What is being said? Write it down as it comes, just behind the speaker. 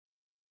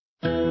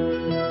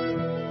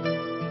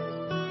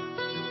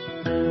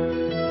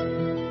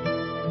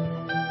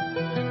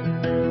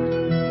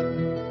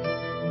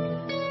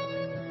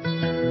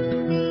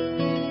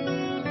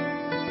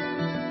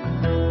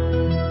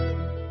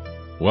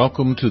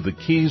Welcome to the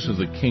Keys of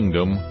the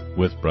Kingdom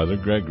with Brother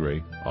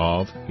Gregory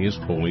of His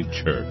Holy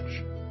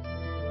Church.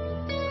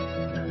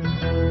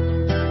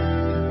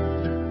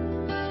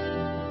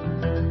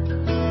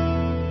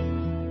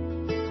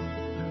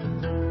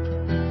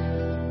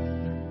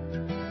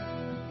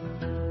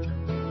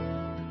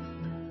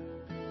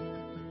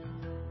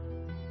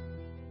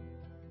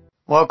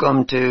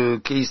 Welcome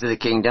to Keys of the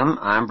Kingdom.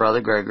 I'm Brother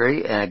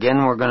Gregory, and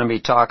again we're going to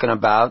be talking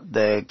about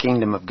the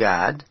Kingdom of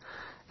God.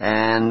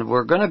 And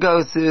we're going to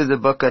go through the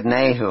book of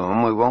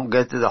Nahum. We won't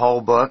get through the whole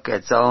book.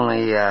 It's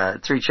only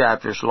 3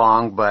 chapters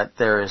long, but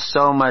there is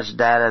so much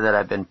data that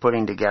I've been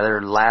putting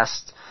together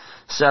last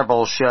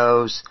several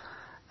shows,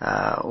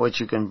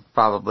 which you can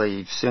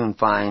probably soon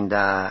find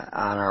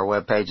on our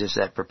web pages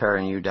at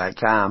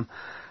preparingyou.com.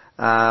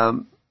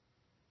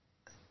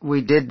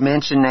 We did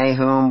mention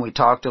Nahum. We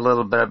talked a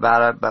little bit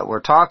about it, but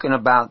we're talking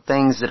about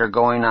things that are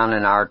going on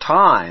in our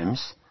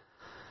times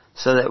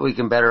so that we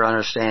can better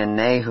understand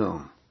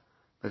Nahum.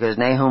 Because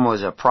Nahum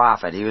was a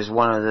prophet. He was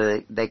one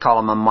of they call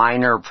him a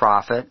minor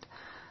prophet,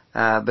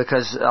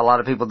 because a lot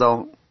of people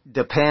don't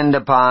depend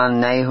upon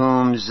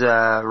Nahum's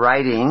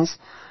writings,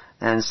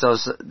 and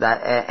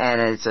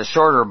it's a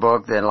shorter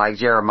book than like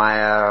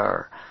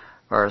Jeremiah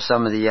or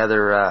some of the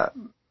other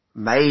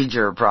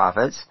major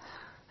prophets.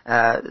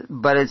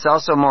 But it's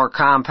also more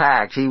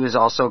compact. He was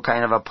also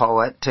kind of a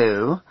poet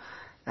too.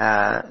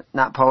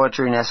 Not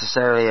poetry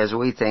necessarily as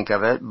we think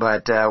of it,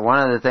 but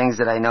one of the things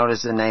that I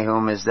noticed in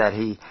Nahum is that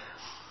he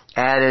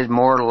added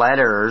more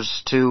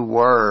letters to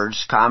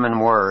words,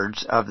 common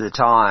words of the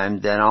time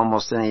than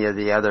almost any of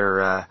the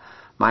other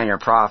minor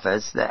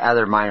prophets. The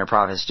other minor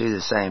prophets do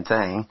the same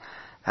thing.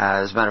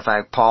 As a matter of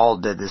fact, Paul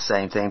did the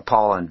same thing.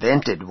 Paul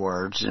invented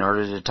words in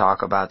order to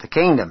talk about the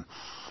kingdom,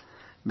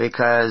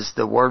 because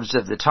the words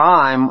of the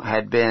time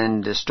had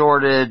been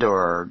distorted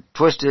or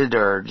twisted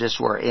or just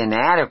were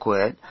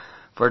inadequate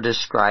for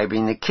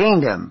describing the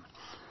kingdom.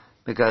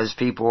 Because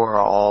people were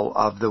all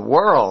of the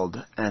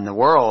world, and the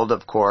world,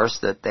 of course,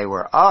 that they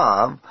were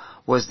of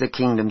was the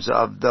kingdoms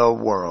of the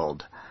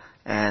world.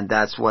 And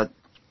that's what,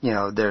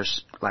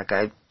 there's, like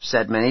I've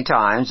said many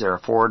times, there are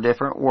 4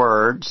 different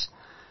words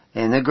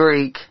in the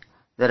Greek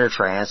that are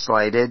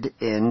translated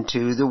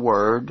into the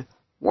word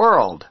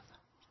world.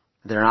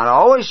 They're not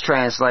always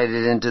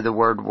translated into the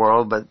word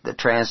world, but the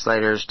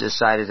translators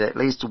decided at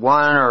least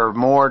one or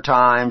more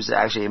times,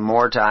 actually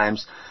more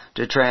times,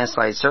 to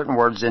translate certain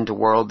words into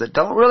world that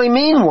don't really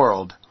mean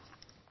world.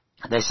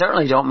 They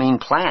certainly don't mean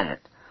planet.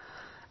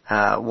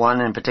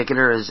 One in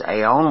particular is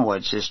aeon,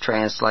 which is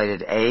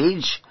translated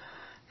age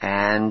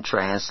and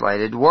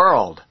translated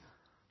world.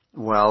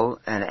 Well,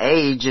 an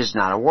age is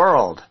not a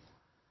world.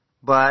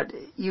 But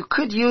you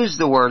could use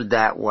the word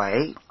that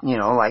way,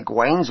 like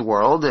Wayne's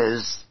World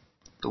is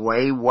the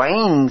way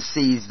Wayne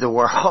sees the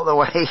world, the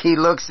way he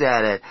looks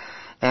at it.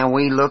 And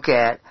we look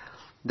at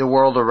the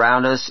world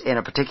around us in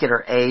a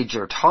particular age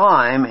or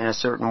time in a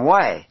certain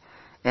way.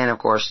 And of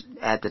course,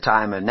 at the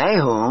time of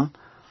Nahum,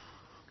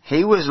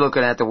 he was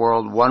looking at the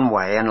world one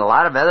way, and a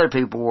lot of other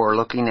people were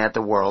looking at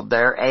the world,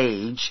 their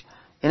age,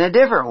 in a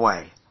different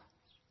way.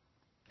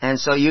 And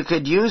so you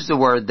could use the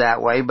word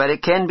that way, but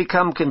it can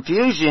become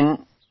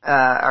confusing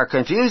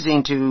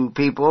to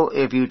people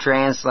if you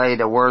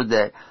translate a word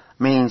that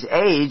means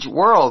age,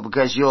 world,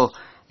 because you'll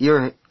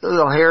hear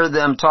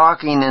them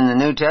talking in the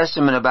New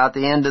Testament about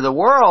the end of the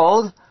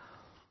world,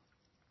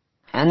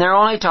 and they're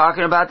only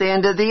talking about the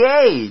end of the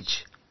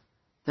age.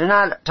 They're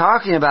not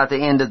talking about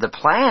the end of the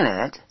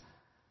planet.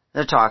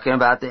 They're talking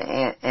about the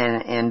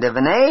end of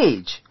an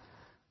age.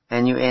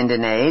 And you end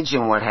an age,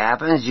 and what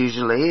happens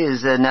usually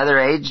is another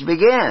age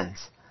begins.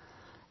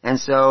 And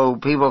so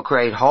people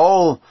create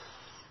whole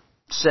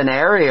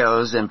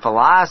scenarios and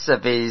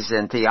philosophies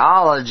and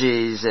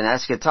theologies and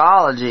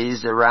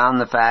eschatologies around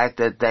the fact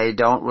that they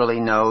don't really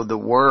know the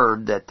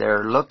word that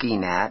they're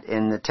looking at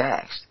in the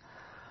text.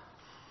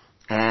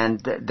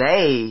 And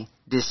they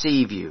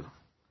deceive you.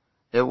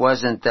 It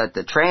wasn't that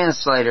the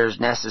translators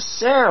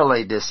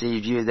necessarily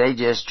deceived you, they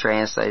just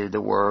translated the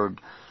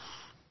word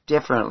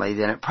differently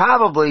than it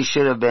probably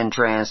should have been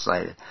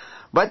translated.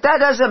 But that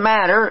doesn't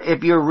matter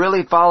if you're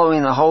really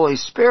following the Holy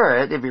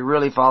Spirit. If you're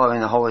really following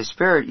the Holy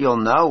Spirit, you'll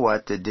know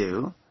what to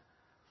do.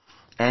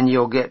 And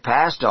you'll get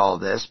past all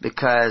this,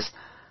 because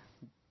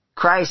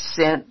Christ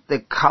sent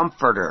the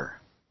Comforter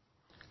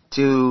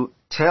to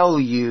tell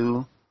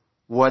you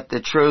what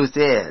the truth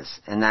is.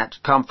 And that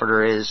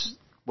Comforter is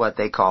what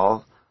they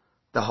call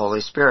the Holy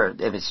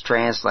Spirit. If it's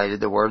translated,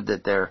 the word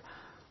that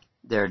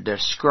they're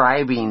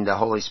describing the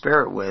Holy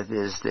Spirit with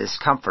is this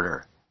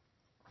Comforter.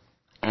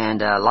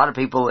 And a lot of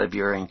people, if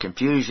you're in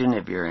confusion,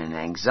 if you're in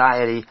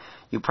anxiety,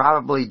 you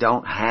probably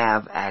don't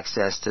have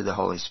access to the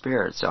Holy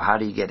Spirit. So how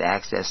do you get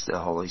access to the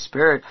Holy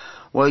Spirit?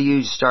 Well,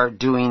 you start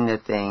doing the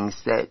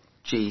things that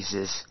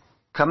Jesus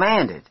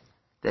commanded,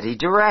 that He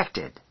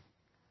directed.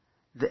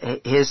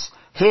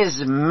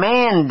 His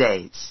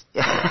mandates.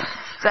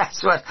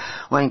 That's what,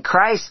 when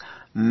Christ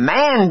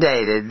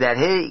mandated that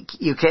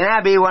you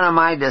cannot be one of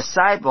my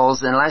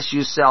disciples unless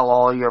you sell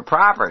all your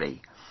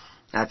property.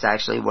 That's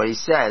actually what he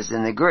says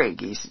in the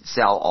Greek. He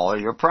sell all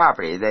your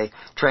property. They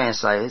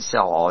translate it,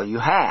 sell all you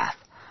hath.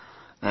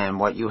 And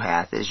what you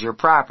hath is your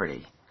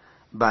property.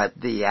 But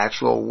the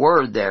actual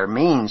word there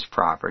means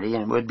property,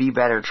 and would be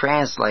better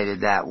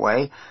translated that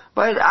way.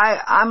 But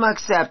I'm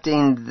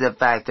accepting the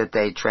fact that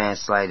they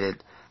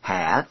translated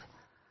hath.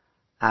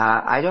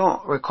 I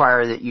don't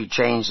require that you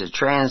change the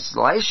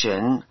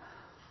translation.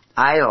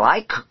 I,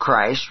 like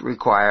Christ,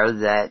 require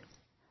that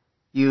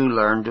you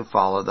learn to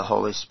follow the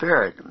Holy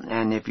Spirit.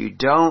 And if you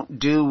don't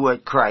do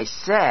what Christ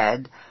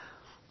said,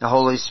 the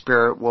Holy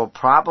Spirit will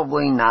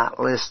probably not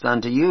list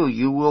unto you.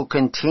 You will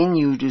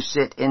continue to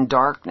sit in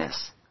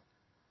darkness.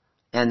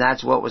 And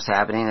that's what was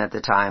happening at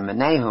the time of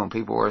Nahum.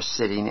 People were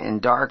sitting in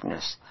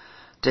darkness.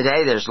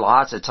 Today there's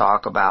lots of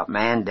talk about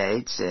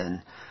mandates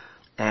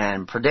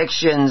and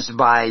predictions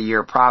by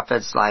your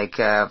prophets like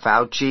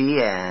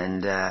Fauci,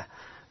 and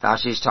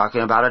Fauci's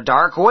talking about a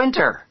dark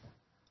winter.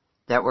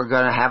 That we're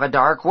going to have a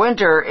dark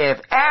winter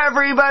if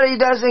everybody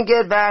doesn't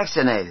get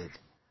vaccinated.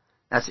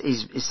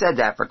 He's said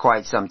that for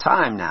quite some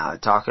time now,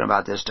 talking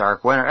about this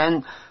dark winter.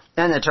 And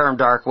the term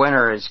dark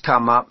winter has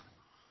come up,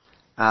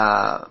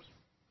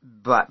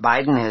 but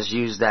Biden has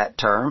used that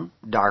term,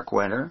 dark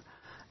winter.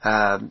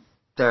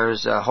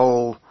 There's a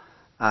whole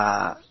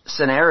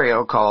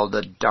scenario called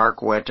the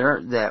dark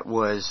winter that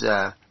was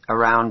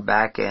around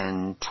back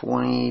in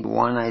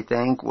 21, I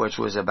think, which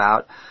was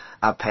about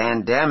a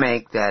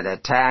pandemic that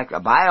attacked, a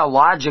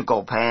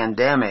biological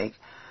pandemic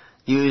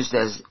used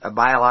as a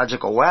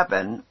biological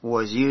weapon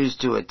was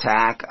used to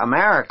attack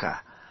America.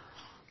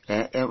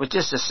 It was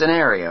just a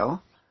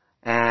scenario.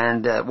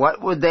 And what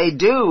would they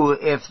do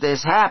if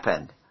this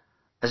happened?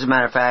 As a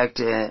matter of fact,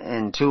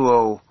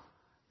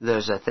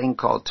 there's a thing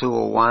called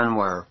 201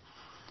 where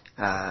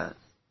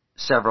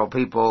several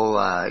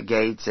people,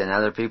 Gates and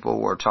other people,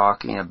 were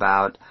talking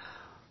about,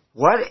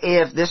 what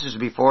if, this was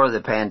before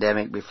the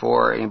pandemic,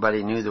 before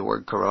anybody knew the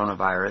word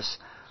coronavirus,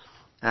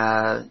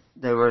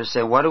 they were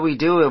saying, what do we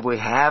do if we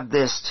have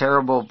this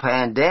terrible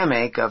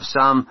pandemic of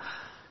some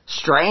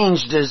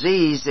strange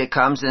disease that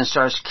comes and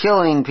starts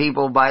killing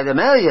people by the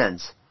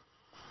millions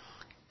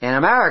in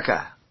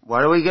America?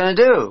 What are we going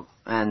to do?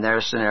 And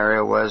their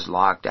scenario was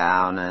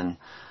lockdown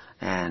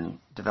and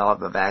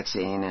develop a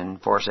vaccine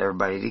and force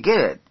everybody to get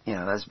it.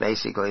 That's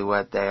basically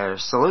what their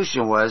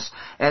solution was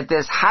at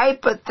this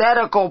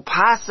hypothetical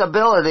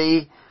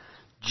possibility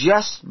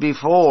just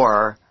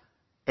before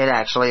it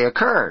actually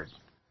occurred.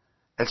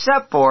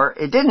 Except for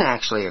it didn't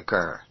actually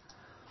occur.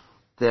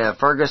 The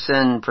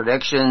Ferguson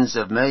predictions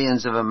of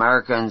millions of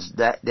Americans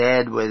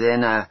dead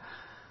within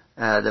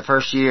the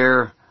first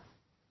year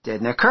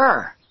didn't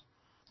occur.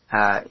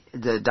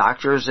 The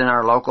doctors in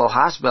our local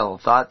hospital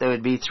thought there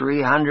would be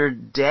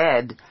 300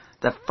 dead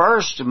the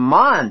first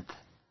month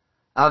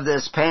of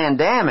this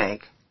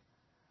pandemic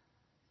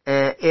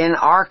in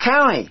our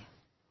county.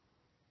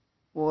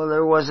 Well,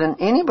 there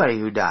wasn't anybody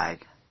who died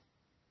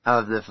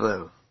of the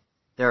flu.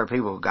 There were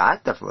people who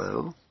got the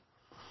flu,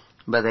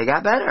 but they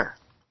got better.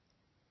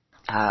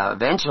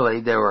 Eventually,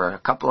 there were a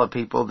couple of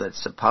people that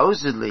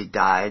supposedly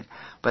died,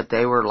 but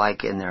they were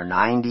like in their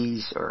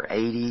 90s or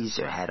 80s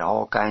or had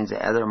all kinds of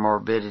other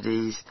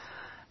morbidities.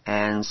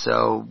 And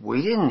so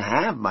we didn't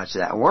have much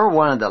of that. We're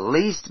one of the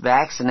least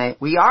vaccinated,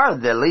 we are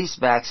the least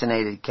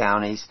vaccinated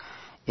counties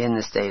in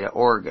the state of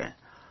Oregon.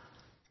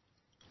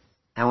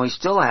 And we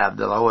still have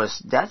the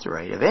lowest death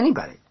rate of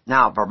anybody.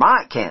 Now,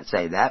 Vermont can't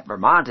say that.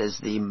 Vermont is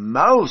the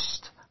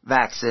most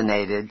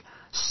vaccinated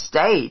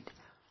state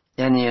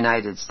in the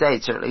United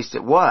States, or at least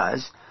it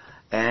was.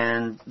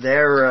 And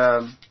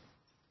their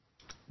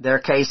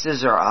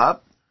cases are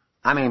up.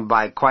 I mean,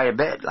 by quite a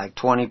bit, like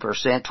 20%,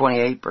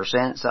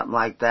 28%, something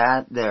like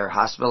that. Their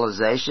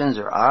hospitalizations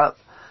are up.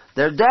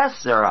 Their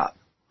deaths are up.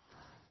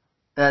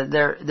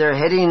 They're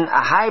hitting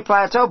a high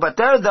plateau, but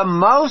they're the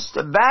most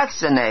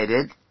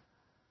vaccinated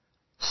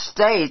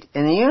state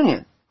in the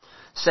Union.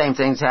 Same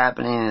things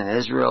happening in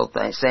Israel,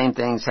 same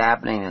things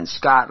happening in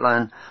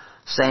Scotland,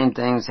 same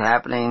things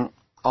happening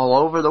all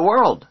over the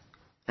world,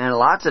 and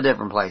lots of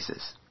different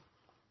places.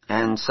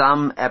 And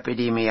some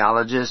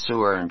epidemiologists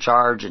who are in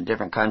charge in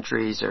different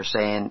countries are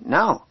saying,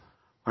 no,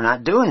 we're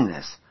not doing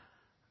this,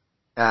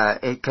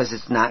 because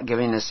it's not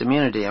giving us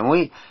immunity.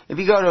 And if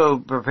you go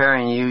to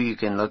Preparing You, you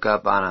can look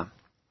up on a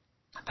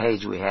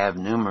page we have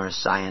numerous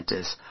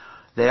scientists.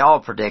 They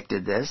all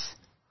predicted this.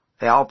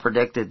 They all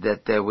predicted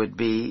that there would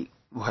be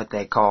what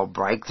they call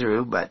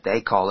breakthrough, but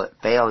they call it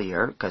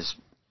failure, because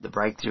the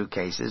breakthrough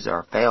cases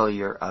are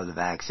failure of the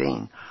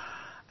vaccine.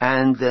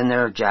 And then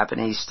there are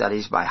Japanese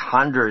studies by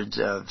hundreds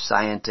of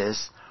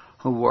scientists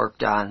who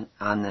worked on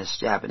this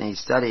Japanese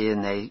study,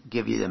 and they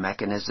give you the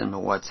mechanism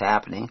of what's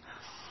happening,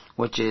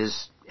 which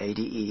is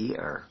ADE,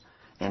 or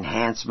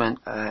enhancement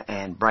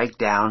and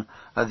breakdown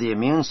of the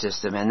immune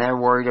system. And they're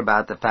worried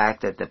about the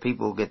fact that the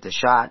people who get the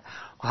shot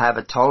will have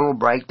a total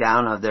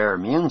breakdown of their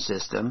immune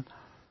system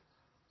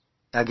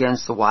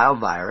against the wild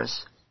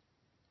virus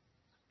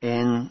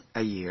in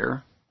a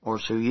year or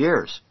 2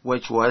 years,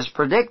 which was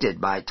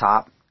predicted by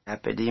top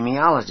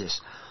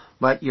epidemiologists.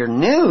 But your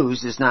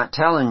news is not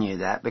telling you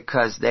that,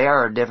 because they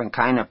are a different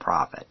kind of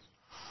prophet.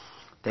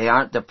 They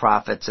aren't the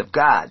prophets of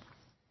God.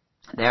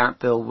 They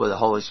aren't filled with the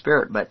Holy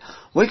Spirit. But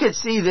we could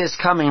see this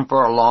coming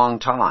for a long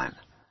time,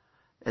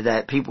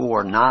 that people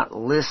were not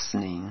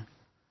listening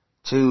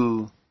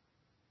to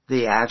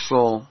the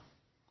actual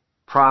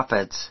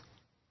prophets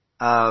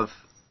of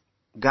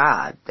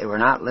God. They were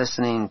not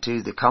listening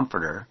to the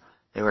Comforter.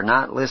 They were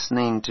not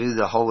listening to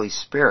the Holy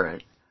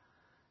Spirit.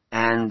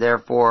 And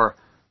therefore,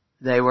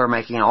 they were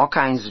making all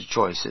kinds of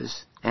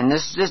choices. And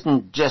this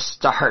didn't just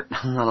start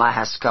in the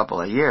last couple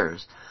of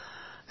years.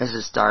 This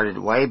has started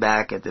way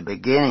back at the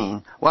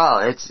beginning. Well,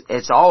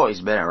 it's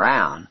always been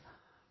around,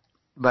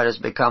 but it's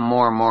become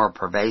more and more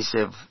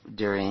pervasive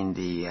during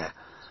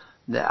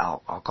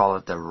I'll call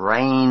it the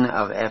reign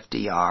of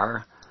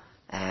FDR,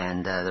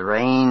 and the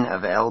reign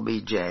of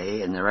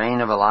LBJ, and the reign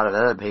of a lot of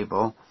other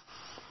people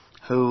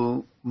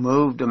who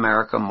moved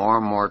America more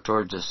and more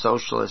towards a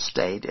socialist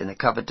state and the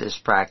covetous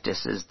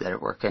practices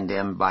that were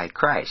condemned by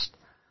Christ.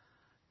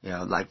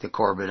 Like the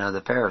Corbin of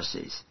the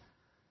Pharisees.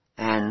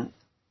 And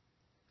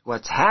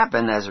what's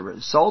happened as a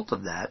result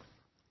of that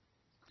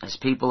is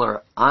people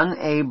are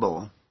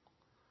unable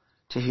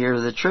to hear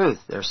the truth.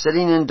 They're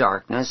sitting in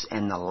darkness,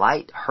 and the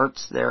light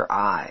hurts their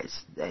eyes.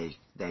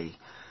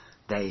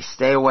 They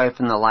stay away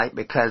from the light,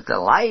 because the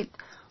light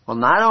will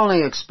not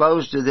only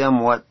expose to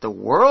them what the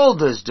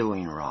world is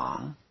doing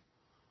wrong,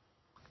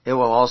 it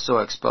will also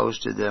expose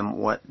to them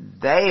what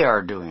they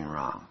are doing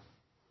wrong.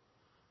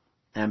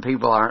 And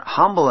people aren't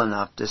humble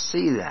enough to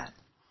see that.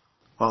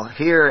 Well,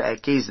 here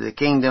at Keys of the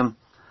Kingdom,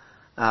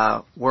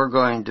 we're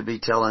going to be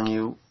telling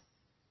you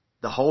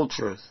the whole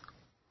truth,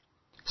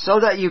 so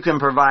that you can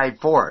provide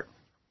for it.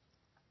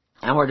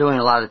 And we're doing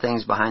a lot of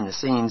things behind the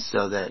scenes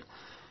so that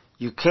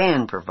you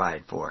can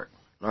provide for it,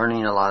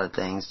 learning a lot of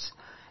things.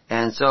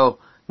 And so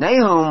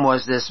Nahum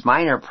was this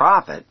minor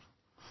prophet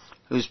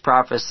whose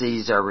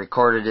prophecies are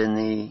recorded in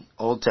the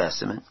Old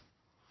Testament.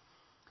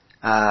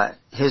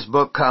 His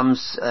book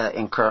comes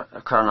in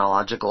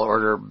chronological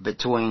order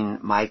between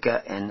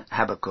Micah and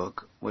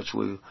Habakkuk, which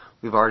we've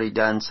already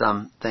done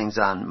some things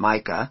on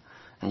Micah,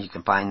 and you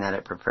can find that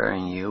at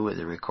Preparing You with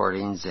the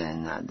recordings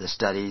and the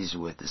studies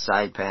with the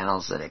side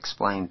panels that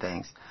explain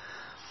things.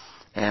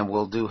 And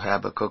we'll do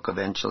Habakkuk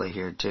eventually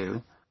here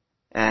too.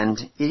 And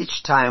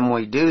each time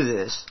we do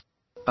this,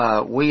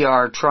 we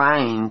are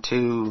trying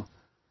to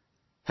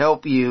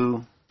help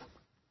you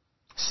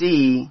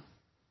see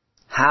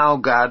how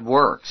God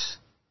works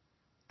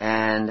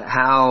and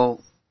how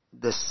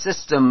the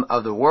system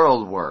of the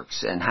world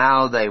works and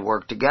how they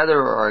work together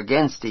or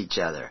against each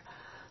other,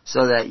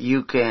 so that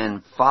you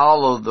can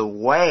follow the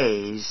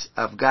ways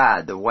of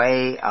God, the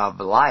way of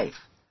life.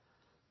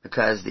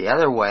 Because the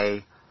other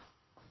way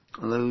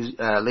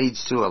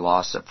leads to a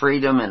loss of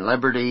freedom and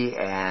liberty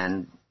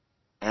and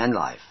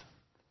life.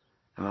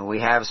 I mean,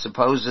 we have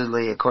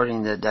supposedly,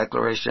 according to the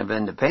Declaration of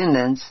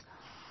Independence,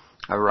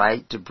 a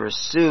right to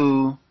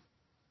pursue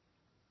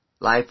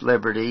life,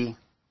 liberty,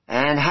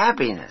 and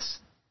happiness.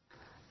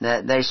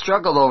 Now, they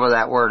struggled over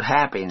that word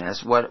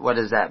happiness. What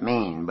does that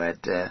mean?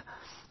 But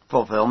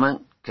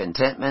fulfillment,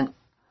 contentment,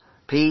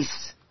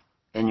 peace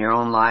in your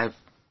own life,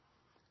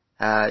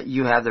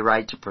 you have the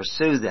right to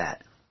pursue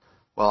that.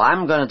 Well,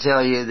 I'm going to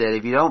tell you that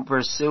if you don't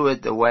pursue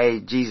it the way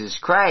Jesus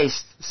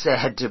Christ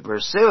said to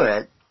pursue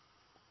it,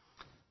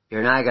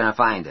 you're not going to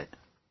find it.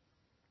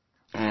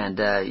 And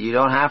you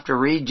don't have to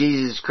read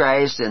Jesus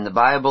Christ in the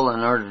Bible in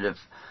order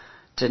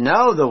to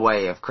know the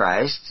way of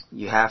Christ.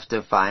 You have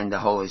to find the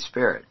Holy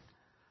Spirit.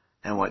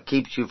 And what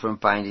keeps you from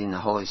finding the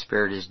Holy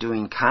Spirit is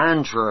doing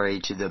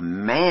contrary to the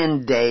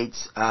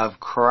mandates of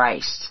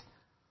Christ,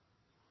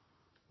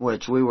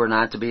 which we were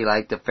not to be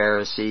like the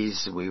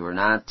Pharisees. We were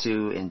not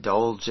to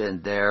indulge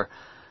in their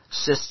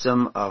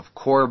system of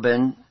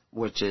Corban,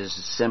 which is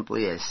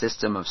simply a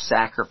system of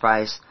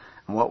sacrifice.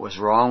 And what was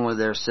wrong with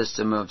their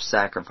system of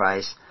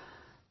sacrifice?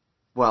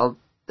 Well,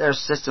 their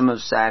system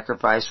of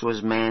sacrifice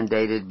was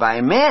mandated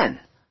by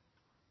men,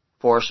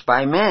 forced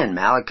by men.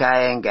 Malachi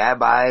and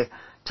Gabbai,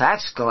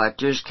 tax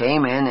collectors,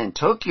 came in and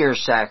took your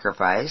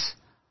sacrifice,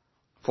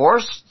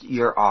 forced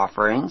your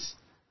offerings,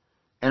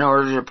 in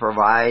order to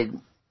provide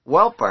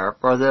welfare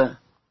for the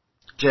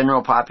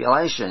general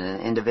population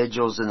and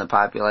individuals in the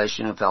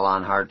population who fell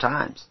on hard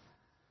times.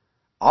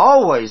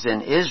 Always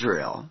in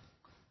Israel,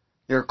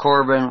 your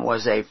Corban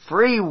was a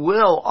free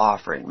will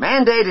offering,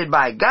 mandated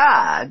by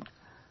God,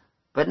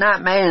 but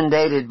not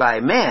mandated by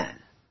men.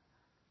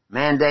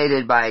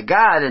 Mandated by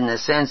God in the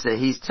sense that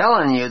He's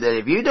telling you that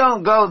if you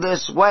don't go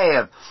this way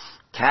of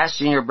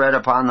casting your bread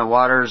upon the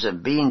waters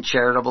and being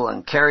charitable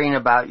and caring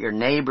about your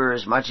neighbor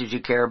as much as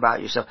you care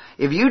about yourself,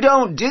 if you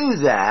don't do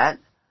that,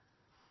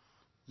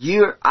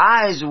 your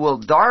eyes will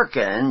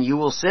darken, you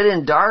will sit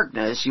in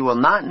darkness, you will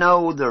not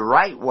know the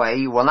right way,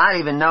 you will not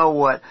even know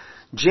what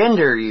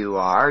gender you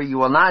are, you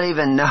will not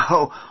even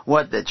know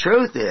what the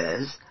truth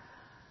is,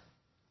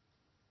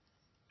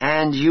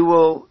 and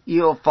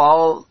you'll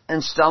fall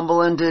and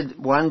stumble into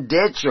one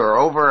ditch or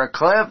over a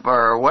cliff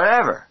or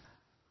whatever.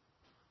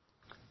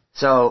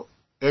 So,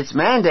 it's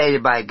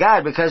mandated by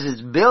God because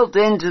it's built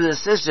into the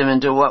system,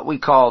 into what we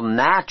call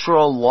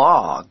natural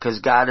law, because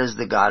God is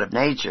the God of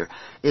nature.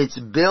 It's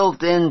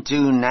built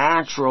into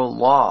natural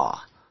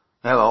law.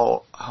 I have a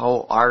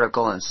whole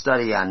article and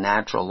study on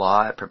natural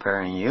law at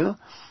Preparing You.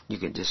 You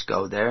can just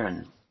go there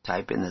and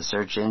type in the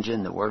search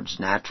engine the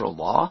words natural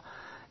law,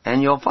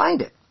 and you'll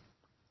find it.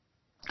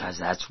 Because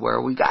that's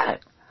where we got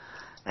it.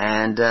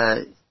 And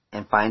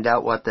find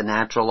out what the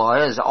natural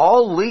law is.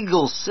 All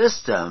legal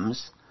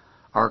systems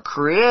are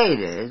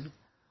created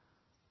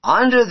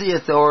under the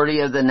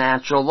authority of the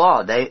natural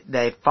law.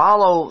 They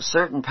follow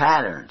certain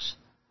patterns.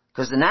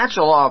 Because the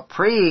natural law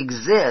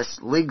pre-exists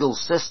legal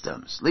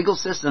systems. Legal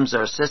systems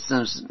are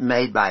systems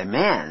made by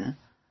men,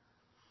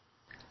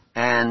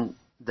 and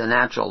the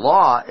natural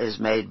law is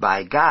made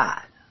by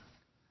God.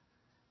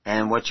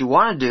 And what you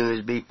want to do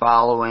is be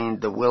following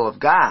the will of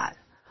God.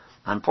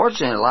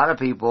 Unfortunately, a lot of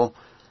people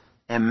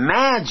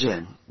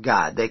imagine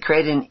God. They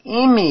create an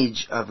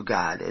image of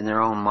God in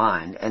their own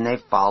mind, and they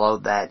follow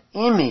that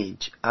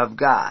image of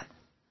God.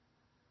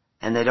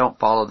 And they don't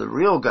follow the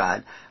real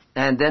God.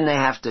 And then they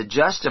have to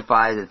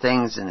justify the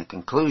things and the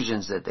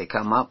conclusions that they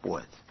come up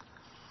with.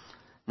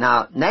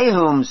 Now,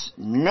 Nahum's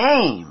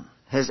name,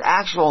 his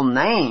actual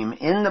name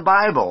in the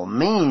Bible,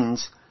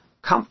 means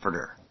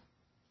comforter,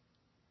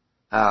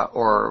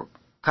 or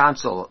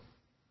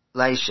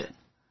consolation,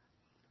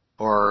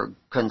 or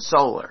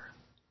consoler.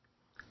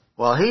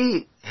 Well,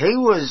 he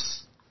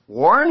was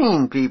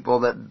warning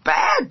people that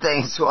bad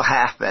things will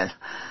happen.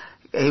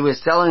 He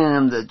was telling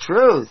them the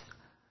truth.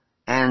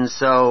 And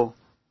so,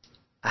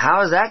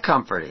 how is that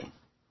comforting?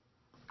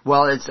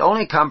 Well, it's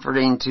only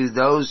comforting to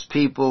those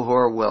people who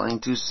are willing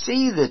to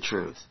see the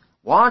truth,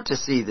 want to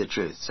see the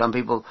truth. Some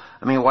people,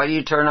 why do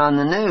you turn on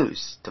the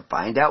news? To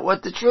find out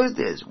what the truth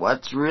is,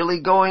 what's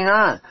really going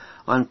on.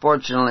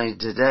 Unfortunately,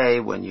 today,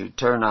 when you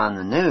turn on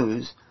the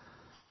news,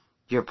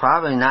 you're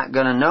probably not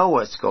going to know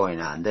what's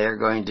going on. They're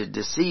going to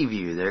deceive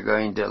you. They're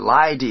going to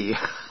lie to you.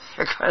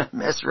 They're going to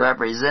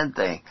misrepresent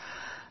things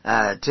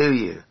to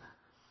you.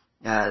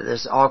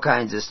 There's all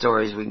kinds of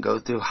stories. We can go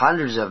through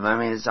hundreds of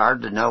them. It's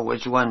hard to know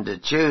which one to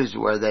choose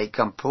where they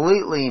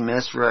completely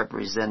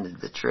misrepresented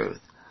the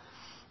truth.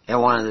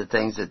 And one of the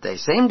things that they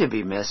seem to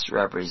be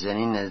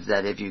misrepresenting is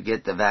that if you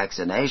get the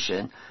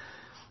vaccination,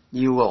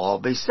 you will all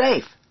be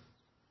safe.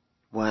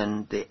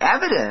 When the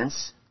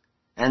evidence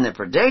and the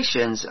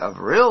predictions of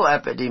real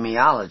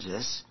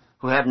epidemiologists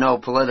who have no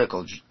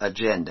political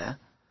agenda,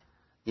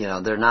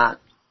 they're not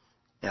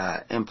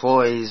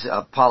employees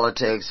of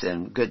politics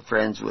and good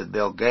friends with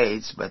Bill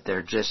Gates, but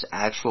they're just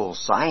actual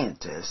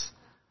scientists,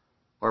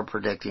 are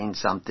predicting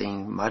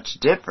something much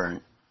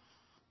different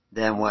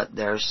than what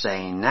they're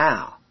saying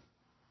now.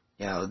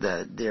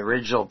 The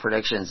original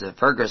predictions of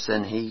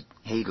Ferguson,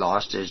 he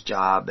lost his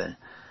job and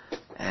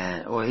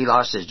he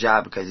lost his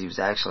job because he was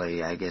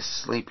actually, I guess,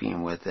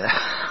 sleeping with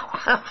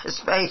one of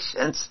his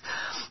patients,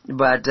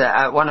 but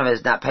one of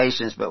his, not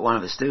patients, but one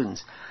of his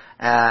students.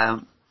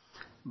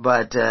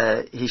 But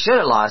he should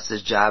have lost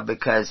his job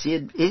because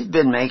he's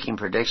been making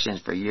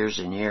predictions for years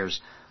and years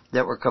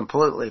that were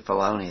completely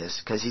felonious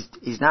because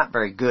he's not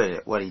very good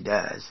at what he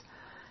does.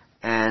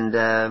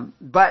 And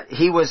but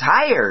he was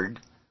hired.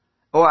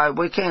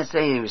 We can't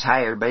say he was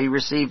hired, but he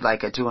received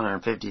like a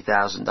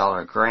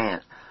 $250,000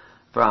 grant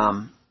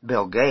from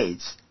Bill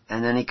Gates,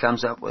 and then he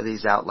comes up with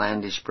these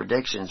outlandish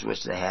predictions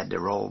which they had to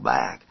roll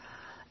back.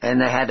 And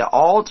they had to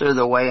alter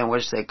the way in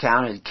which they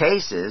counted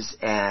cases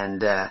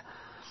and,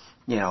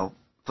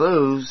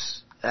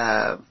 flus,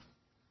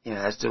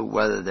 as to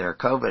whether they're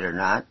COVID or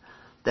not.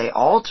 They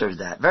altered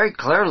that, very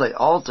clearly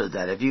altered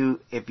that. If you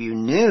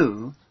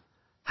knew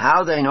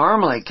how they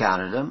normally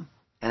counted them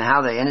and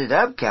how they ended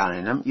up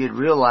counting them, you'd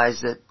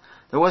realize that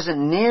there wasn't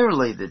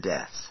nearly the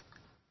deaths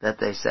that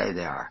they say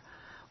there are.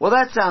 Well,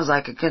 that sounds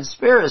like a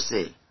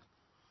conspiracy,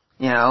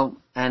 and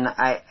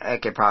I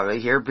could probably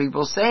hear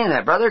people saying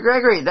that. Brother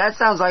Gregory, that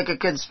sounds like a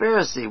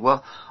conspiracy.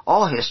 Well,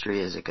 all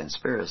history is a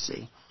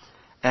conspiracy.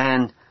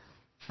 And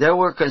there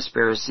were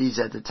conspiracies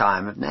at the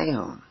time of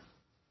Nahum.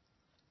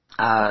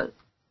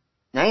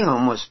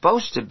 Nahum was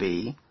supposed to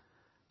be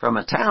from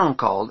a town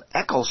called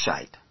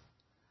Eccleshite.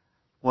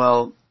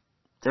 Well,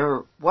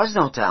 there was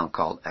no town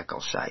called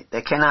Eccleshite.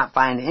 They cannot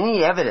find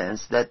any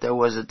evidence that there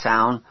was a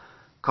town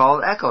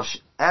called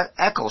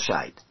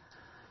Eccleshite.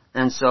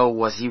 And so,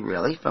 was he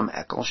really from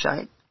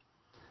Eccleshite?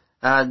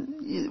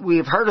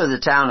 We've heard of the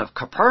town of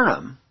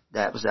Capernaum.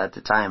 That was at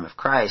the time of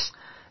Christ.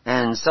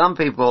 And some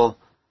people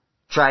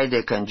tried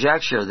to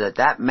conjecture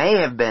that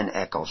may have been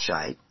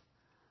Eccleshite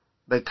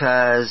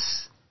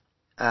because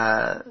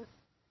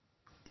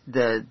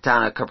the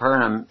town of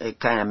Capernaum, it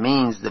kind of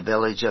means the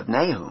village of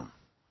Nahum.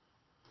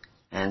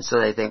 And so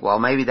they think, well,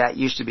 maybe that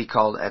used to be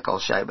called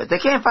Eccleshite, but they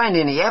can't find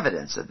any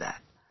evidence of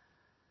that.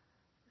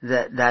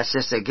 That's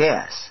just a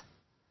guess.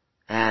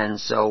 And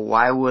so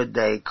why would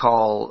they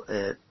call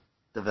it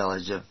the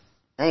village of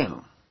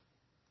Nahum?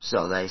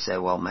 So they say,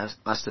 well,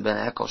 must have been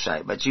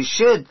Eccleshite. But you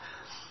should,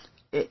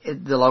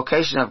 the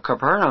location of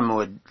Capernaum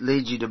would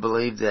lead you to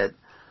believe that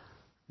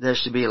there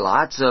should be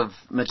lots of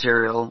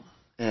material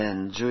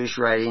in Jewish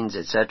writings,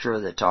 etc.,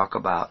 that talk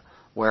about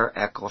where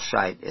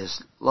Eccleshite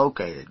is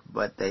located,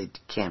 but they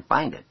can't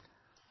find it.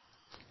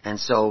 And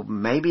so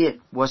maybe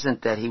it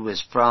wasn't that he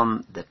was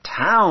from the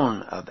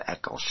town of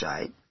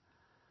Eccleshite,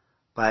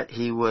 but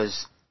he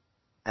was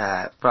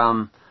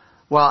actually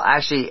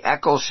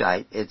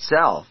Eccleshite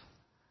itself,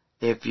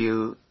 if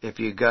you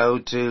go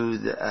to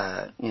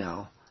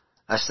the,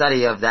 a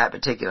study of that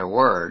particular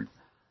word,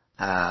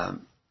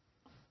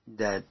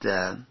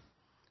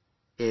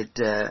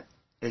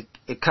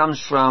 it comes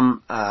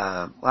from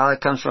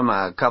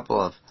a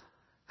couple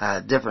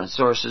of different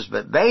sources,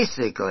 but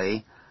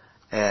basically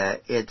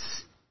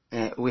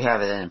we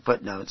have it in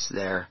footnotes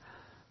there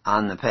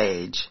on the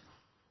page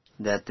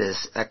that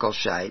this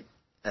Eccleshite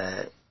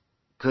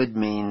could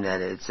mean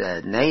that it's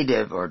a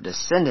native or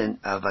descendant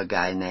of a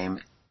guy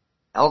named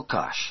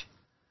Elkosh,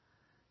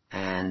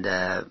 and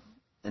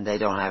they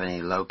don't have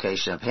any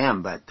location of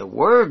him, but the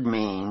word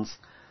means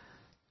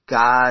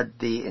God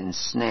the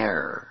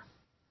ensnarer,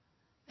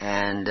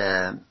 and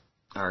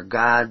or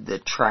God the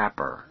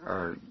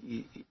trapper,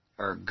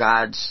 or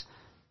God's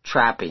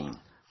trapping.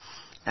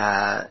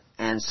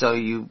 And so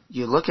you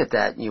look at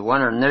that and you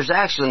wonder, and there's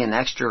actually an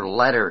extra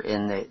letter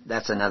in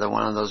that's another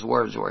one of those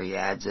words where he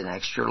adds an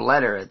extra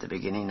letter at the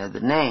beginning of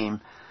the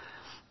name,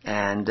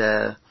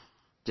 and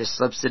just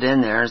slips it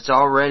in there. It's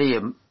already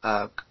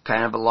a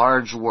kind of a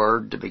large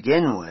word to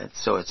begin with,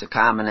 so it's a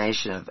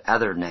combination of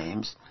other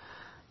names,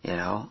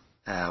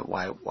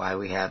 why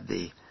we have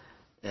the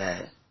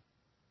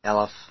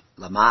Elif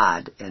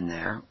Lamad in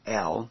there,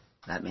 El,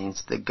 that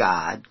means the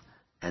God,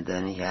 and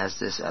then he has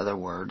this other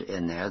word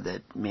in there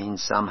that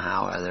means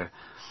somehow or other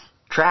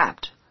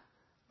trapped,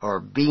 or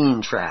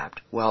being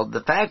trapped. Well, the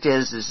fact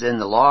is in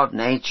the law of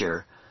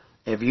nature,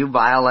 if you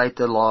violate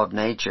the law of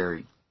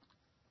nature,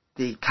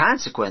 the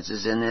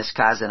consequences in this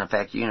cause and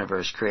effect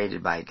universe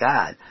created by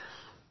God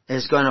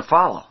is going to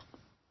follow.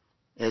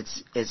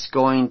 It's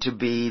going to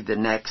be the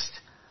next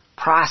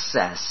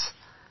process,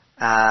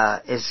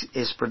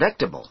 is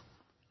predictable.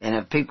 And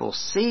if people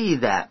see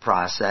that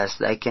process,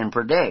 they can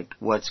predict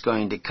what's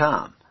going to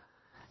come.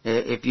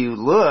 If you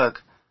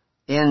look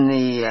in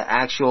the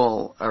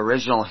actual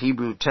original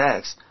Hebrew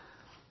text,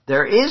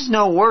 there is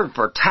no word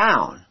for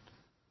town.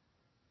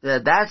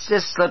 That's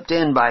just slipped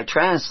in by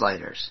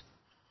translators.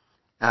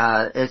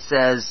 It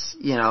says,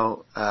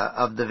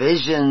 of the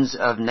visions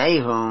of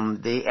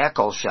Nahum the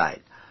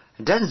Eccleshite.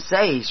 It doesn't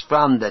say he's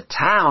from the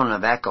town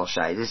of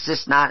Eccleshite. It's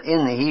just not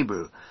in the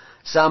Hebrew.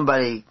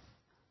 Somebody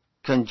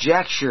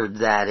conjectured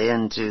that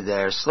into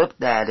there, slipped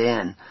that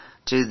in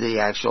to the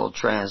actual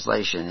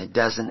translation. It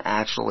doesn't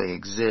actually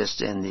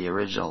exist in the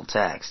original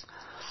text.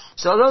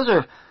 So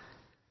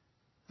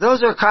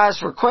those are cause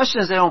for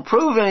questions. They don't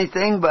prove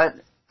anything, but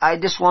I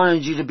just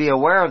wanted you to be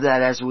aware of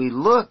that as we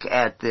look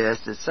at this,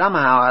 that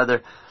somehow or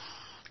other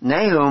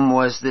Nahum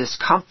was this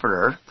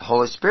comforter. The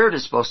Holy Spirit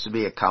is supposed to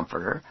be a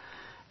comforter,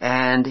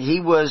 and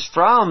he was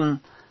from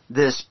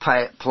this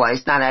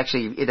place. Not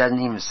actually, it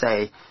doesn't even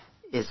say,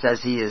 it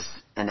says he is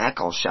an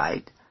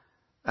Eccleshite,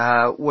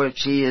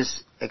 which he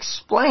is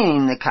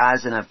explaining the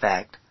cause and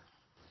effect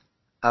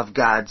of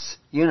God's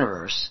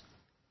universe.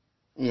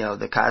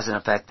 The cause and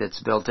effect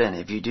that's built in.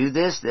 If you do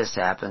this, this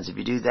happens. If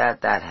you do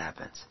that, that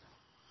happens.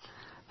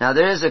 Now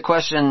there is a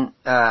question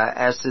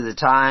as to the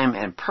time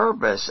and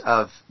purpose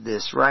of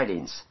this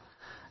writings.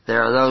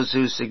 There are those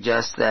who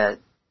suggest that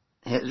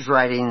his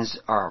writings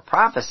are a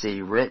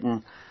prophecy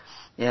written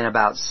in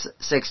about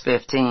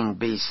 615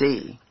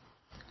 BC.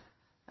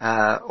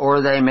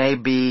 Or they may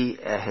be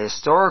a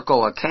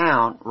historical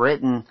account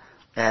written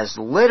as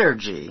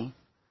liturgy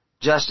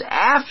just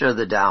after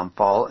the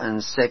downfall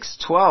in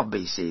 612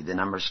 BC, the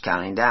numbers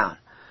counting down,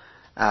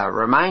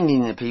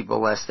 reminding the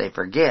people lest they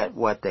forget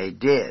what they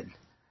did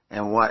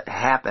and what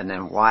happened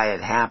and why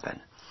it happened.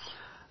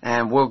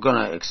 And we're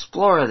going to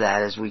explore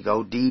that as we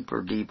go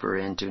deeper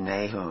into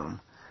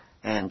Nahum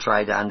and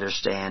try to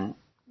understand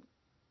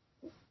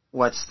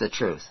what's the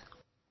truth.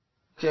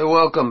 Okay,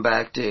 welcome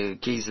back to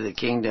Keys of the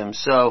Kingdom.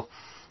 So,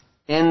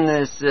 in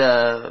this,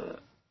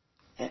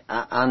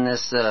 on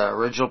this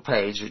original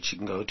page, which you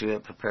can go to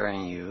at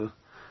Preparing You,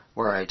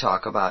 where I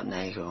talk about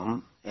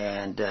Nahum,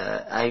 and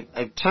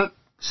I took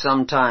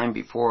some time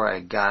before I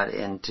got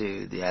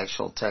into the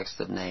actual text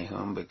of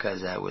Nahum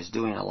because I was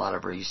doing a lot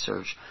of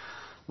research,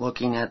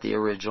 looking at the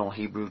original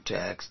Hebrew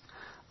text,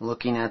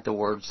 looking at the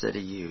words that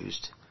he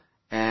used,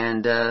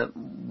 and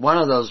one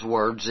of those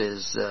words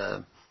is,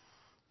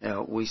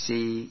 we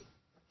see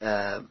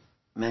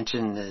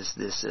mentioned is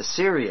this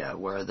Assyria,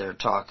 where they're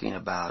talking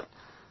about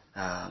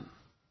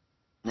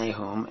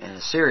Nahum and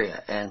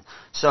Assyria. And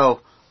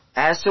so,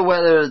 as to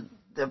whether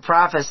the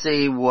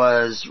prophecy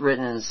was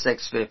written in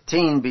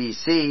 615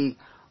 BC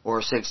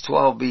or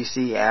 612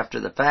 BC after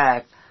the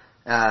fact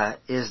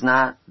is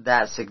not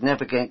that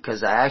significant,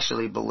 because I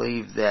actually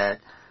believe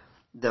that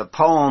the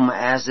poem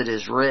as it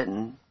is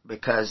written,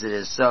 because it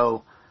is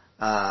so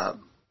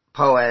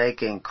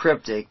poetic and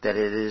cryptic, that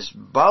it is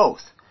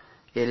both.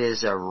 It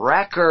is a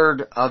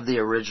record of the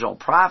original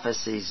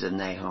prophecies of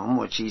Nahum,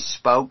 which he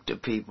spoke to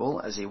people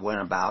as he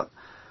went about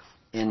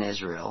in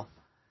Israel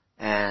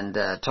and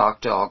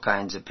talked to all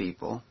kinds of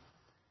people,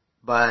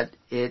 but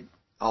it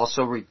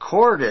also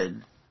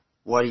recorded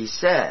what he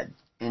said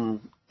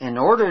in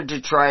order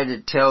to try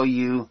to tell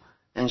you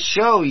and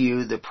show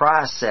you the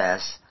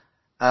process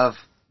of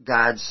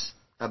God's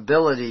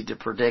ability to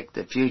predict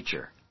the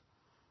future.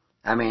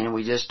 I mean,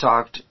 we just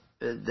talked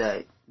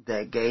that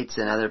Gates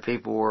and other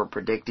people were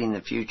predicting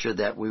the future,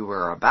 that we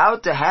were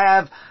about to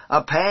have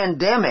a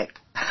pandemic.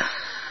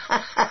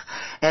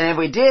 And if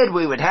we did,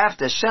 we would have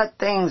to shut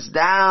things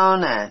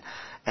down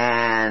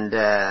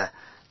and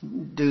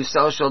do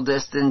social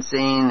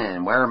distancing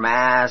and wear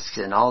masks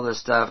and all this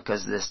stuff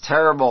because this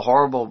terrible,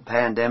 horrible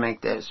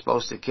pandemic that is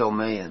supposed to kill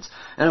millions.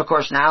 And of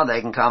course now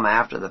they can come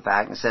after the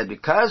fact and say,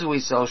 because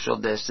we social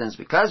distance,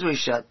 because we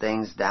shut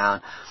things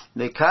down,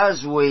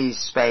 because we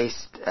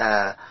spaced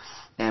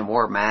and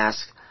wore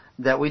masks,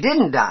 that we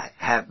didn't die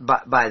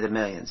by the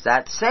millions.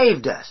 That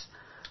saved us.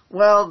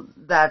 Well,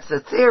 that's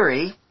a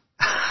theory.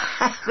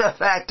 The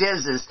fact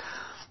is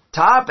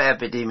top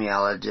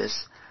epidemiologist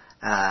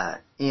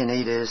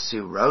Ioannidis,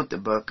 who wrote the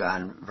book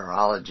on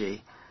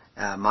virology,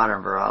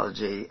 modern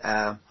virology,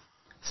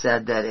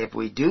 said that if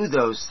we do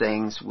those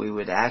things, we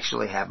would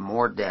actually have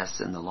more deaths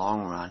in the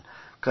long run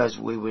because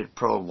we would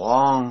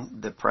prolong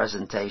the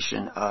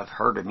presentation of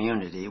herd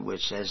immunity,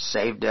 which has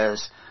saved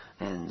us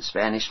in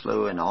Spanish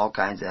flu and all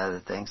kinds of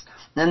other things.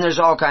 Then there's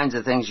all kinds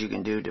of things you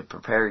can do to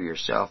prepare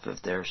yourself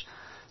if there's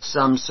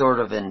some sort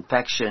of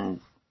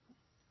infection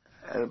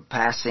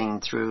passing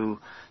through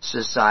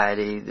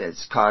society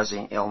that's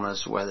causing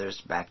illness, whether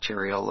it's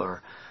bacterial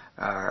or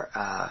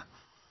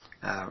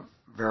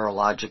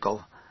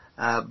virological.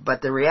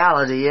 But the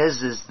reality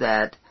is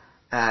that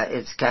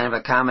it's kind of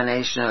a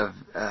combination of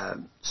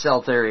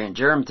cell theory and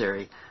germ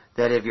theory,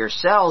 that if your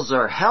cells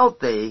are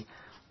healthy,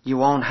 you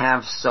won't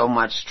have so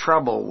much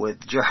trouble with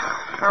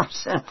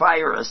germs and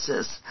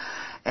viruses.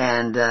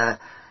 And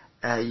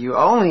you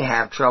only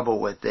have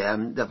trouble with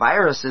them. The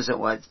virus isn't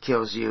what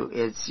kills you,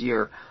 it's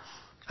your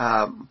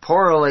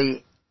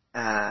poorly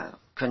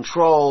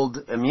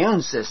controlled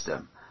immune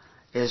system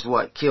is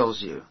what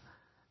kills you.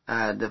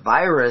 The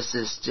virus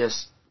is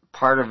just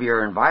part of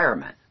your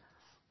environment.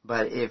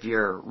 But if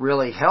you're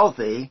really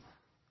healthy,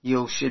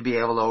 you should be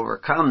able to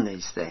overcome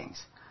these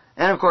things.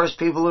 And of course,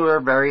 people who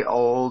are very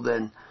old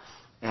and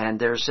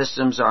their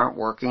systems aren't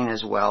working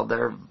as well,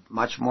 they're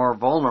much more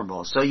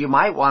vulnerable. So you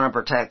might want to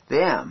protect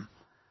them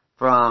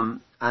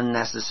from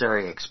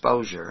unnecessary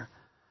exposure.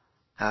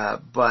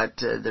 But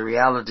the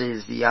reality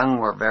is the young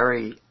were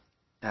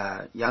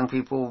young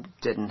people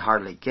didn't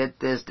hardly get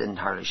this, didn't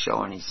hardly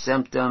show any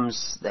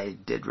symptoms. They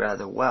did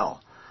rather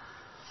well.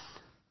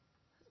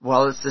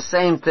 Well, it's the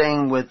same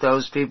thing with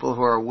those people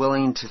who are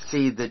willing to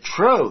see the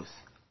truth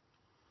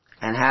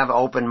and have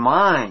open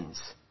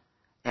minds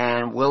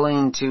and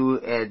willing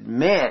to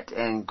admit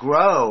and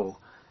grow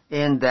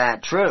in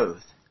that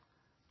truth.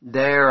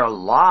 They're a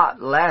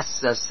lot less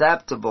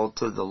susceptible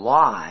to the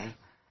lie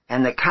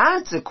and the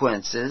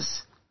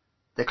consequences,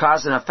 the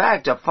cause and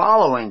effect of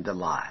following the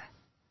lie.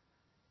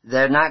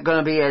 They're not going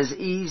to be as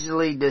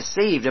easily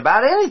deceived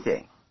about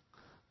anything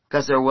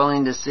because they're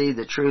willing to see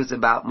the truth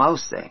about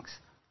most things.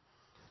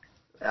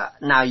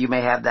 Now, you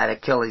may have that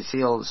Achilles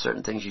heel,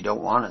 certain things you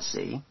don't want to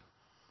see.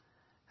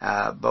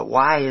 But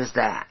why is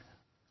that?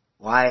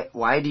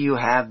 Why do you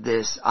have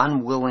this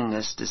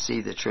unwillingness to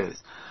see the truth?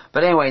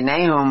 But anyway,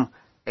 Nahum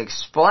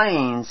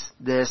explains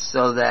this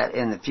so that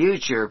in the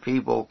future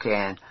people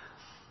can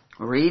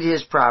read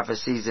his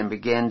prophecies and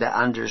begin to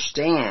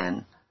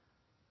understand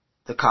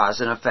the cause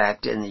and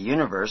effect in the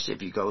universe.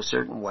 If you go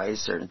certain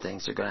ways, certain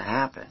things are going to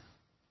happen.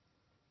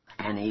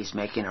 And he's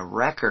making a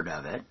record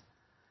of it.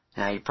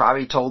 Now, he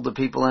probably told the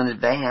people in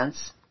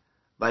advance,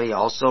 but he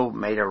also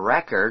made a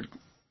record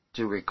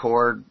to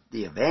record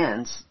the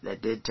events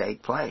that did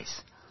take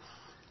place.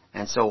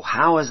 And so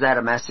how is that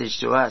a message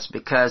to us?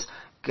 Because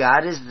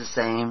God is the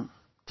same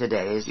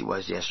today as he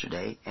was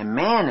yesterday, and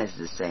man is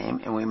the same,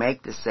 and we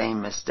make the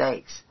same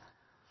mistakes.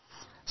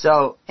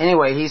 So,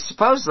 anyway, he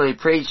supposedly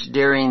preached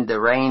during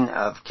the reign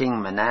of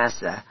King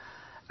Manasseh,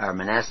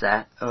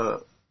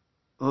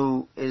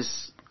 who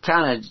is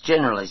counted,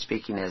 generally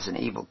speaking, as an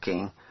evil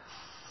king,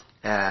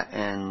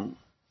 in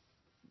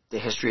the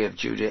history of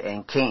Judah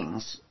and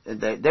kings.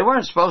 They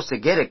weren't supposed to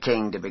get a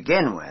king to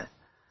begin with,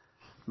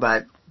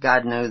 but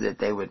God knew that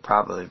they would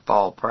probably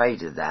fall prey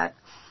to that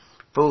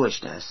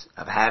foolishness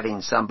of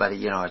having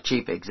somebody, a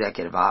chief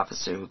executive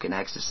officer who can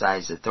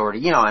exercise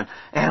authority,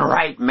 and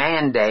write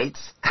mandates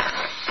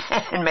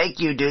and make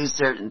you do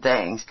certain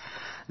things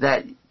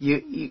that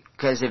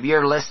because if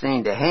you're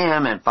listening to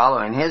him and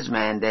following his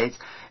mandates,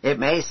 it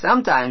may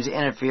sometimes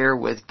interfere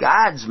with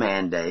God's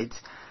mandates,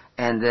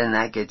 and then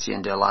that gets you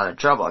into a lot of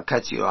trouble. It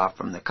cuts you off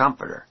from the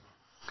comforter.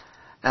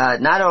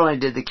 Not only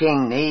did the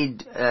king need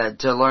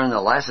to learn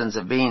the lessons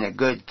of being a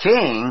good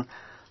king,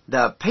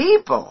 the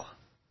people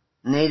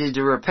needed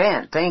to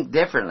repent, think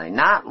differently,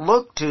 not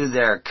look to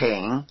their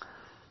king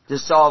to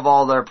solve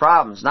all their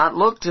problems, not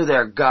look to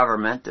their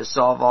government to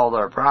solve all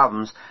their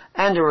problems,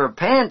 and to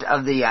repent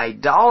of the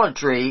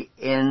idolatry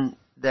in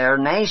their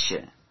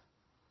nation.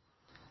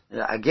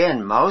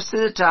 Again, most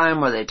of the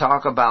time where they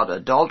talk about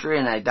adultery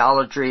and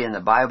idolatry in the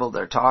Bible,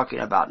 they're talking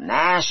about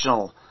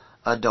national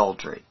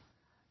adultery,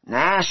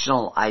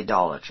 national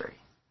idolatry.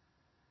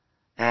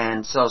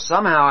 And so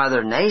somehow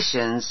other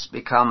nations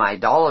become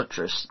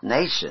idolatrous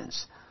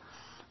nations.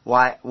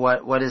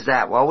 What is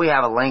that? Well, we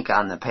have a link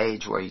on the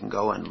page where you can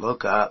go and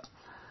look up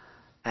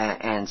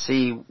and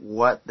see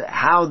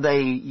how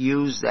they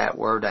use that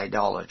word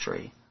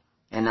idolatry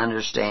and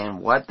understand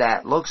what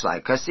that looks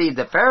like. Because see,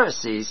 the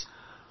Pharisees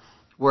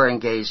were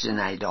engaged in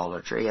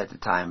idolatry at the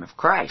time of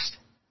Christ.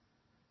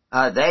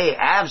 They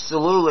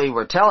absolutely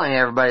were telling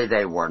everybody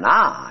they were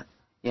not.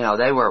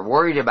 They were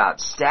worried about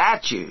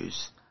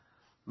statues,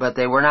 but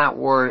they were not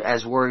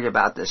as worried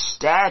about the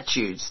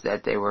statutes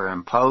that they were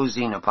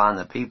imposing upon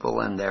the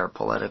people in their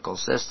political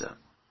system.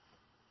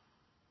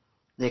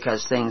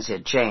 Because things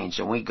had changed,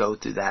 and we go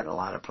through that in a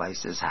lot of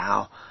places,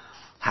 how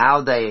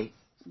they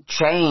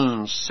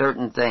changed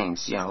certain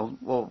things.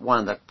 One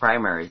of the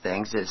primary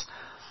things is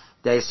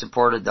they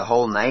supported the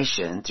whole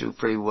nation through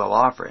free will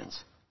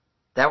offerings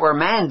that were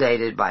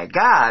mandated by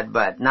God,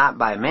 but not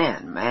by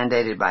men.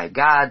 Mandated by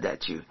God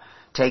that you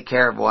take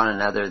care of one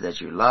another,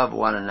 that you love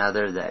one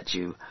another, that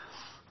you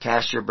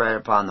cast your bread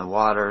upon the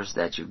waters,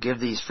 that you give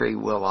these free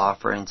will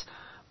offerings.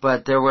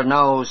 But there were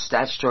no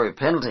statutory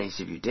penalties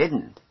if you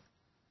didn't.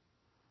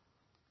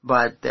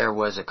 But there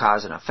was a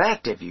cause and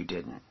effect if you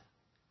didn't.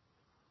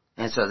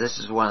 And so this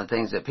is one of the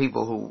things that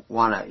people who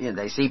want to,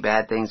 they see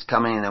bad things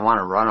coming and they want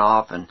to run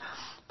off and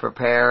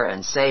prepare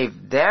and save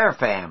their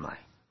family.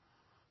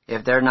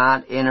 If they're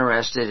not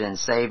interested in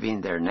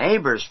saving their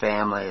neighbor's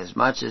family as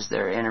much as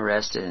they're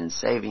interested in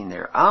saving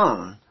their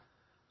own,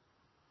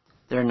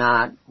 they're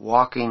not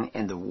walking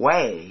in the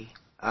way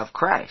of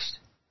Christ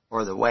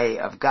or the way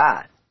of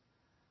God.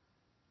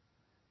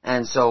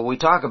 And so we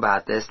talk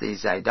about this,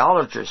 these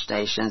idolatrous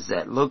nations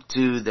that look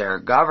to their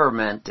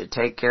government to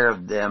take care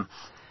of them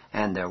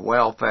and their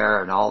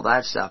welfare and all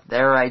that stuff.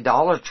 They're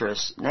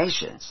idolatrous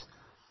nations.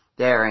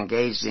 They are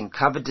engaged in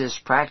covetous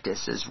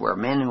practices where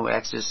men who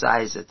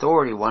exercise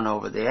authority one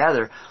over the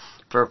other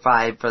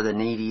provide for the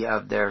needy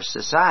of their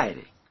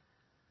society.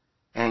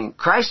 And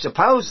Christ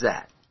opposed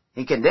that.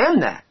 He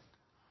condemned that.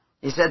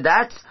 He said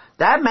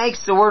that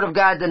makes the Word of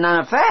God to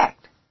none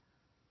effect.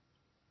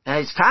 And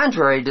it's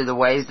contrary to the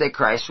ways that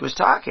Christ was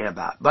talking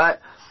about. But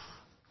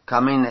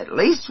coming at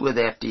least with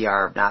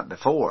FDR, if not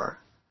before,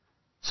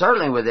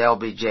 certainly with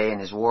LBJ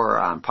and his war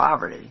on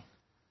poverty,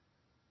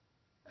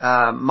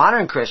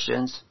 modern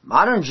Christians,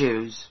 modern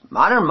Jews,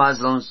 modern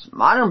Muslims,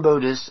 modern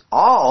Buddhists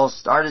all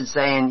started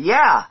saying,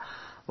 yeah,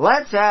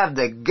 let's have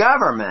the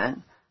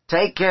government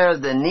take care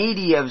of the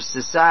needy of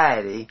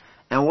society,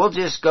 and we'll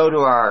just go to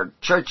our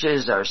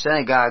churches, our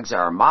synagogues,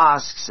 our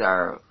mosques,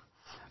 our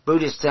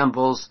Buddhist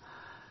temples,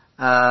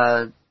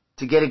 to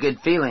get a good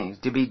feeling,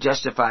 to be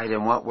justified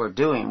in what we're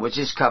doing, which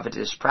is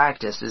covetous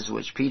practices,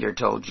 which Peter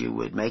told you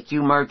would make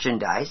you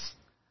merchandise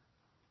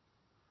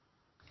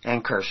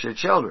and curse your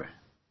children.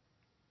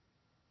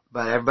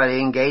 But everybody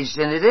engaged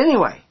in it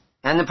anyway.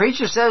 And the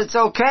preacher said it's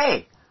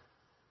okay.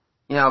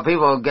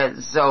 People get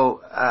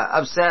so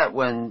upset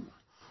when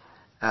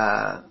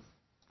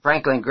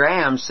Franklin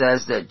Graham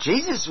says that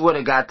Jesus would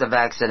have got the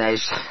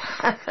vaccination.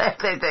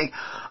 They think,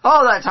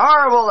 oh, that's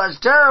horrible, that's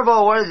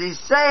terrible, what is he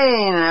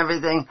saying and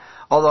everything.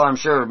 Although I'm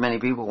sure many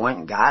people went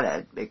and got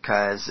it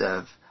because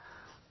of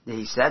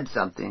he said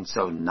something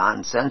so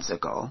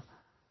nonsensical.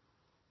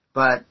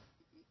 But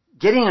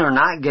getting or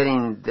not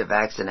getting the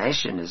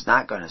vaccination is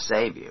not going to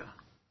save you.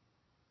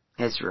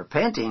 It's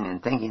repenting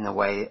and thinking the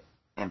way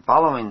and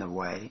following the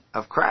way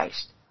of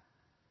Christ.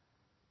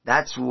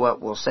 That's what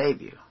will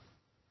save you.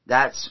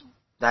 That's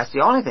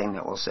the only thing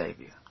that will save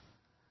you.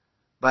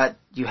 But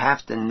you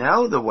have to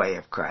know the way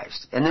of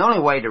Christ. And the only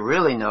way to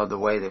really know the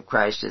way of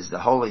Christ is the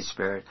Holy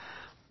Spirit.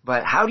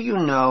 But how do you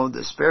know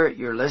the Spirit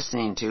you're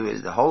listening to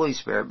is the Holy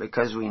Spirit?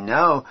 Because we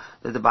know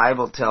that the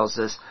Bible tells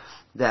us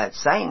that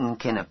Satan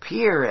can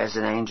appear as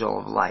an angel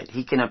of light.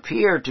 He can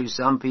appear to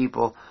some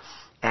people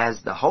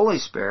as the Holy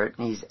Spirit,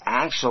 and he's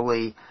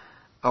actually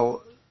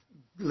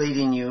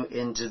leading you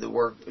into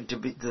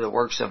the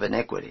works of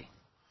iniquity.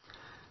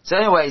 So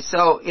anyway,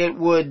 it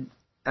would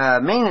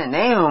mean that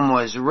Nahum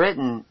was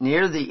written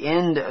near the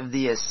end of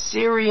the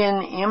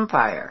Assyrian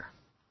Empire.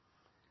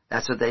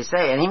 That's what they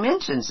say, and he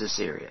mentions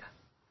Assyria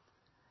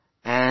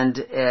and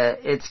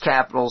its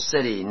capital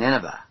city,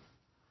 Nineveh,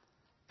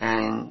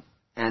 and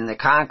the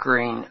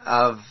conquering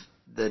of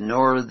the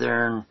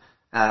northern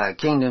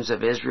kingdoms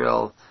of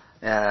Israel,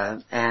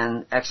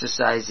 and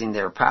exercising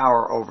their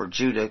power over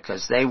Judah,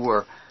 because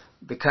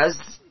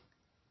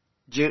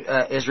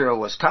Israel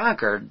was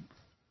conquered,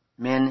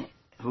 men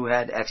who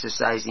had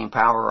exercising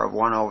power of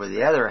one over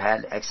the other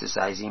had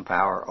exercising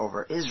power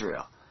over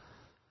Israel.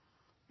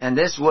 And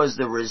this was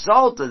the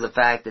result of the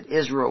fact that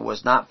Israel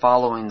was not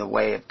following the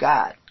way of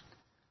God.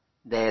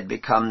 They had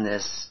become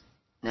this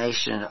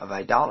nation of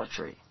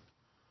idolatry.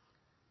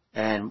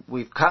 And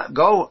we've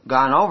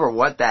gone over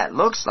what that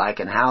looks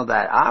like and how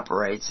that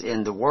operates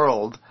in the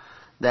world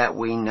that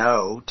we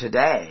know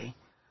today.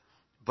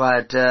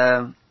 But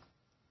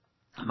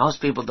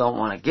Most people don't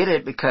want to get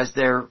it because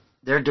they're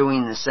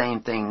doing the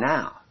same thing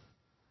now.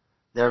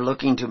 They're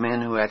looking to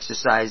men who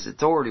exercise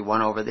authority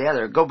one over the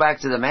other. Go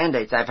back to the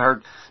mandates. I've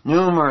heard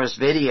numerous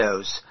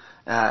videos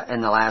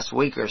in the last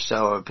week or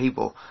so of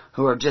people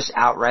who are just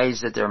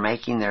outraged that they're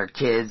making their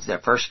kids, their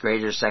first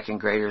graders, second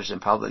graders in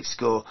public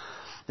school,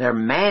 they're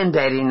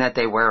mandating that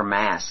they wear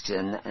masks,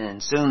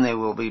 and soon they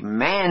will be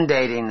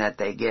mandating that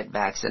they get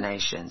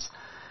vaccinations.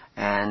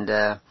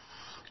 And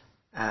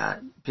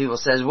people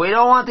says, we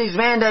don't want these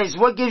mandates.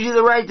 What gives you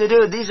the right to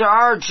do it? These are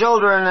our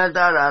children.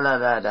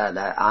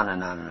 On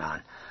and on and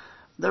on.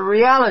 The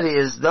reality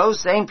is those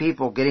same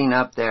people getting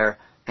up there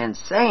and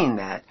saying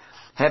that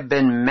have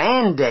been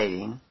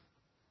mandating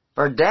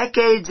for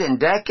decades and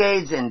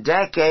decades and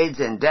decades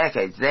and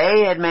decades.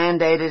 They had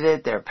mandated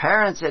it, their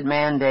parents had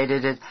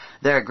mandated it,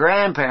 their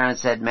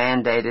grandparents had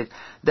mandated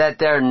that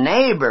their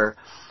neighbor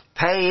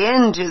pay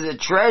into the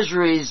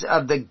treasuries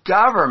of the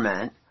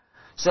government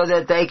so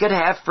that they could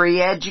have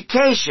free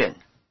education.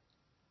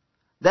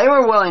 They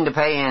were willing to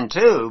pay in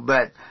too,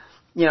 but,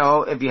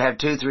 if you have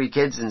 2-3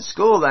 kids in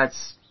school,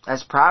 that's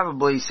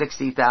probably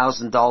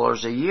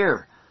 $60,000 a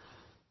year.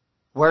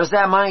 Where's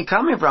that money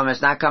coming from?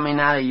 It's not coming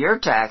out of your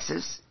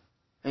taxes,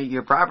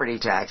 your property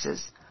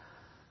taxes.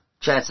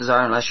 Chances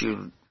are, unless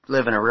you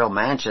live in a real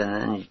mansion,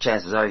 then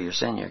chances are you're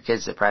sending your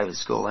kids to private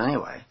school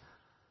anyway.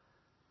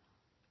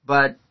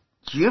 But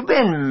you've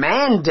been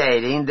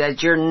mandating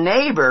that your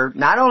neighbor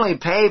not only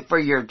pay for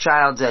your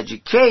child's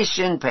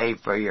education, pay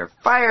for your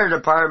fire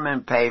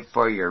department, pay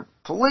for your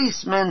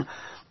policeman,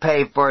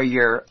 pay for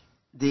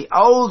the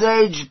old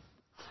age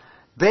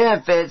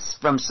benefits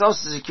from Social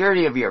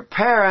Security of your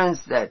parents,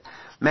 that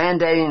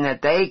mandating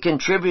that they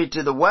contribute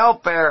to the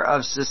welfare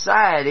of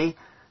society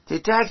to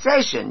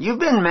taxation. You've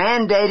been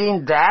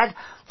mandating that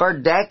for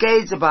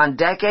decades upon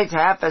decades,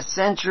 half a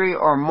century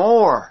or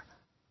more.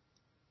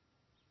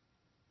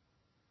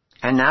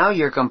 And now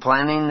you're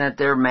complaining that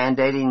they're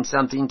mandating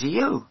something to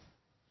you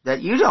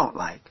that you don't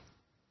like.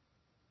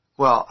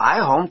 Well, I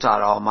home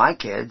taught all my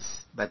kids,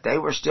 but they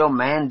were still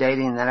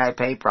mandating that I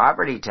pay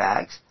property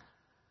tax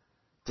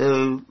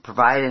to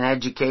provide an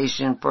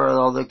education for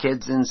all the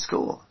kids in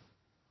school.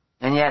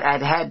 And yet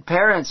I'd had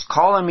parents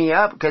calling me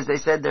up because they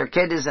said their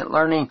kid isn't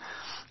learning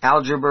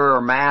algebra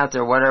or math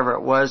or whatever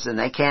it was, and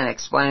they can't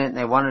explain it, and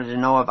they wanted to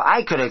know if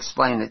I could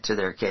explain it to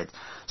their kids.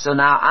 So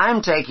now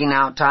I'm taking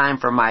out time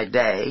from my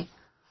day,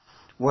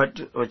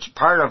 which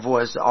part of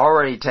was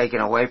already taken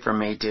away from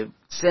me, to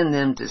send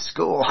them to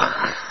school.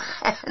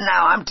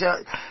 Now I'm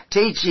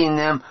teaching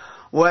them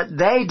what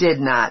they did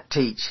not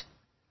teach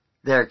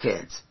their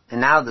kids. And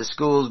now the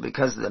schools,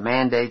 because of the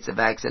mandates of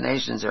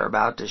vaccinations, are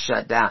about to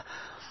shut down.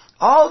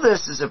 All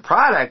this is a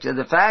product of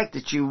the fact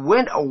that you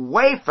went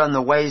away from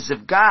the ways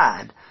of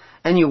God,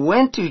 and you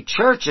went to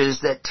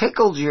churches that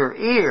tickled your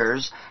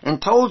ears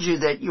and told you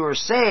that you were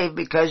saved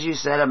because you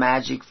said a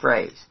magic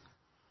phrase.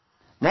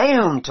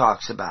 Nahum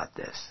talks about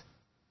this.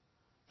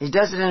 He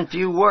does it in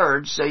few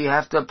words, so you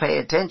have to pay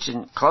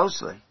attention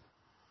closely.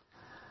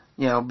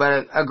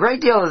 But a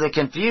great deal of the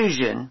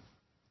confusion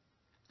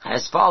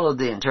has followed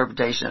the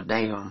interpretation of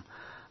Nahum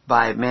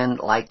by men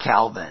like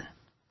Calvin,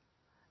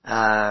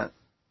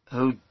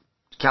 who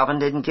Calvin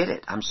didn't get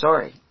it. I'm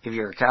sorry. If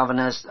you're a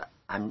Calvinist,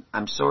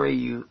 I'm sorry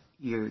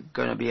you're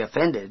going to be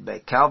offended,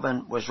 but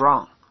Calvin was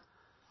wrong.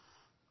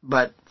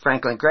 But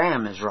Franklin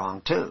Graham is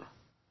wrong too.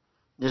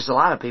 There's a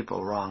lot of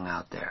people wrong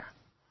out there.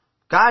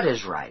 God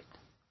is right.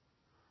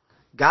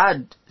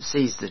 God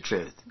sees the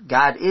truth.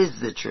 God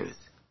is the truth.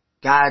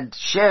 God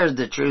shares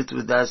the truth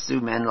with us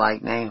through men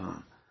like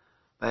Nahum.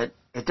 But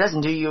it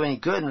doesn't do you any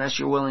good unless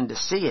you're willing to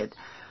see it.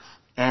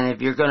 And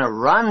if you're going to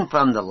run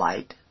from the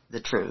light,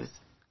 the truth,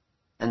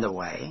 and the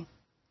way,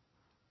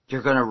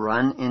 you're going to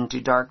run into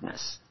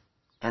darkness.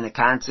 And the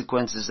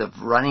consequences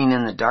of running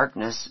in the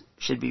darkness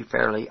should be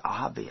fairly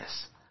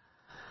obvious.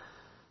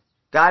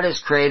 God has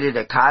created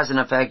a cause and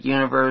effect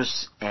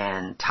universe,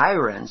 and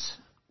tyrants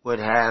would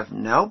have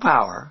no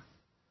power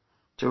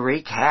to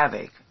wreak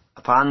havoc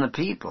upon the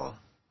people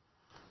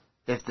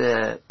if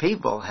the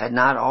people had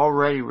not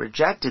already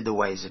rejected the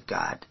ways of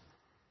God,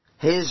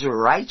 His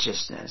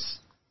righteousness,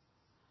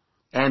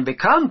 and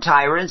become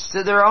tyrants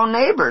to their own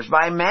neighbors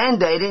by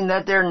mandating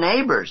that their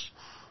neighbors.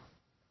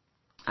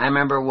 I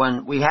remember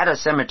when we had a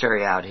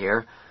cemetery out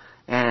here,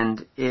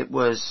 and it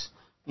was,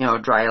 a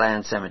dry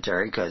land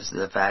cemetery because of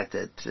the fact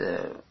that,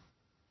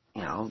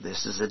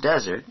 this is a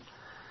desert.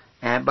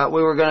 But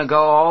we were going to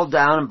go all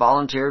down and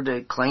volunteer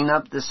to clean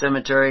up the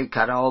cemetery,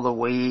 cut all the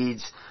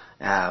weeds,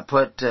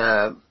 put,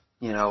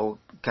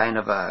 kind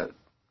of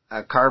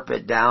a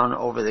carpet down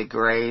over the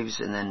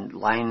graves, and then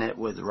line it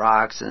with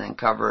rocks, and then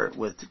cover it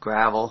with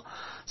gravel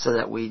so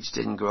that weeds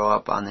didn't grow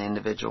up on the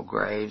individual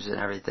graves and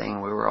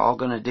everything. We were all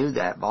going to do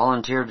that,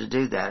 volunteer to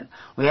do that.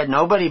 We had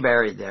nobody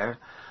buried there,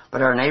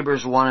 but our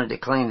neighbors wanted to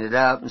clean it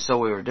up, and so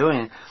we were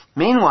doing it.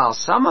 Meanwhile,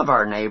 some of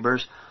our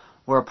neighbors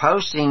were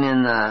posting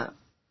in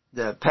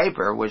the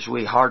paper, which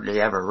we hardly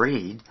ever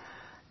read,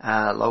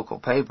 local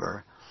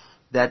paper,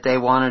 that they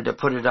wanted to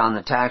put it on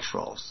the tax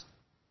rolls.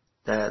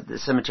 The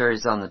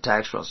cemeteries on the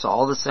tax rolls. So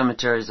all the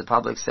cemeteries, the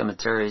public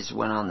cemeteries,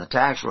 went on the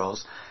tax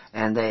rolls,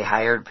 and they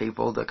hired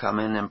people to come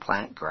in and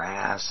plant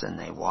grass, and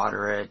they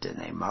water it, and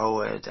they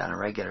mow it on a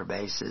regular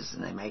basis,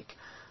 and they make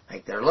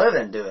their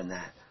living doing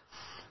that.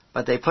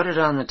 But they put it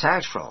on the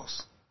tax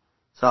rolls.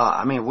 So,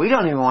 I mean, we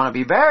don't even want to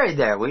be buried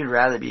there. We'd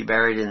rather be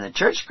buried in the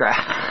church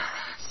ground.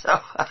 So,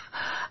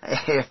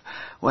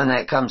 when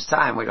that comes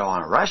time, we don't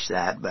want to rush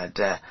that, but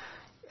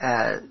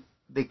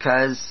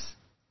because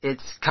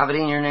it's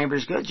coveting your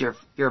neighbor's goods.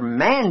 You're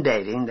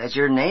mandating that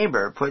your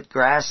neighbor put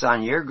grass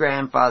on your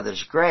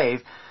grandfather's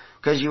grave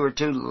because you were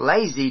too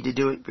lazy to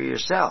do it for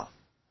yourself.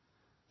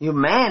 You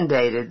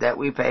mandated that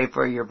we pay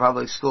for your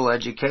public school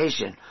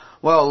education.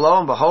 Well, lo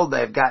and behold,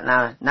 they've got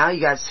now you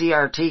got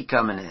CRT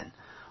coming in.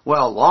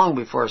 Well, long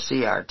before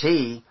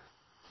CRT,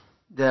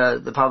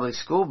 the public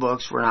school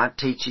books were not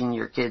teaching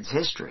your kids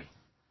history.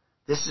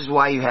 This is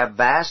why you have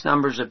vast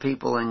numbers of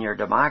people in your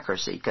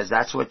democracy, because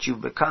that's what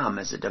you've become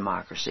as a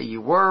democracy.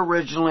 You were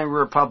originally a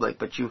republic,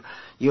 but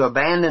you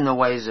abandoned the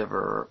ways of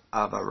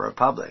a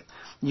republic.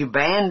 You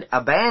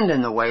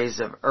abandoned the ways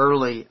of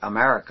early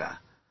America.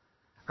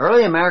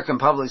 Early American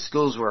public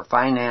schools were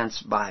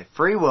financed by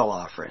free will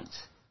offerings.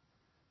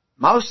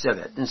 Most of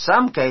it, in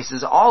some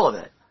cases all of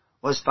it,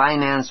 was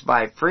financed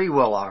by free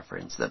will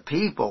offerings. The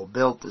people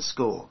built the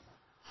school.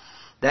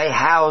 They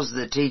housed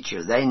the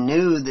teacher. They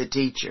knew the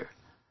teacher.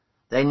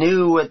 They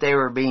knew what they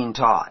were being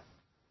taught.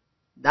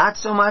 Not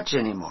so much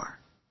anymore.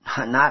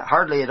 Not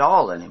hardly at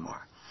all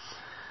anymore.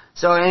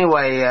 So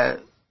anyway,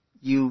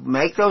 you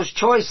make those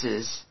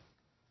choices.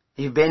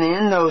 You've been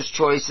in those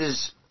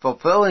choices,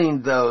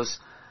 fulfilling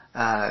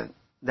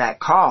that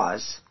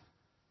cause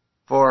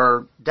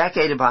for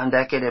decade upon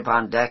decade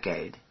upon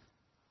decade.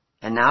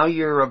 And now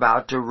you're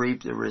about to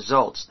reap the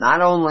results. Not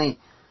only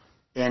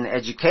in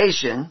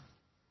education,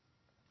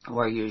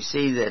 where you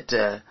see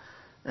that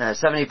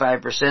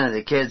 75% of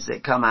the kids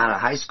that come out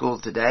of high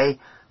school today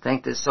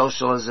think that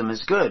socialism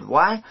is good.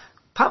 Why?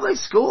 Public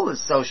school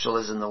is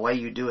socialism the way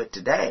you do it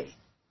today.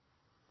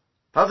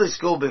 Public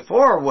school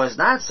before was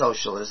not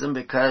socialism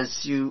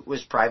because you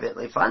was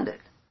privately funded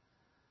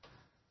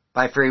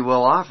by free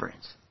will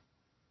offerings.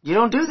 You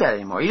don't do that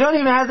anymore. You don't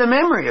even have the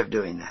memory of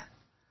doing that.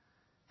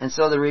 And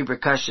so the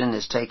repercussion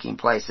is taking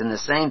place. And the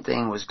same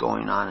thing was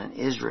going on in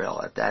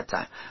Israel at that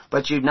time.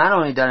 But you've not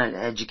only done it in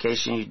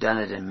education, you've done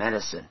it in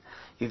medicine.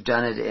 You've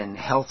done it in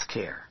health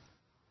care.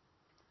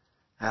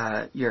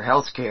 Your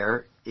health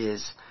care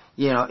is,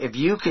 if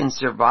you can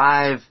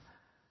survive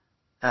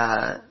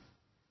the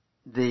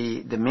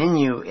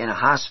menu in a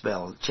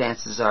hospital,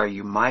 chances are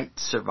you might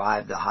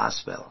survive the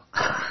hospital.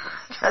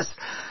 Because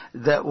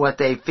what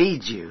they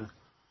feed you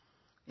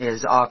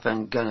is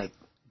often going to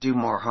do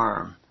more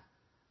harm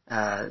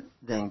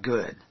than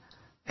good.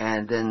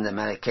 And then the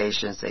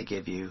medications they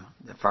give you,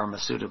 the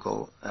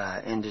pharmaceutical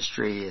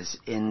industry is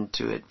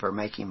into it for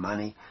making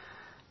money.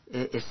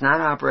 It's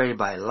not operated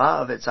by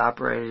love, it's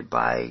operated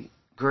by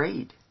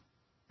greed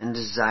and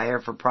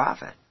desire for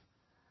profit.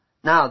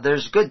 Now,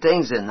 there's good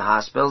things in the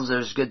hospitals,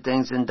 there's good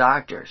things in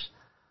doctors,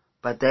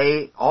 but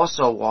they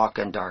also walk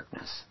in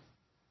darkness.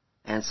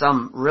 And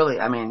some really,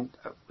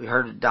 we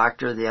heard a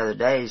doctor the other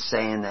day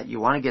saying that you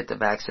want to get the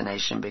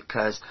vaccination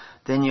because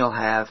then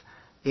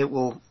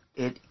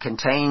it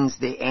contains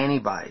the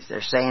antibodies.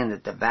 They're saying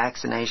that the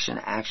vaccination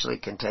actually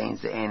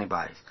contains the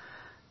antibodies.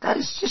 That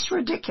is just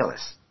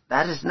ridiculous.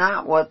 That is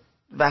not what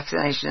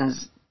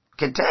vaccinations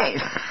contain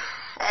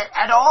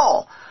at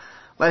all.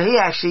 But he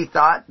actually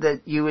thought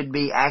that you would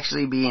be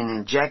actually being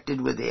injected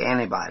with the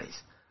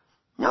antibodies.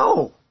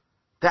 No,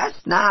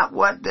 that's not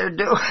what they're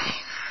doing.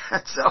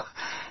 So,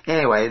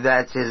 anyway,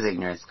 that's his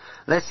ignorance.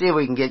 Let's see if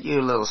we can get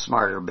you a little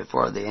smarter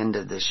before the end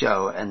of the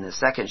show. And the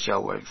second show,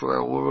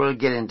 we'll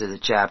get into the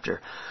chapter.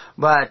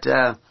 But,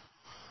 or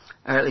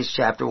at least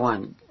chapter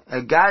 1.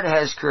 God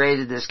has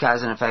created this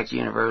cause and effect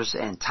universe,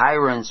 and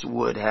tyrants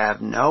would have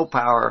no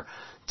power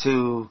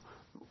to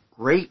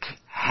wreak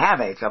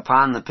havoc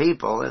upon the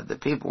people if the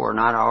people were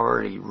not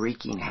already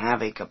wreaking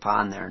havoc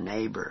upon their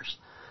neighbors.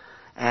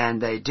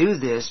 And they do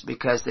this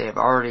because they have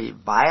already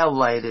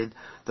violated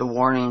the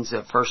warnings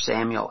of 1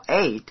 Samuel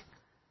 8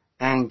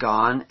 and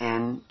gone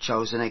and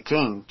chosen a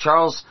king.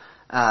 Charles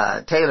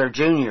Taylor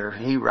Jr.,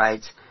 he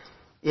writes,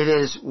 "It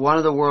is one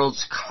of the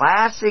world's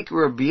classic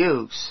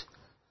rebukes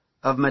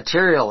of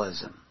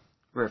materialism,"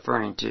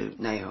 referring to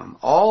Nahum.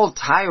 "All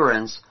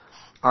tyrants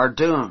are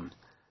doomed.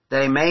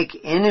 They make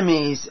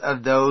enemies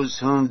of those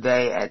whom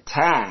they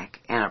attack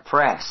and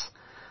oppress.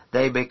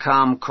 They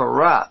become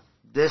corrupt,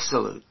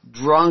 dissolute,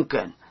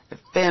 drunken,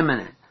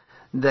 effeminate.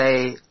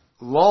 They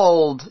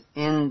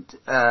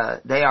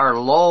are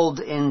lulled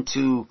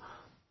into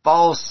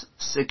false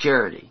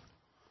security."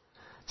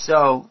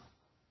 So,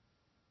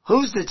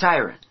 who's the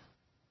tyrant?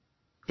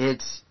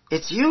 It's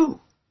you.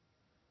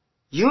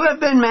 You have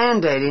been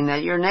mandating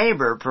that your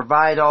neighbor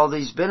provide all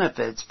these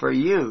benefits for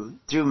you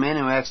through men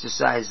who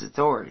exercise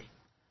authority.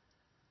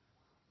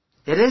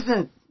 It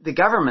isn't the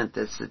government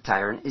that's the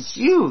tyrant, it's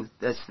you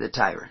that's the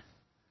tyrant.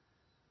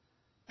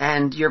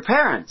 And your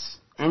parents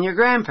and your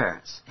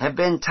grandparents have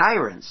been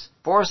tyrants,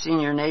 forcing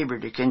your neighbor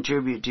to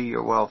contribute to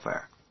your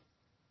welfare.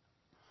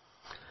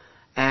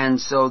 And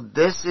so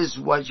this is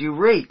what you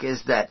reap,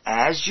 is that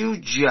as you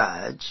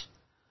judge,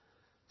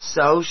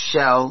 so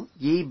shall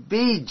ye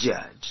be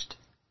judged.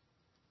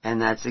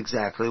 And that's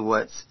exactly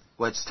what's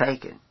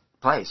taken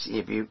place.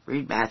 If you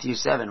read Matthew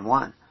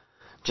 7:1,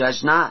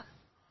 judge not,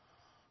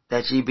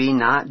 that ye be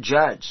not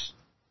judged.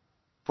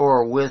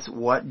 For with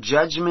what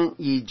judgment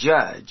ye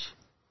judge,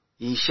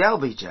 ye shall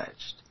be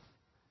judged.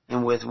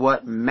 And with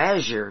what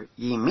measure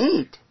ye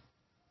mete,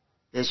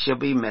 it shall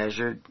be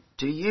measured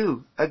to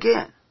you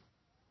again.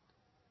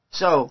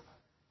 So,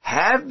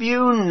 have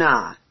you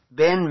not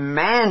been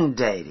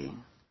mandating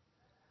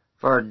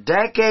for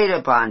decade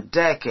upon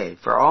decade,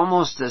 for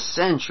almost a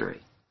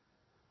century,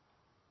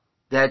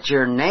 that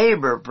your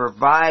neighbor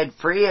provide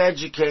free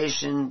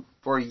education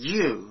for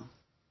you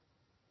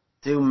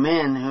through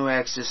men who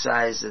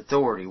exercise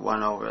authority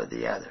one over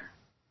the other?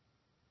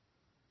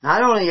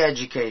 Not only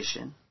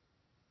education,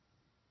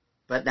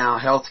 but now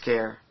health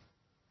care,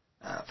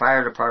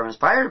 fire departments.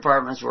 Fire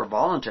departments were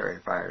voluntary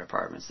fire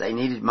departments. They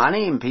needed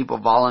money, and people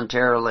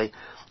voluntarily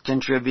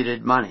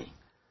contributed money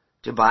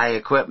to buy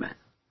equipment.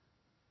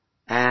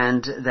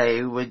 And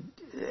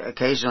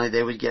occasionally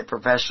they would get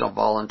professional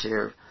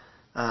volunteer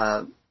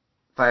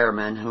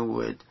firemen who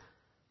would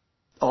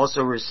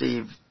also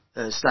receive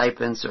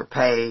stipends or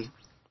pay.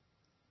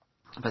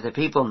 But the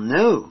people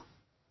knew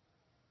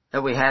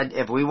that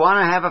if we want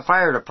to have a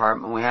fire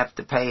department, we have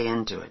to pay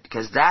into it,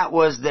 because that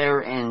was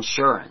their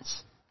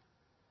insurance,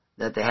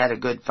 that they had a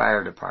good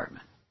fire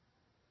department.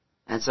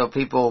 And so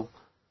people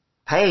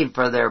paid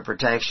for their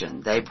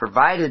protection. They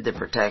provided the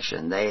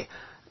protection.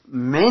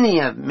 Many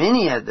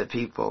of the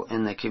people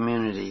in the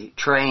community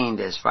trained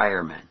as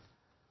firemen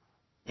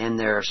in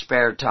their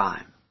spare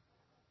time,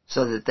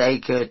 so that they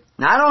could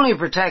not only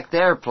protect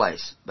their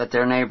place, but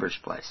their neighbor's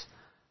place.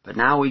 But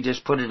now we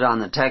just put it on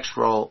the tax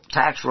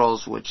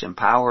rolls, which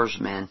empowers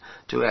men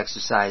to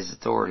exercise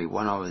authority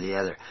one over the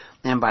other.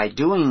 And by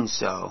doing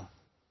so,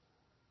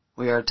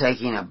 we are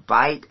taking a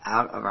bite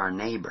out of our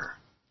neighbor.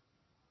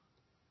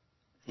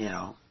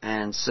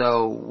 And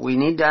so we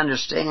need to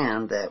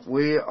understand that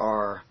we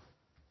are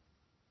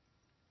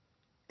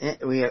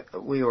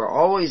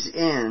always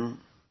in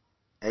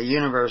a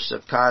universe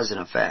of cause and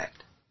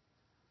effect.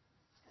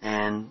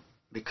 And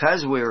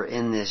because we're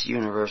in this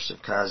universe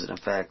of cause and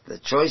effect, the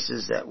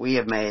choices that we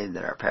have made,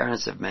 that our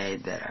parents have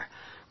made, that our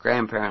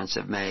grandparents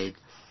have made,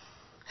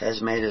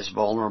 has made us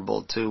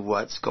vulnerable to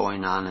what's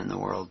going on in the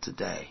world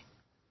today.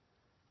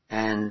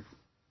 And,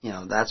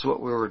 that's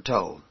what we were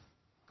told.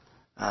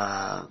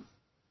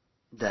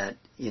 That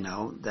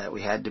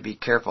we had to be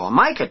careful. And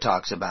Micah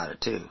talks about it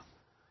too.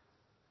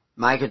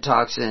 Micah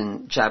talks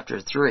in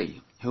chapter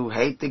 3, who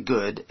hate the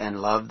good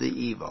and love the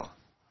evil,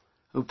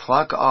 who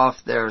pluck off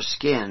their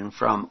skin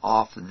from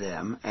off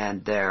them,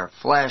 and their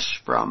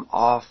flesh from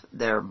off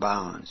their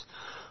bones,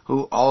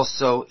 who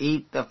also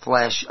eat the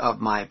flesh of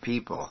my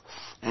people,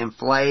 and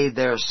flay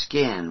their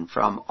skin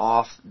from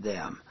off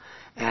them,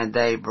 and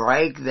they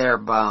break their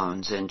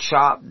bones and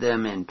chop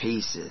them in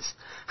pieces.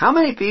 How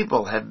many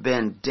people have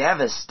been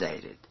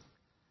devastated,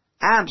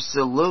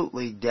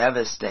 absolutely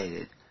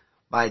devastated,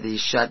 by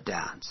these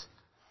shutdowns?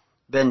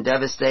 Been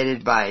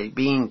devastated by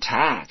being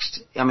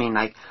taxed.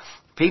 Like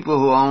people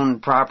who own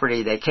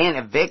property, they can't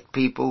evict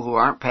people who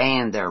aren't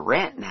paying their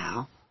rent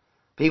now.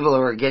 People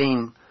who are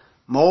getting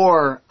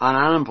more on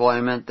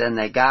unemployment than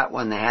they got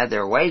when they had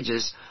their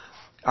wages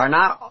are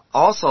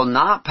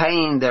not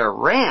paying their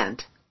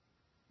rent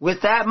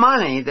with that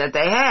money that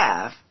they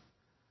have.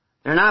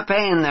 They're not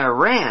paying their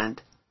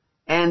rent,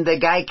 and the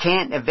guy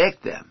can't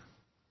evict them.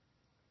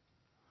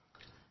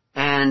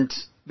 And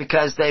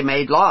because they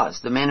made laws,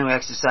 the men who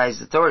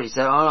exercised authority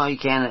said, oh no, you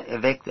can't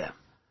evict them.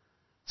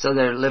 So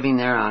they're living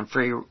there on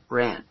free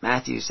rent.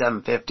 Matthew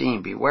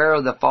 7:15, beware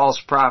of the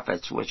false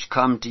prophets which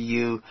come to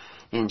you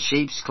in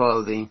sheep's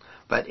clothing,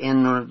 but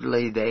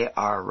inwardly they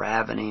are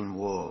ravening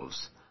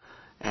wolves.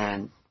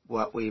 And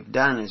what we've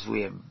done is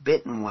we have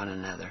bitten one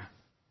another,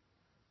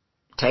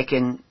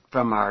 taken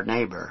from our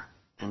neighbor,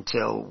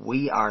 until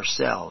we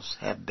ourselves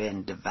have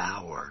been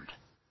devoured.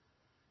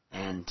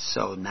 And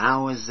so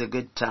now is the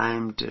good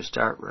time to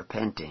start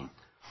repenting,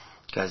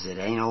 because it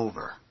ain't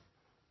over.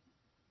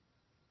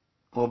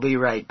 We'll be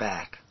right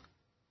back.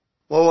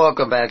 Well,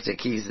 welcome back to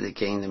Keys of the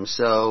Kingdom.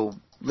 So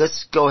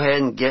let's go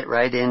ahead and get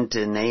right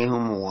into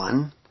Nahum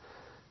 1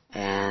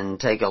 and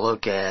take a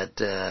look at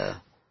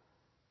the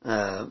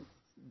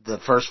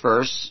first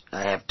verse.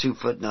 I have 2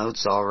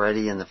 footnotes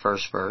already in the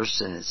first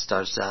verse, and it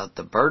starts out,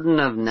 the burden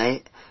of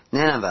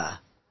Nineveh,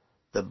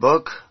 the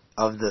book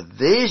of the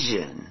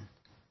vision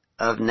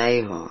of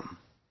Nahum,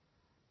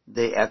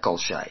 the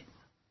Eccleshite.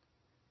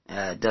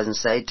 It doesn't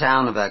say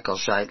town of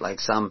Eccleshite like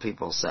some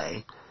people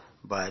say,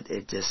 but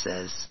it just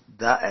says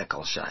the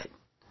Eccleshite,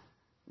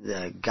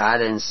 the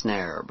God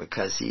ensnarer,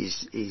 because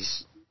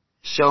he's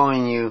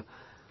showing you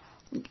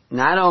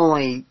not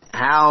only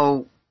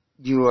how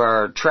you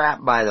are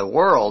trapped by the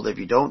world if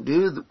you don't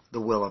do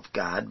the will of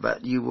God,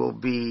 but you will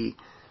be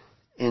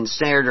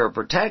ensnared or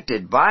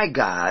protected by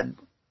God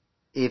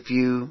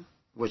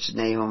which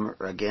Nahum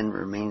again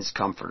remains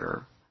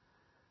comforter,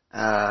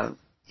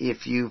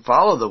 if you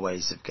follow the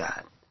ways of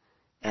God.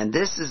 And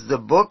this is the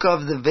book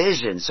of the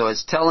vision, so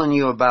it's telling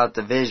you about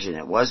the vision.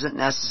 It wasn't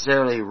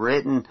necessarily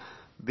written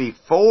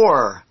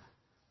before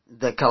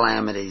the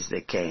calamities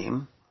that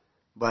came,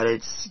 but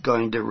it's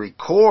going to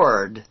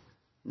record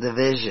the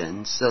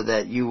vision so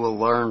that you will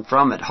learn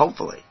from it,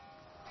 hopefully.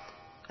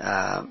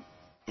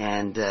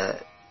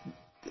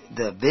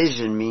 The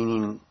vision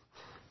meaning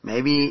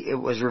maybe it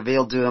was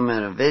revealed to him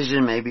in a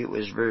vision, maybe it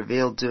was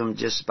revealed to him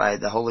just by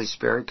the Holy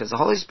Spirit, because the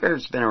Holy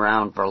Spirit's been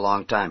around for a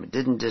long time. It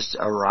didn't just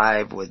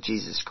arrive with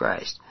Jesus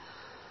Christ.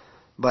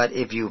 But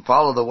if you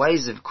follow the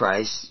ways of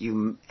Christ,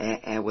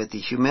 and with the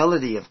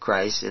humility of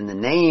Christ, in the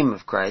name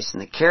of Christ,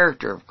 and the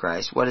character of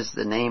Christ, what is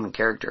the name and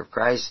character of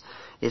Christ?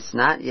 It's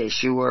not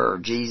Yeshua or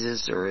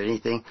Jesus or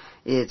anything.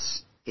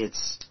 It's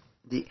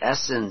the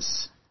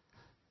essence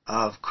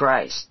of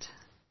Christ.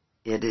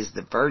 It is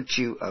the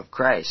virtue of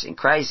Christ. And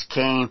Christ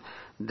came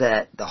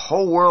that the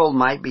whole world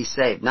might be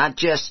saved. Not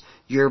just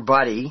your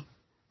buddy,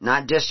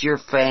 not just your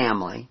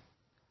family,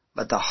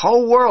 but the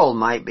whole world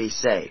might be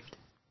saved.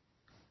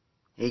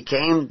 He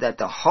came that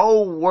the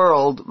whole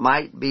world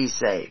might be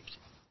saved.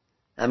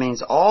 That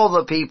means all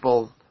the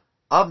people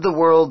of the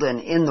world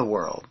and in the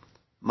world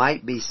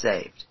might be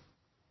saved.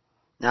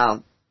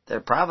 Now,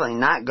 they're probably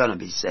not going to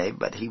be saved,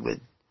 but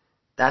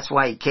that's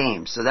why he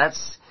came. So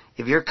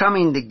if you're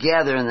coming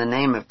together in the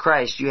name of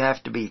Christ, you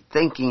have to be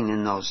thinking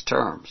in those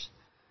terms.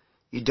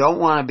 You don't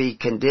want to be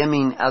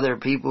condemning other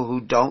people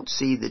who don't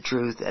see the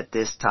truth at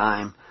this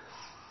time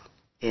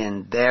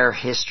in their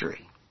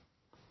history.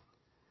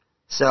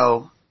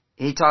 So,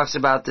 he talks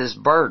about this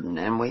burden,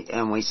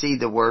 and we see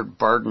the word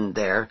burden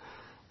there.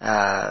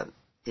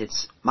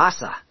 It's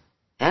masa.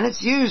 And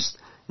it's used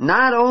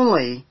not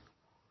only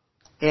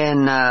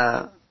in,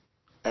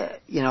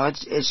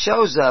 it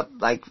shows up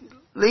like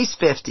at least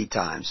 50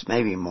 times,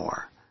 maybe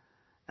more,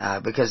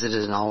 because it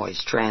isn't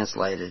always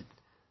translated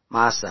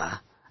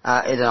masa.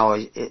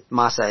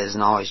 Masa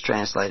isn't always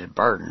translated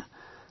burden,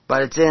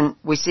 but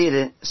we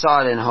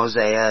saw it in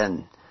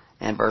Hosea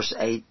and verse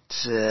 8,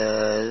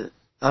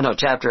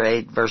 chapter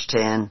 8, verse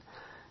 10.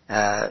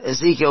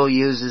 Ezekiel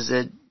uses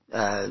it,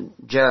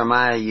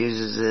 Jeremiah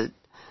uses it,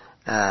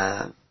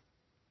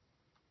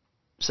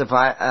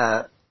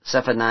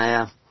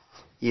 Zephaniah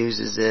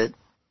uses it.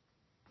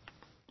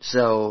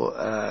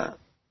 So,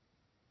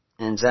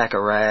 and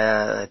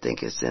Zechariah, I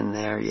think it's in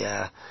there,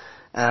 yeah.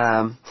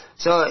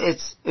 So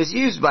it's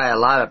used by a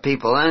lot of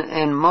people,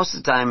 and most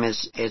of the time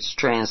it's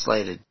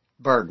translated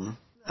burden.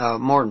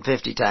 More than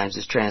 50 times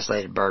it's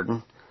translated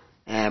burden.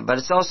 But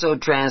it's also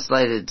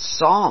translated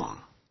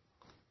song.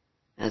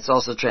 And it's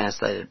also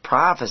translated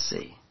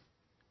prophecy.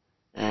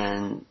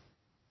 And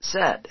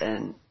set,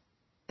 and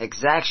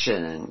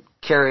exaction, and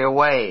carry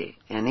away,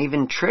 and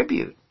even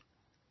tribute.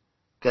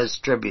 Because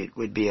tribute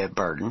would be a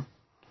burden.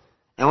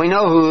 And we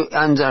know who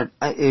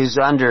is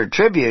under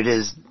tribute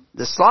is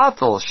the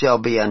slothful shall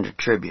be under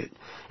tribute.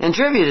 And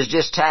tribute is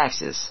just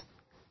taxes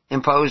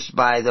imposed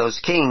by those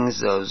kings,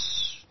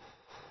 those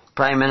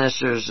prime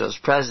ministers, those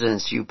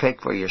presidents you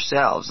pick for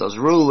yourselves, those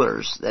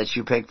rulers that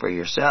you pick for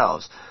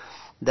yourselves.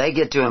 They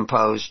get to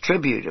impose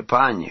tribute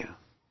upon you.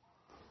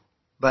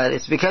 But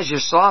it's because you're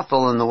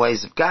slothful in the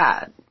ways of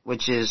God,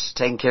 which is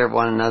taking care of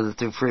one another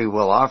through free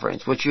will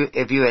offerings, which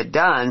if you had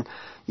done,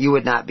 you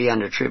would not be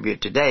under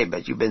tribute today,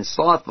 but you've been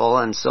slothful,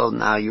 and so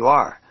now you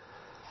are.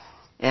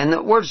 And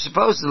the word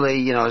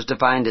supposedly, is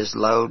defined as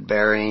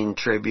load-bearing,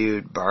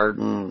 tribute,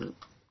 burden,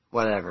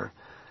 whatever.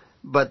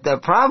 But the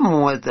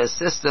problem with a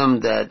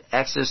system that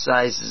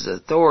exercises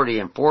authority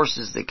and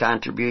forces the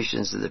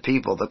contributions of the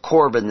people, the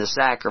korban, the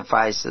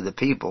sacrifice of the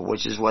people,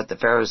 which is what the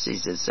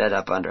Pharisees had set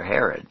up under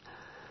Herod,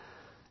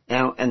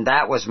 and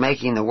that was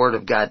making the word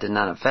of God to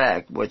none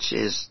effect,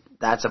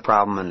 that's a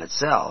problem in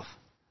itself,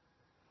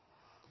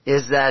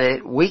 is that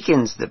it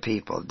weakens the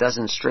people. It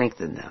doesn't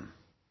strengthen them.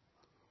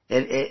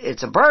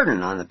 It's a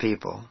burden on the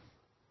people,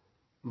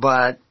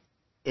 but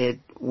it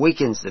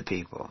weakens the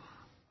people.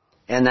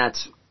 And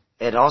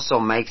it also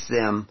makes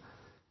them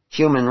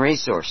human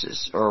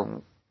resources,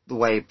 or the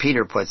way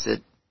Peter puts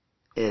it,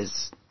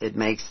 is it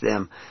makes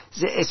them,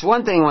 it's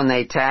one thing when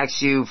they tax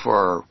you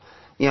for,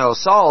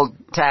 Saul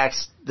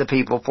taxed the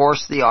people,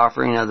 forced the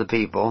offering of the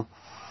people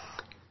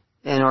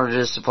in order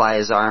to supply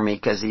his army,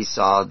 because he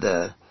saw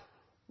the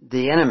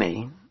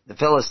enemy, the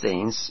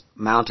Philistines,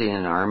 mounting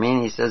an army,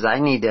 and he says, I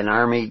need an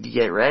army to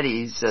get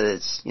ready so that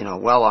it's,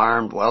 well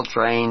armed, well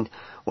trained,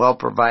 well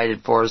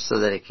provided for, so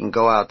that it can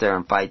go out there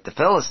and fight the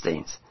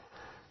Philistines.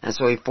 And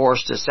so he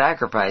forced a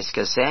sacrifice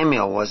because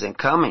Samuel wasn't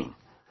coming.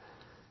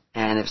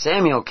 And if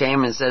Samuel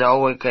came and said,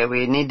 okay,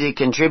 we need to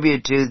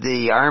contribute to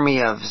the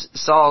army of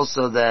Saul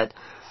so that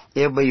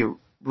it'll be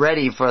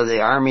ready for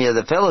the army of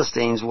the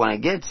Philistines when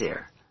it gets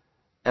here,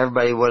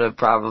 everybody would have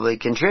probably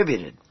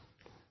contributed.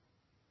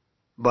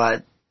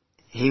 But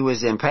he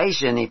was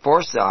impatient. He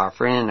forced the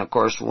offering, and of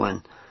course,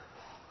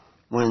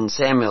 when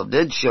Samuel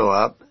did show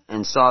up,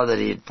 and saw that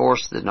he had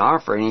forced an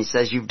offering, he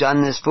says, "You've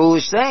done this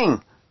foolish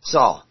thing,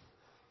 Saul.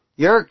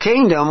 Your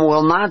kingdom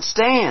will not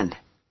stand.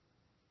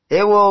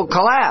 It will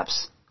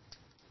collapse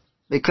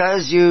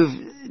because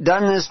you've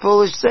done this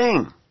foolish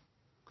thing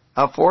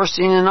of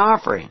forcing an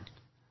offering."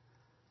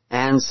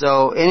 And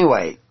so,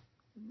 anyway,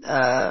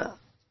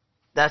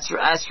 that's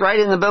right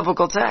in the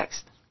biblical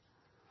text.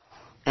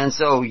 And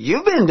so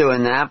you've been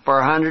doing that for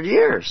 100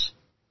 years.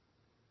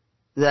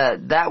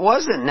 That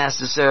wasn't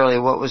necessarily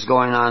what was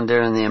going on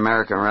during the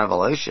American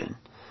Revolution.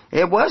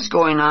 It was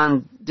going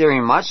on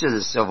during much of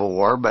the Civil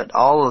War, but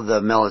all of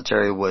the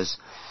military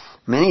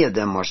many of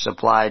them were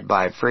supplied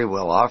by free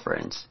will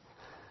offerings.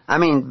 I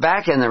mean,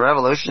 back in the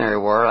Revolutionary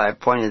War, I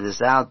pointed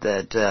this out,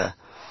 that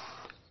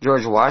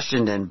George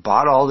Washington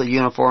bought all the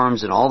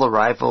uniforms and all the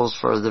rifles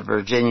for the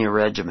Virginia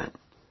Regiment,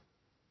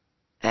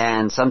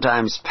 and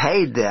sometimes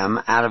paid them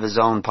out of his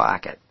own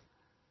pocket.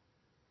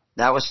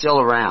 That was still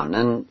around.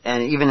 And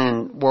even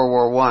in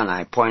World War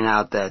I point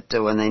out that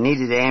when they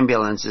needed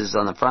ambulances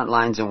on the front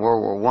lines in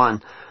World War I,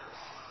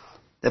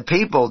 the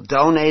people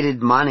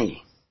donated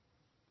money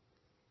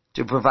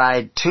to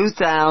provide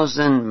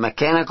 2,000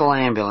 mechanical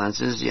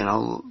ambulances,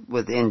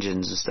 with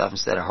engines and stuff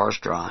instead of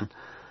horse-drawn,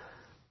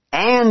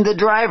 and the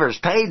drivers,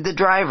 paid the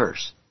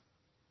drivers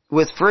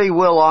with free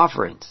will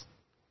offerings.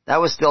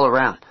 That was still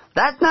around.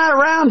 That's not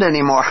around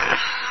anymore.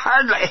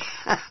 Hardly.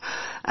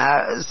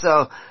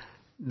 So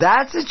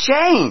that's a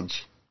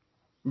change.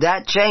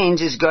 That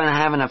change is going to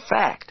have an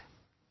effect.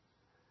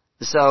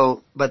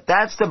 So, but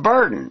that's the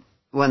burden.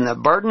 When the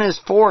burden is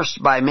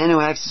forced by men who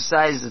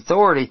exercise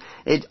authority,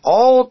 it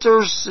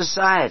alters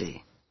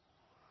society.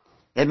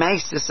 It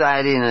makes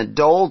society an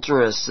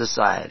adulterous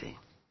society.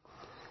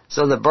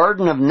 So the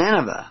burden of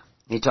Nineveh,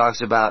 he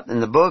talks about in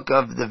the book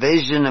of the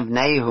vision of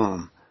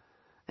Nahum.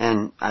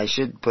 And I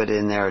should put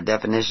in there a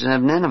definition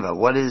of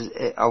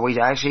Nineveh. Are we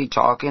actually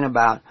talking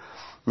about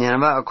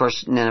Nineveh? Of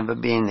course, Nineveh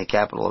being the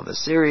capital of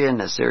Assyria,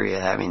 and Assyria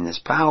having this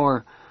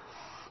power.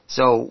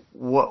 So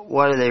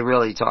what are they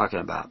really talking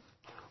about?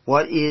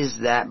 What is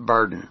that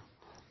burden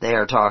they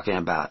are talking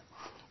about?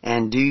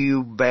 And do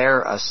you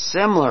bear a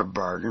similar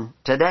burden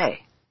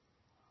today?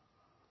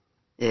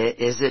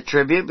 Is it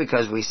tribute?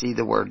 Because we see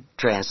the word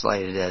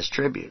translated as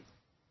tribute.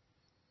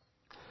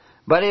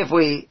 But if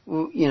we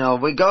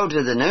go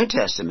to the New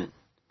Testament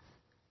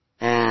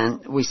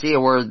and we see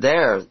a word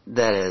there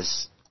that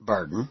is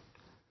burden,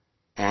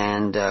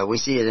 and we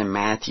see it in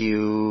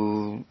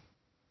Matthew,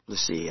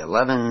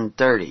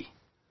 11:30.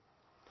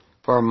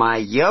 "For my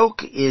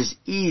yoke is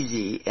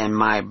easy and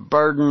my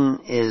burden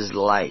is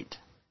light."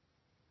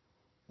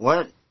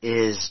 What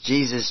is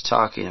Jesus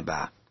talking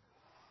about?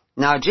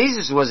 Now,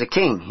 Jesus was a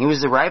king. He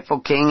was the rightful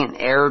king and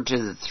heir to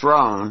the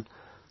throne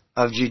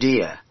of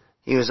Judea.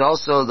 He was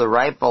also the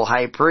rightful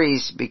high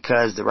priest,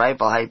 because the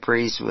rightful high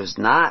priest was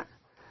not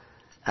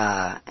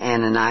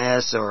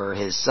Ananias or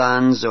his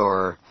sons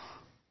or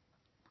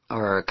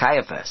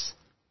Caiaphas.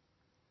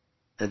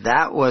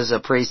 That was a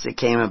priest that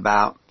came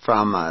about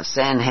from a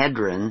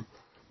Sanhedrin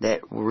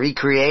that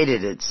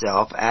recreated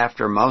itself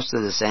after most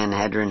of the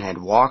Sanhedrin had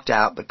walked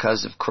out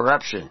because of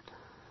corruption.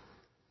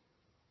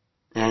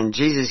 And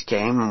Jesus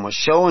came and was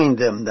showing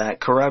them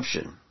that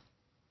corruption.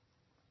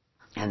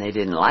 And they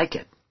didn't like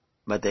it.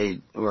 But they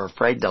were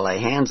afraid to lay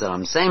hands on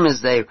him. Same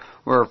as they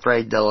were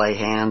afraid to lay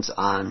hands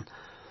on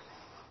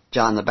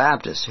John the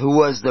Baptist, who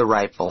was the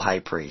rightful high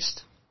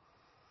priest,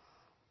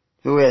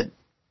 who had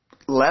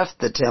left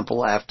the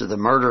temple after the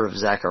murder of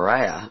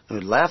Zechariah,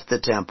 who left the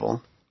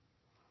temple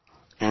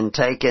and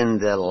taken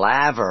the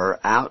laver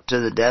out to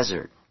the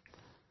desert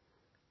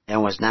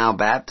and was now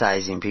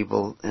baptizing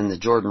people in the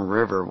Jordan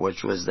River,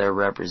 which was their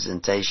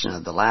representation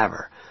of the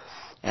laver.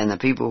 And the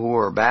people who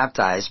were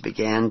baptized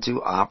began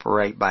to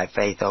operate by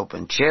faith, hope,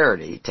 and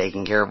charity,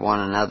 taking care of one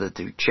another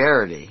through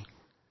charity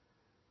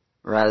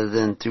rather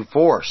than through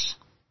force.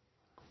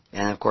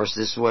 And of course,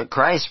 this is what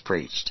Christ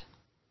preached.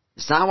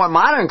 It's not what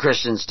modern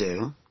Christians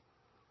do.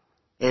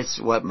 It's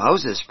what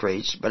Moses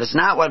preached, but it's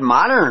not what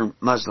modern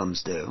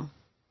Muslims do.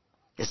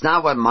 It's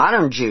not what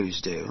modern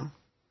Jews do.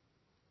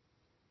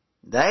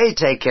 They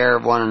take care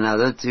of one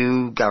another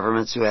through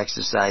governments who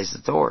exercise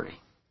authority.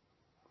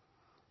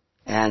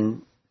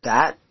 And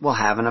that will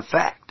have an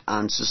effect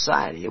on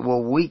society. It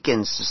will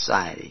weaken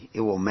society.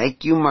 It will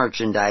make you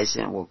merchandise,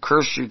 and it will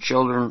curse your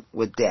children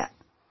with debt.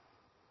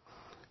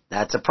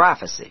 That's a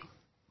prophecy.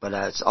 But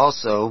it's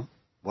also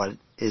what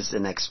is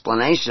an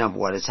explanation of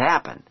what has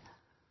happened.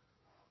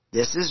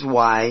 This is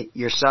why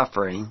you're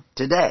suffering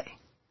today.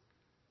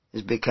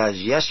 Is because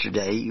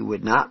yesterday you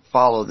would not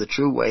follow the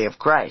true way of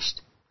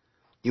Christ.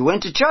 You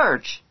went to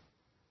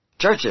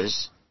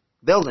churches,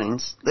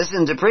 buildings,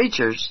 listened to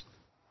preachers,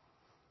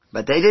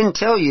 but they didn't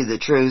tell you the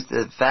truth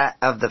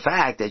of the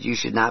fact that you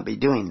should not be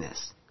doing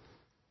this,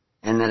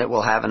 and that it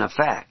will have an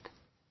effect.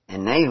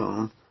 And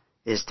Nahum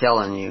is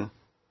telling you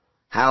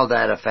how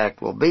that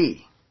effect will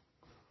be.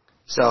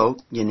 So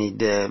you need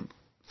to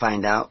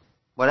find out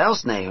what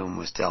else Nahum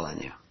was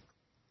telling you.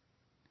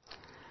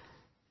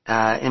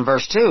 In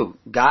verse 2,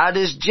 God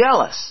is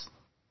jealous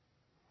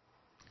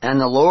And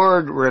the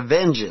Lord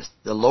revengeth.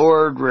 The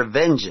Lord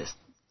revengeth.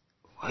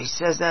 Well, he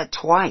says that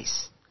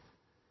twice.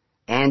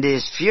 And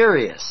is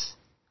furious.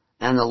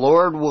 And the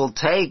Lord will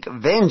take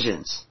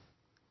vengeance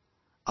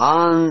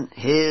on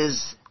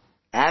his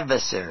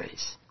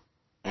adversaries.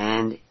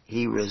 And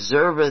he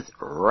reserveth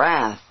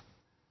wrath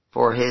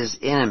for his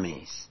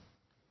enemies.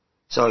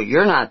 So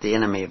you're not the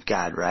enemy of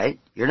God, right?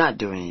 You're not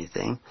doing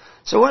anything.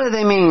 So what do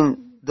they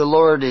mean the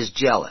Lord is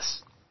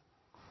jealous?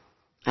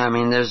 I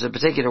mean, there's a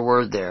particular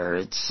word there.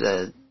 It's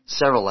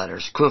several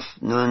letters. Kuf,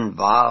 Nun,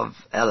 Vav,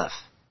 Aleph.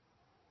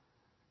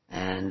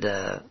 And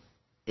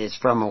it's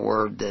from a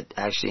word that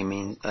actually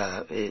means,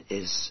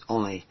 is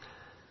only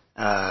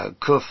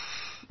Kuf,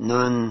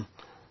 Nun,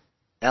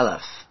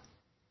 Aleph.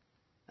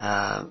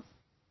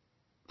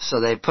 So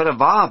they put a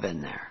Vav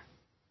in there,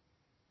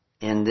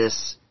 in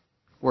this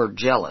word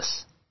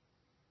jealous.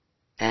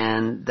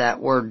 And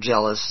that word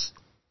jealous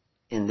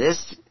in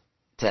this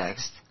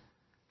text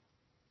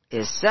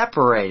is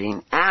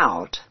separating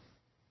out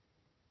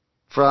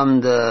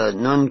from the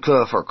Nun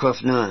Kuf or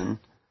Kuf Nun.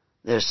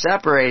 They're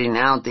separating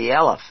out the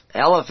Aleph.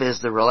 Aleph is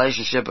the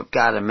relationship of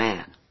God and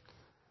man.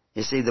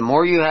 You see, the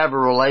more you have a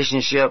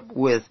relationship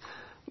with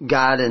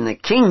God and the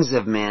kings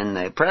of men,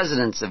 the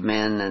presidents of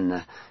men,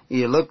 and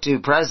you look to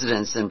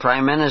presidents and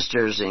prime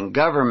ministers and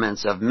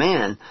governments of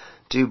men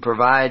to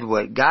provide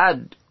what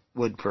God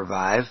would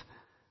provide,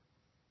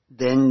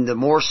 then the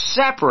more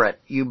separate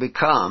you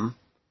become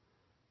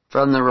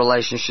from the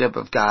relationship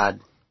of God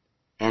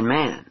and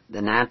man.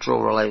 The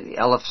natural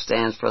Aleph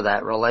stands for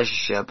that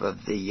relationship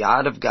of the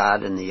Yod of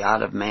God and the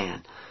Yod of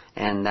man,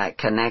 and that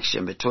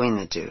connection between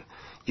the two.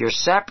 You're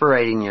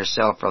separating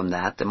yourself from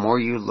that the more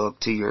you look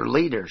to your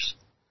leaders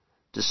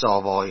to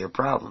solve all your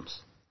problems.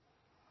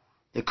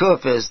 The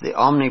Kuf is the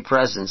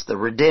omnipresence, the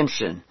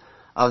redemption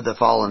of the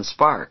fallen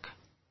spark.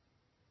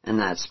 And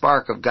that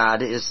spark of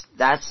God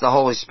that's the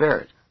Holy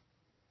Spirit.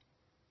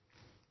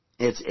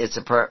 It's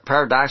a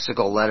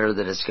paradoxical letter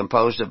that is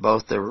composed of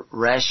both the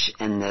Resh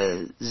and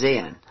the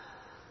Zayin.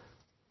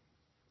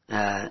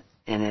 And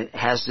it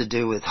has to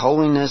do with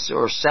holiness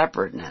or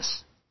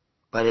separateness.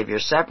 But if you're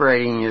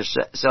separating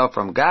yourself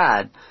from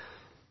God,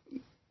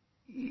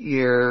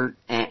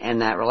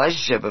 and that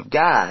relationship of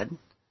God,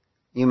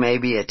 you may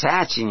be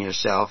attaching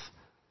yourself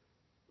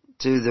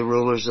to the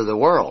rulers of the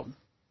world,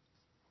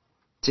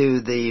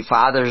 to the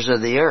fathers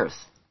of the earth,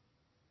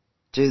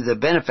 to the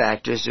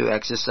benefactors who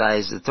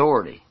exercise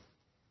authority.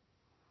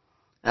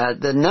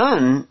 The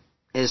Nun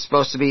is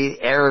supposed to be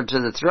heir to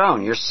the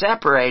throne. You're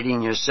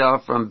separating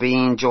yourself from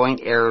being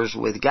joint heirs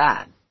with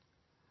God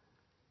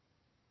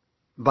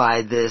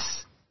by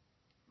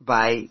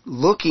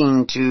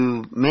looking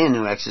to men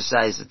who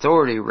exercise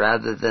authority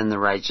rather than the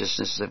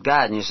righteousness of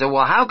God. And you say,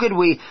 well, how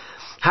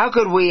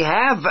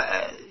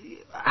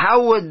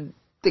would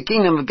the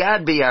kingdom of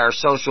God be our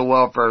social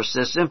welfare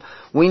system?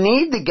 We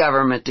need the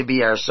government to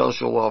be our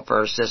social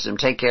welfare system.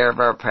 Take care of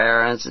our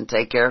parents and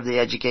take care of the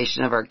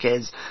education of our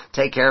kids.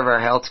 Take care of our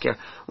health care.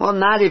 Well,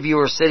 not if you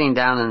were sitting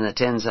down in the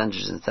tens,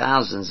 hundreds, and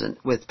thousands and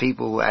with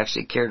people who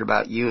actually cared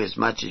about you as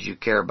much as you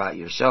care about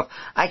yourself.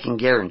 I can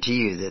guarantee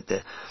you that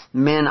the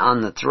men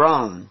on the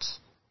thrones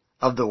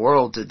of the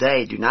world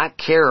today do not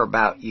care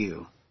about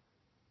you.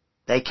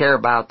 They care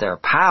about their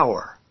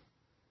power.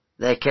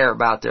 They care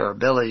about their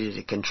ability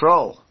to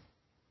control.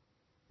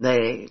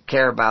 They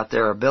care about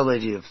their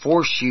ability to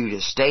force you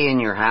to stay in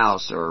your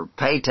house or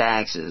pay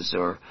taxes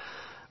or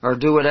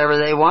do whatever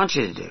they want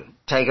you to do.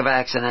 Take a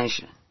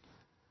vaccination.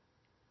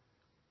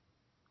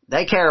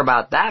 They care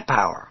about that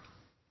power.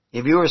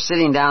 If you were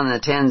sitting down in the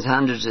tens,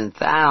 hundreds, and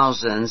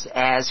thousands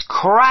as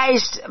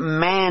Christ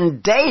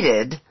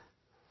mandated,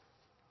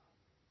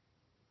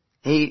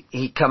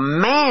 He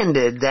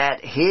commanded that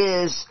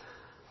His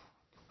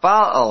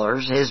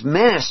followers, His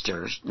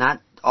ministers,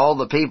 not all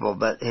the people,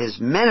 but His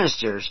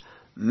ministers,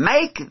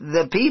 make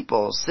the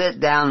people sit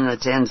down in the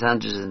tens,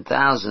 hundreds, and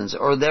thousands,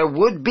 or there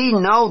would be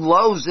no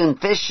loaves and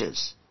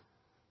fishes.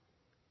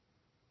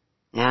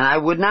 And I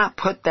would not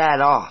put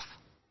that off.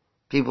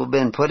 People have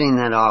been putting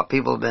that off.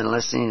 People have been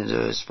listening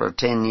to us for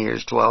 10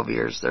 years, 12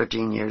 years,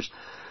 13 years,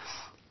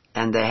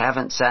 and they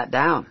haven't sat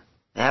down.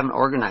 They haven't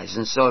organized.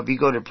 And so if you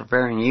go to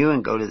Preparing You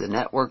and go to the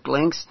network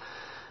links,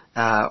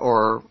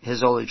 or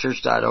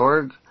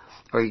hisholychurch.org,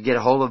 or you get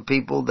a hold of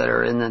people that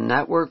are in the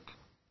network,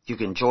 you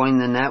can join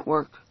the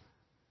network,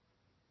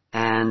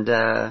 and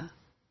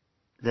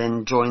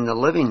then join the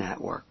living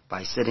network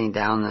by sitting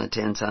down in the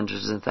tens,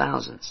 hundreds, and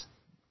thousands.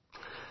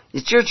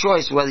 It's your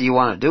choice whether you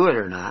want to do it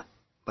or not,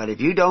 but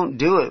if you don't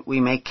do it, we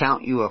may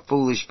count you a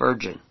foolish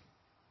virgin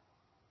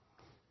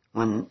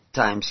when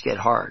times get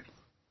hard.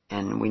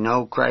 And we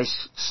know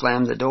Christ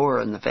slammed the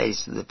door in the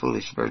face of the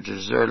foolish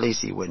virgins, or at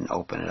least He wouldn't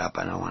open it up.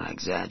 I don't want to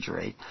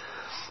exaggerate.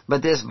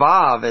 But this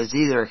Vav is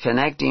either a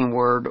connecting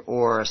word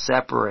or a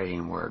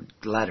separating word,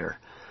 letter.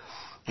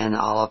 And the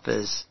Aleph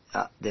is,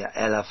 the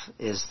Aleph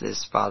is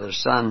this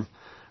father-son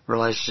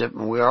relationship,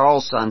 and we are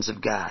all sons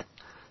of God.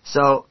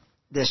 So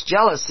this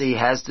jealousy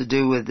has to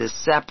do with this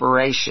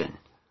separation.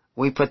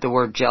 We put the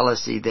word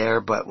jealousy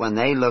there, but when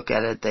they look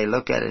at it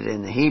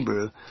in the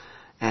Hebrew,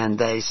 and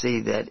they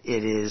see that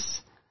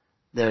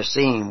they're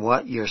seeing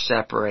what you're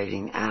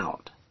separating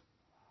out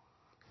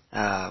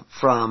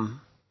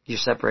from, you're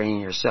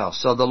separating yourself.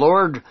 So the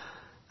Lord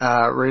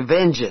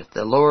revengeth,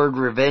 the Lord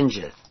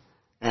revengeth.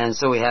 And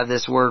so we have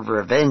this word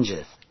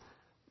revengeth,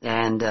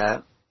 and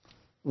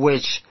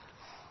which,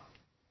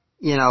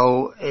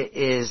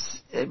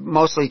 is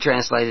mostly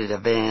translated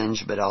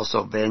avenge, but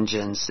also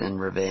vengeance and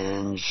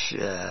revenge,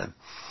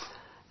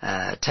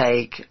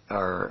 take,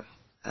 or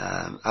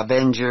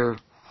avenger,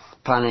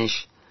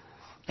 punish.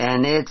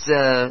 And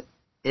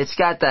it's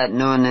got that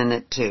nun in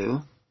it too,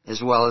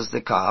 as well as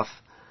the kaf,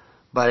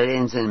 but it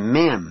ends in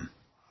mem.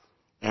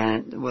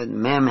 And what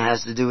mem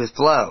has to do with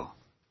flow.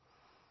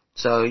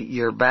 So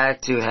you're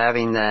back to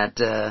having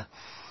that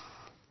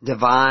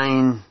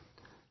divine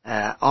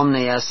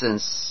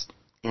omniscience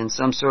in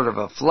some sort of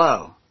a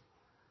flow.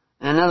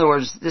 In other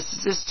words, this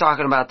is just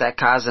talking about that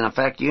cause and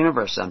effect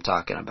universe I'm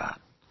talking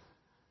about,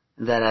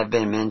 that I've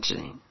been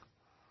mentioning.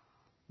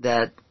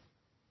 That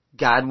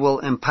God will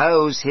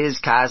impose His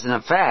cause and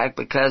effect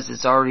because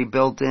it's already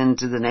built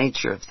into the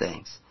nature of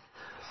things.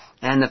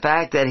 And the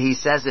fact that He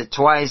says it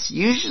twice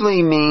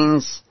usually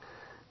means,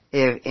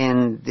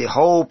 in the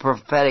whole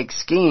prophetic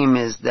scheme,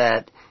 is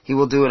that He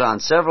will do it on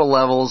several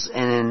levels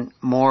and in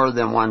more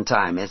than one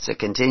time. It's a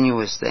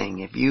continuous thing.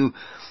 If you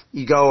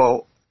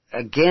go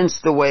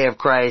against the way of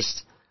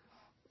Christ,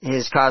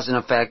 His cause and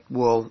effect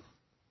will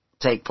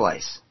take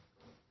place.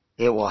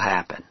 It will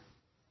happen.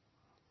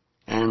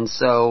 And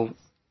so,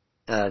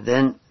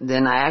 then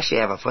I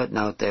actually have a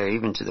footnote there,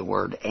 even to the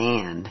word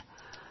and,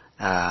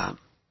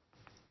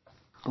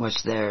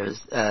 which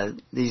there's,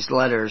 these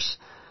letters,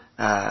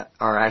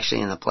 are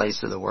actually in the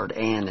place of the word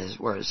and, is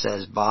where it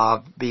says,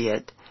 Vav,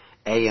 Biat,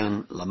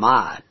 Ayon,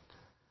 Lamad,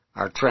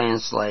 are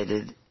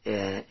translated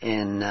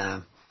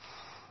in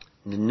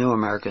the New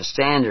American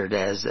Standard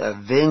as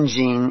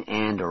avenging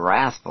and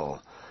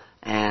wrathful.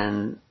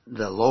 And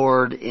the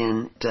Lord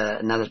in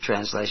another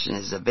translation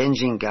is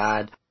avenging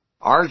God.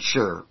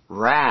 Archer,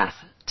 wrath,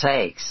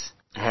 takes,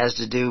 has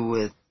to do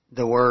with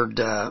the word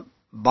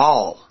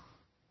Baal,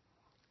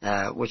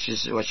 which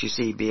is what you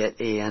see, Biat,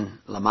 Ayon,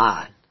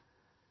 Lamad.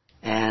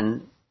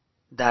 And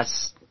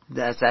that's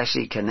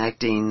actually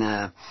connecting,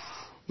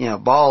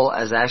 Baal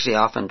is actually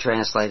often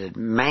translated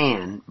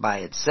man by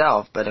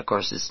itself, but of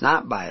course it's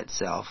not by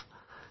itself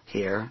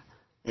here.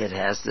 It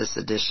has this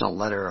additional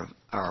letter of,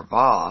 or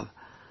vav,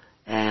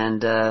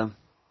 and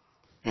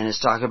it's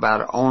talking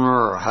about an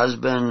owner or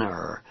husband,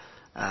 or,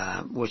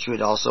 which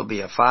would also be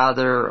a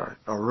father, or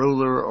a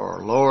ruler, or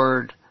a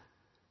lord.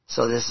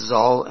 So this is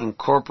all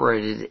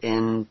incorporated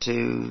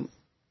into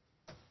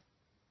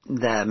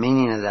the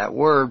meaning of that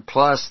word,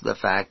 plus the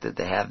fact that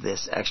they have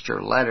this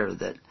extra letter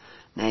that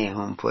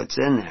Nahum puts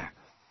in there,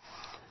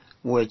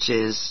 which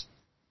is,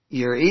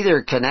 you're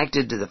either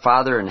connected to the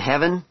Father in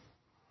heaven,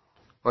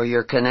 or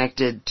you're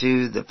connected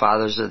to the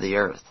fathers of the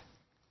earth.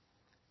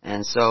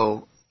 And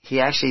so he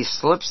actually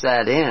slips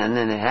that in,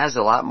 and it has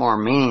a lot more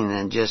meaning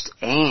than just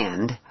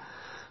and,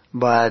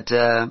 but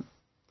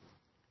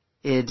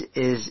it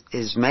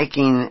is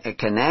making a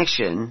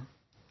connection,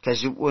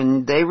 because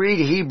when they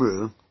read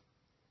Hebrew,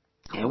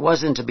 it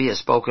wasn't to be a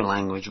spoken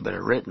language, but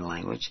a written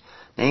language.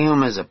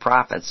 Nahum is a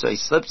prophet, so he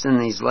slips in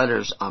these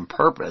letters on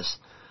purpose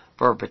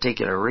for a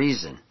particular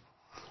reason.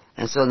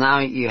 And so now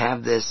you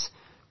have this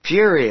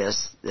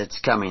Furious that's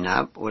coming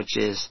up, which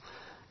is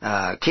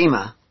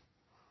Kima,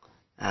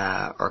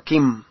 or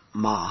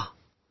Kimma,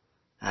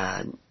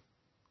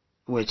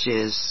 which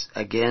is,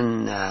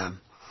 again,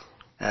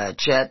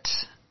 Chet,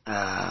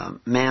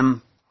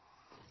 Mem,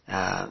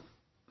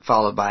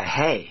 followed by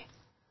Hey.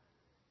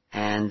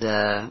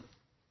 And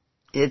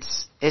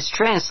it's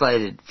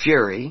translated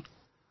fury,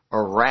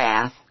 or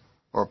wrath,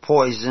 or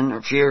poison,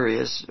 or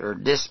furious, or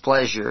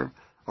displeasure,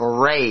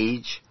 or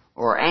rage,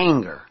 or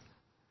anger.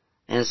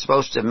 And it's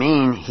supposed to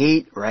mean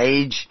heat,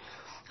 rage,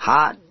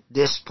 hot,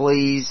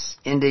 displease,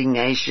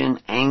 indignation,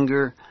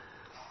 anger.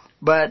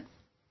 But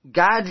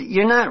God,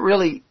 you're not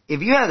really,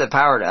 if you have the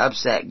power to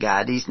upset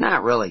God, He's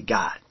not really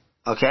God.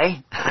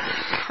 Okay?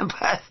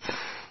 But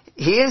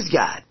He is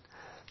God.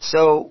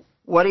 So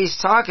what He's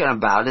talking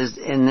about is,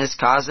 in this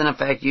cause and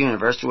effect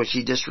universe, which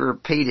He just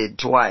repeated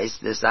twice,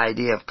 this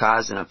idea of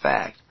cause and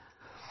effect,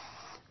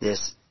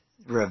 this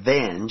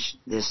revenge,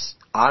 this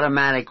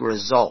automatic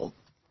result,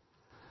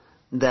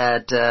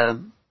 that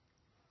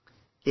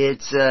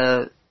it's,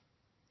 it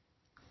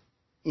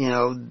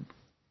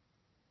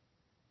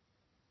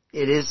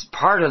is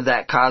part of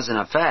that cause and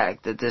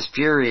effect, that this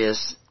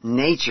furious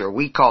nature,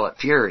 we call it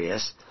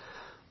furious,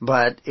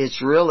 but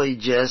it's really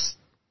just,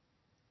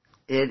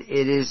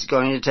 it is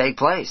going to take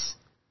place.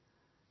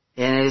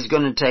 And it is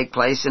going to take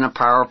place in a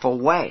powerful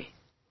way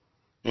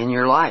in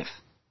your life.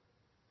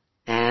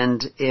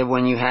 And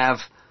when you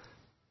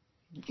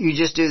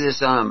just do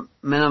this on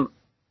a minimal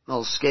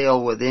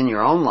scale within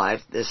your own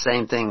life, the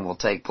same thing will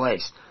take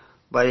place.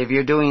 But if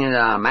you're doing it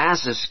on a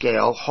massive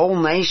scale,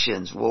 whole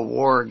nations will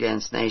war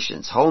against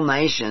nations. Whole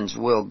nations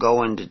will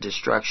go into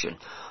destruction.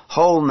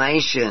 Whole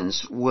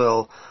nations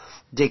will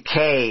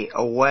decay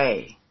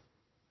away.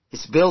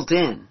 It's built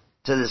in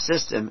to the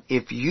system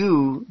if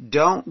you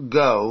don't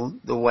go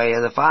the way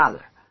of the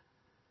Father.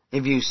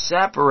 If you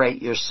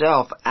separate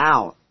yourself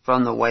out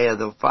from the way of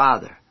the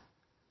Father,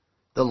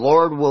 the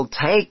Lord will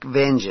take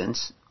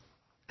vengeance.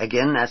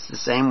 Again, that's the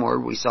same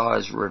word we saw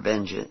as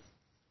revengeth.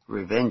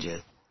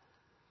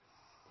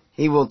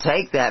 He will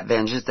take that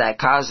vengeance, that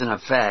cause and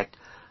effect,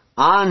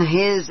 on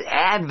His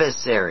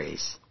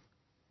adversaries,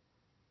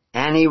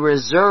 and He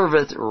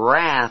reserveth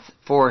wrath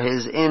for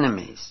His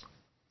enemies.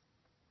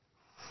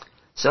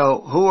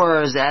 So, who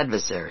are His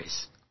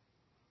adversaries?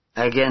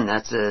 Again,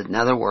 that's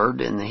another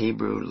word in the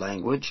Hebrew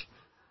language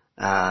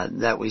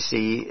that we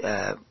see,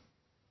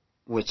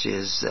 which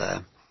is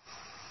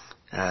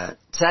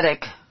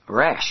tzedek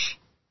resh.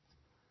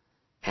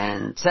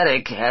 And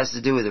tzedek has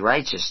to do with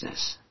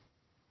righteousness.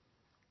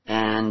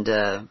 And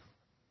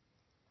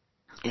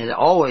it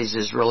always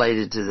is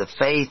related to the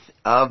faith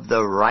of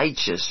the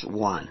righteous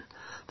one.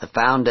 The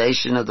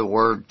foundation of the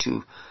word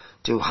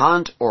to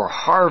hunt or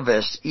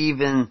harvest,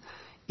 even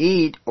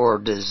eat or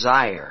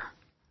desire.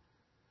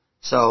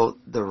 So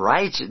the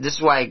righteous, this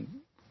is why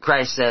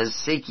Christ says,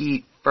 seek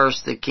ye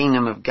first the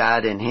kingdom of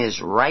God and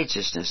His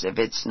righteousness. If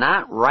it's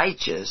not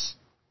righteous,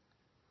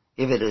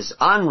 if it is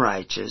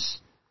unrighteous,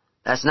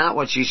 that's not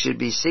what you should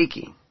be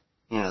seeking.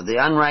 The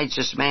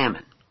unrighteous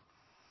mammon.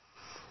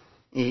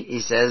 He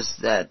says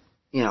that,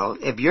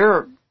 if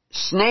you're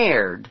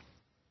snared,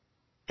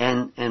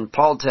 and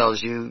Paul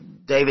tells you,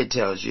 David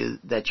tells you,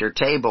 that your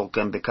table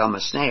can become a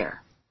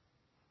snare.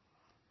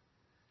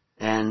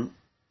 And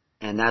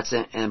that's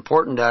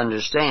important to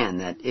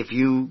understand, that if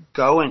you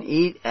go and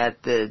eat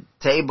at the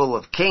table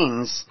of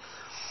kings,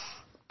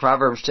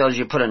 Proverbs tells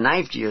you put a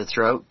knife to your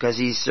throat because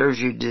he serves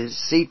you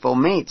deceitful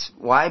meats.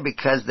 Why?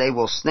 Because they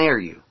will snare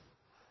you.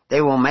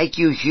 They will make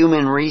you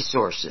human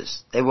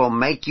resources. They will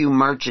make you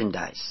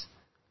merchandise.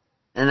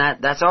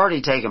 And that's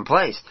already taken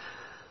place.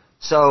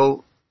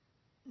 So,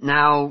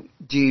 now,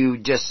 do you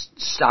just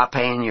stop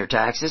paying your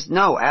taxes?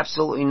 No,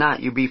 absolutely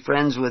not. You be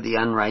friends with the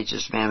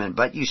unrighteous mammon,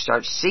 but you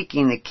start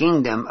seeking the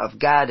kingdom of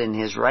God and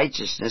His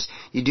righteousness.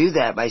 You do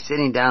that by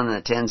sitting down in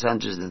the tens,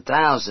 hundreds, and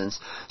thousands.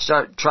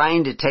 Start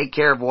trying to take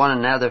care of one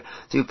another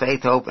through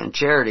faith, hope, and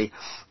charity.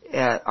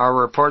 Our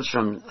reports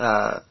from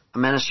a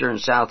minister in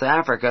South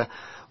Africa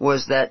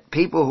was that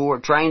people who were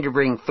trying to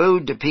bring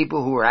food to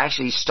people who were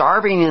actually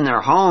starving in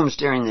their homes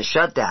during the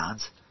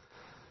shutdowns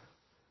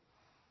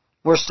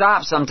were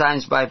stopped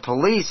sometimes by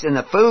police, and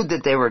the food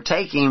that they were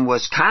taking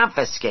was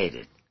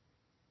confiscated.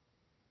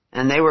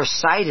 And they were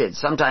cited,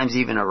 sometimes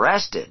even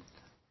arrested,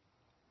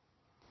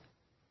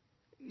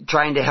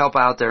 trying to help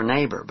out their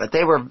neighbor. But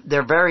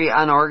they're very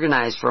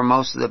unorganized for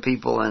most of the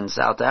people in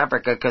South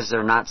Africa because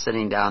they're not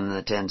sitting down in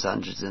the tens,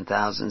 hundreds, and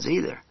thousands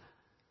either.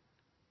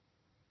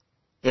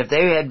 If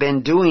they had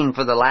been doing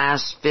for the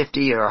last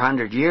 50 or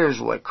 100 years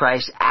what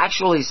Christ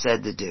actually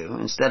said to do,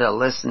 instead of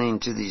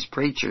listening to these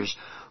preachers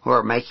who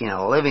are making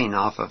a living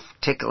off of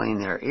tickling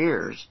their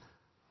ears,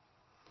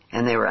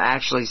 and they were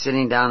actually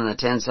sitting down in the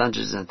tens,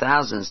 hundreds, and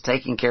thousands,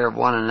 taking care of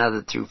one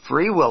another through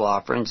free will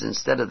offerings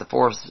instead of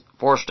the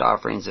forced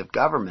offerings of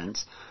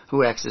governments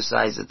who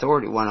exercise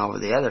authority one over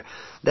the other,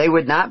 they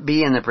would not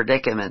be in the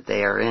predicament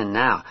they are in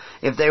now.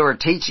 If they were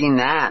teaching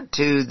that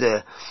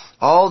to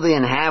all the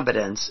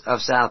inhabitants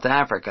of South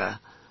Africa,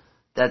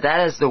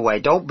 that is the way.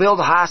 Don't build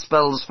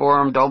hospitals for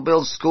them. Don't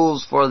build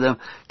schools for them.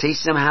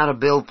 Teach them how to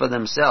build for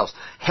themselves.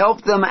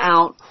 Help them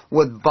out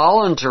with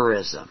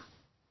voluntarism,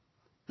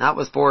 not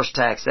with forced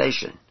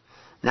taxation.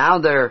 Now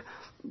they're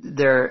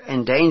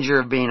in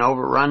danger of being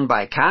overrun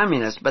by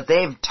communists, but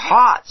they've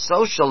taught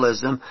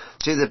socialism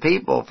to the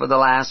people for the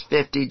last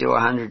 50 to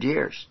 100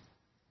 years.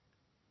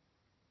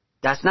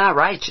 That's not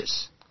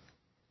righteous.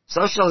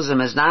 Socialism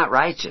is not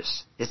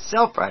righteous. It's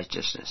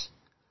self-righteousness.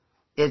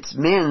 It's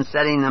men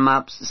setting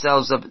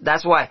themselves up.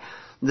 That's why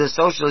the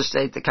socialist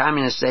state, the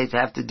communist states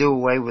have to do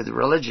away with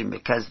religion,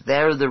 because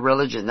they're the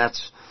religion.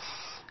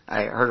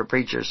 I heard a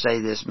preacher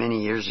say this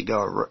many years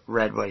ago,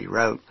 read what he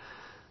wrote,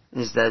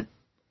 is that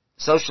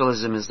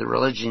socialism is the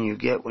religion you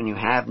get when you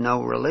have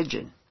no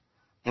religion.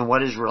 And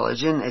what is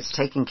religion? It's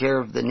taking care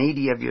of the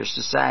needy of your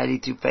society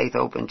through faith,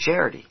 hope, and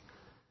charity.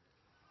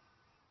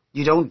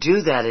 You don't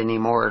do that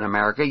anymore in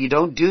America. You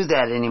don't do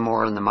that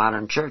anymore in the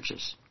modern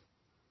churches.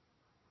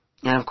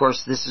 And of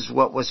course, this is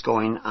what was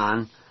going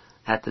on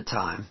at the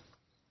time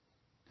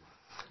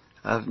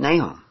of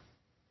Nahum.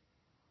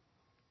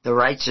 The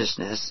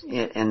righteousness,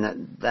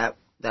 and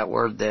that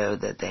word there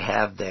that they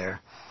have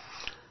there,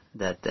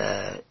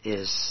 that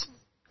is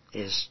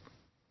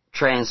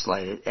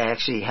translated,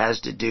 actually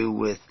has to do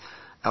with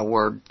a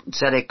word,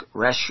 tzedek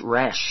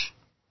resh.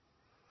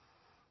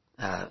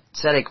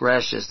 Tzedek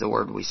resh is the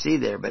word we see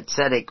there, but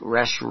tzedek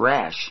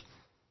resh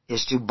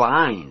is to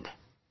bind.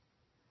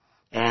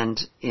 And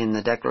in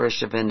the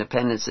Declaration of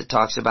Independence, it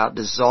talks about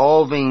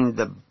dissolving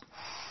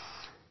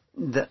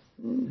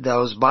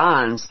those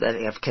bonds that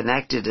have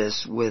connected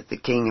us with the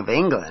King of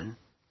England.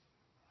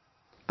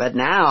 But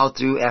now,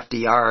 through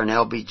FDR and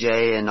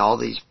LBJ and all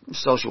these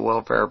social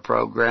welfare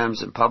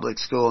programs and public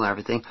school and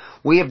everything,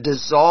 we have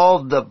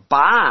dissolved the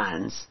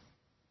bonds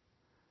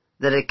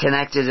that it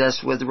connected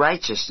us with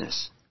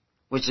righteousness,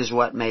 which is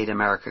what made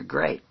America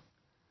great.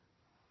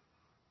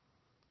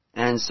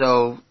 And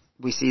so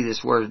we see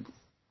this word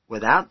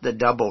without the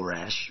double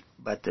resh,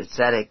 but the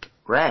tzedek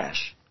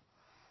resh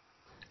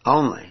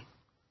only.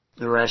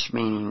 The resh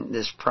meaning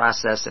this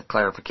process of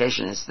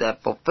clarification. It's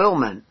that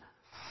fulfillment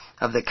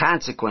of the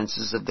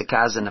consequences of the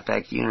cause and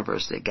effect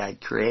universe that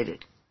God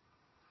created.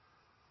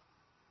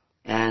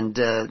 And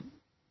the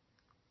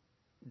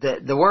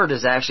word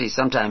is actually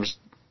sometimes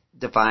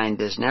defined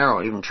as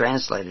narrow, even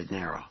translated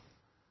narrow.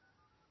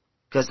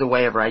 Because the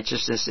way of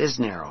righteousness is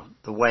narrow.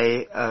 The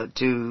way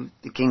to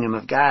the kingdom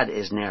of God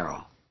is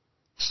narrow.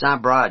 It's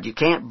not broad. You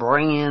can't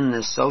bring in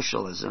this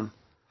socialism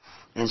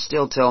and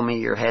still tell me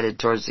you're headed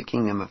towards the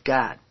kingdom of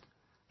God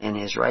and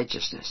His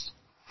righteousness.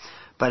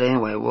 But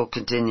anyway, we'll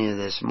continue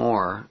this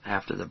more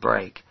after the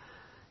break.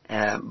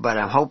 But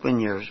I'm hoping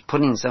you're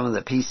putting some of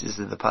the pieces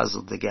of the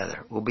puzzle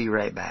together. We'll be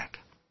right back.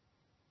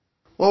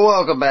 Well,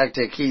 welcome back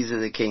to Keys of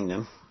the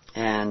Kingdom.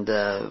 And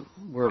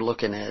we're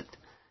looking at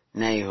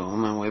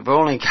Nahum, and we've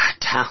only got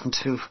down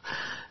to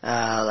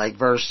like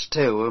verse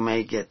 2. We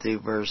may get through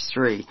verse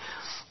 3.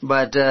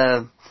 But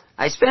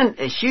I spent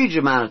a huge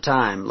amount of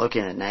time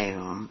looking at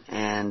Nahum,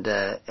 and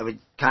I would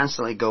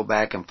constantly go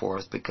back and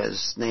forth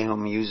because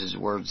Nahum uses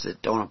words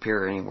that don't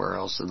appear anywhere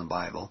else in the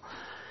Bible.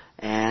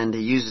 And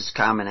he uses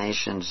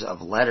combinations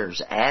of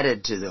letters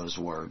added to those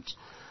words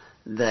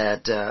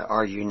that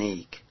are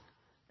unique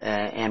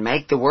and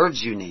make the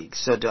words unique,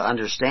 so to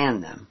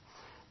understand them.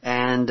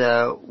 And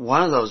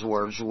one of those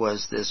words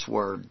was this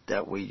word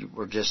that we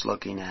were just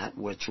looking at,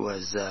 which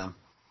was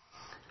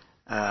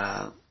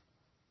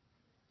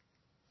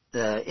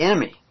the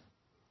enemy.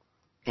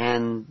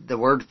 And the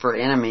word for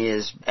enemy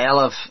is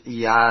Aleph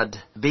Yad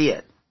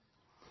Beet.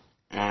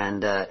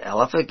 And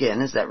Aleph,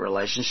 again, is that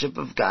relationship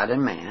of God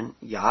and man.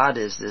 Yad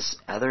is this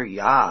other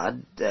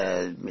Yad,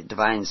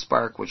 divine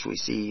spark, which we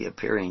see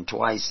appearing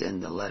twice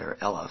in the letter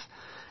Aleph.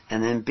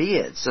 And then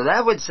Beet. So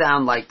that would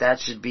sound like that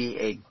should be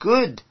a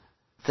good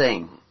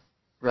thing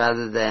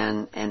rather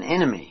than an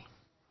enemy.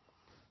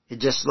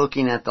 Just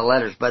looking at the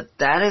letters. But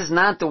that is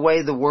not the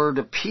way the word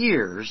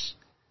appears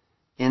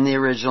in the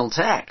original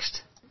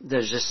text.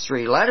 There's just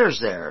 3 letters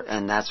there,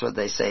 and that's what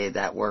they say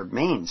that word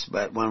means.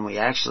 But when we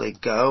actually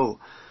go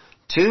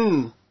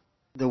to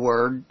the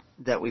word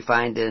that we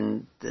find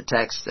in the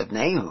text of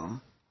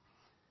Nahum,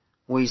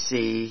 we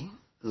see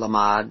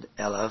Lamad,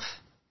 Aleph,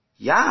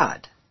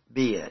 Yad,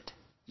 Beet,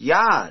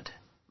 Yad,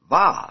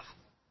 Vav.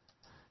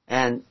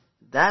 And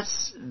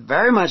that's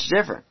very much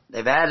different.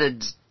 They've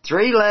added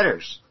 3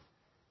 letters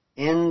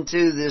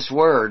into this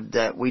word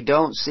that we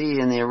don't see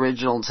in the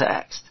original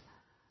text.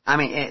 I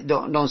mean,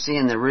 don't see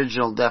in the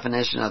original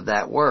definition of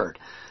that word.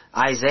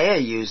 Isaiah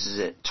uses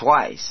it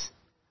twice.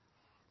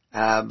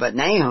 But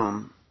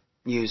Nahum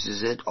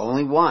uses it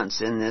only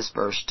once in this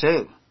verse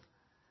 2.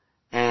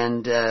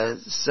 And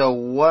so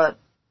what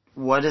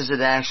does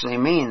it actually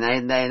mean?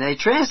 They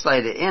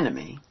translate it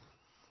enemy.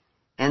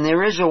 And the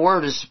original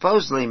word is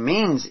supposedly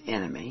means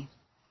enemy.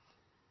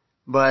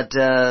 But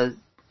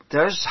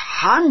there's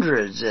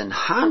hundreds and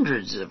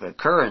hundreds of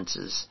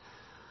occurrences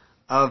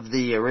of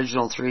the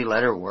original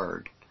 3-letter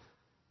word.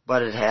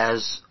 But it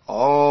has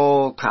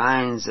all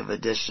kinds of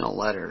additional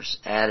letters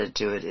added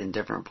to it in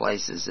different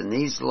places. And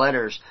these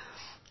letters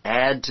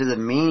add to the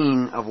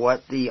meaning of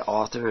what the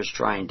author is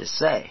trying to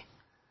say.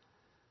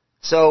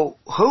 So,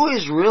 who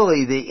is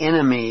really the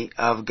enemy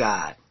of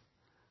God?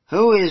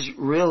 Who is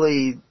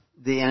really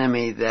the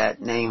enemy that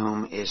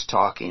Nahum is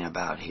talking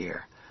about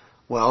here?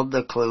 Well,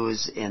 the clue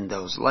is in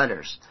those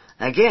letters.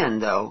 Again,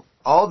 though,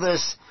 all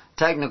this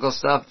technical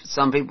stuff,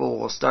 some people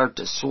will start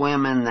to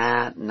swim in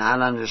that,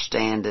 not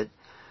understand it,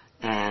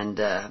 and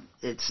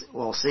it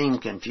will seem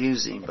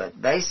confusing. But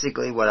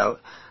basically what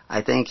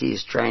I think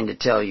he's trying to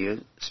tell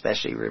you,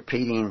 especially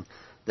repeating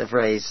the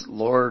phrase,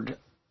 Lord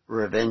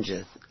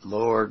revengeth,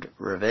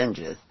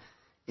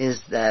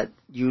 is that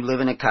you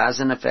live in a cause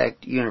and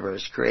effect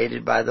universe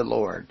created by the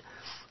Lord.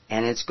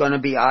 And it's going to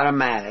be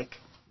automatic.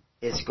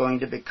 It's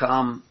going to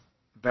become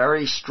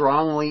very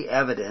strongly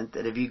evident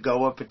that if you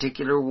go a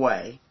particular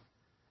way,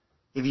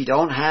 if you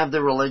don't have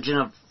the religion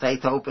of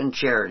faith, hope, and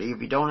charity,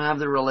 if you don't have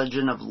the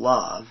religion of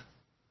love,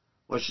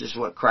 which is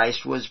what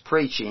Christ was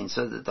preaching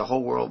so that the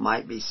whole world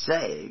might be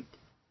saved,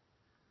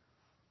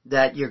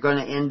 that you're going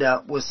to end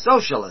up with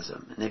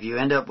socialism. And if you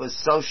end up with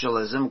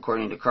socialism,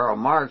 according to Karl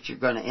Marx, you're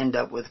going to end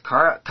up with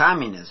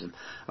communism.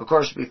 Of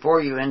course,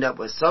 before you end up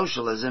with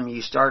socialism,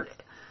 you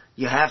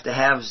have to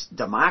have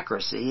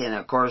democracy, and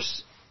of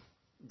course,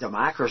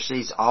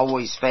 democracies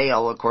always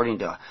fail, according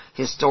to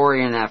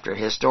historian after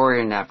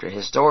historian after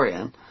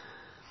historian,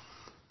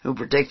 who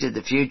predicted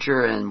the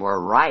future and were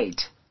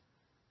right.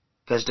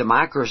 Because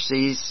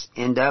democracies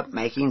end up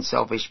making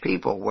selfish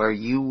people, where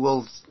you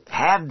will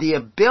have the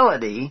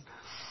ability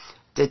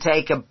to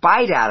take a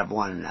bite out of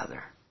one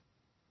another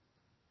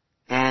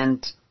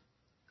and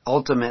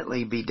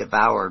ultimately be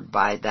devoured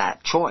by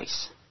that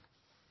choice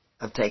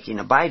of taking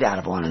a bite out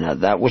of one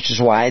another. Which is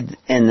why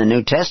in the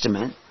New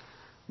Testament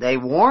they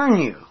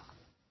warn you,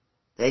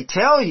 they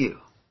tell you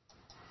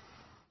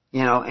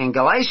in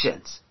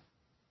Galatians,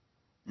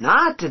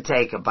 not to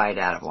take a bite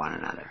out of one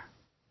another.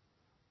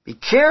 Be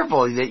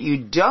careful that you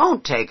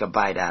don't take a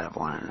bite out of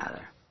one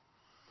another,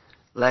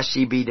 lest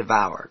ye be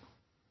devoured.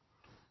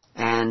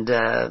 And,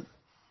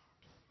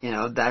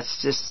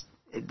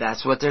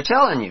 that's what they're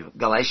telling you.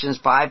 Galatians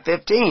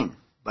 5:15.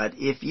 But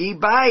if ye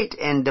bite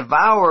and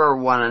devour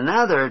one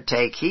another,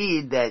 take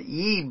heed that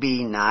ye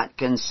be not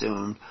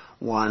consumed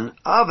one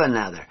of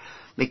another.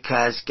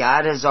 Because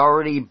God has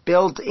already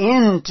built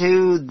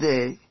into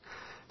the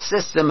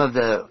system of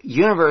the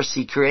universe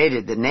He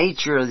created, the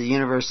nature of the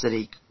universe that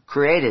He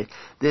created,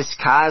 this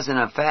cause and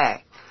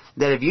effect,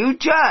 that if you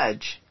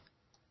judge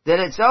that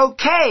it's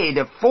okay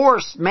to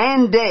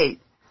mandate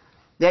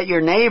that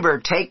your neighbor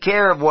take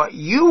care of what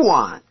you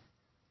want,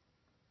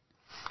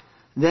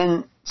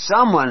 then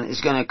someone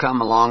is going to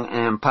come along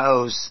and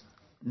impose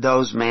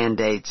those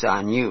mandates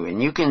on you.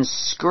 And you can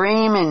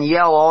scream and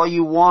yell all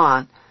you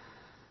want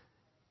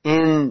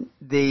in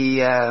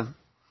the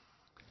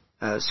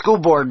school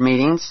board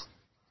meetings.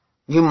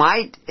 You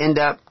might end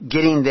up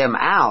getting them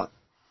out,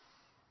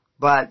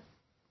 but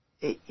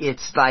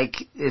it's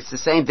the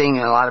same thing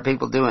a lot of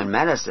people do in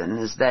medicine,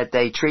 is that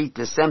they treat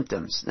the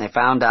symptoms. They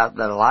found out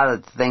that a lot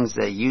of the things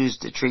they use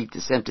to treat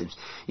the symptoms,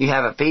 you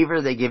have a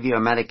fever, they give you a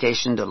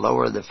medication to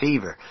lower the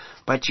fever,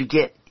 but you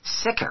get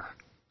sicker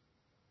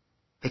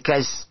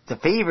because the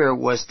fever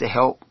was to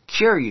help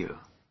cure you.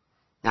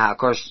 Now, of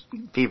course,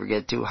 if fever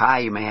get too high,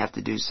 you may have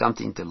to do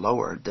something to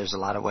lower it. There's a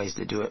lot of ways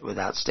to do it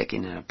without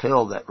sticking in a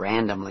pill that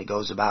randomly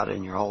goes about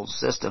in your whole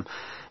system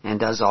and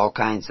does all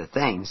kinds of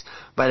things.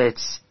 But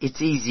it's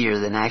easier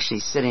than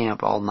actually sitting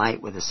up all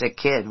night with a sick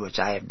kid, which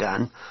I have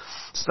done.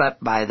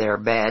 Slept by their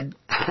bed,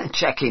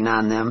 checking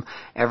on them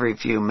every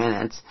few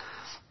minutes,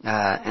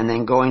 and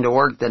then going to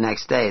work the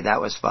next day.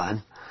 That was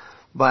fun.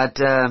 But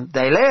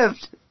they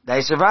lived. They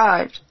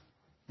survived.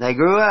 They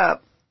grew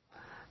up.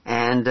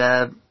 And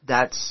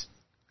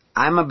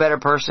I'm a better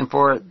person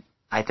for it.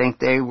 I think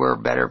they were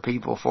better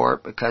people for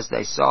it because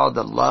they saw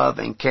the love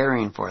and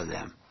caring for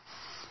them.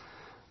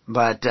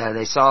 But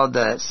they saw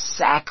the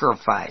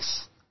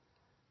sacrifice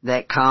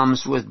that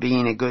comes with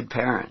being a good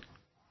parent.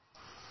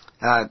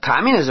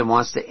 Communism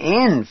wants to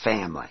end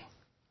family.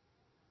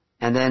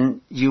 And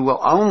then you will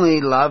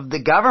only love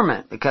the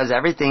government because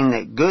everything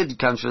that good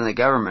comes from the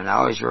government. I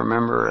always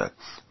remember a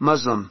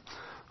Muslim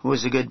who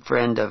was a good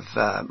friend of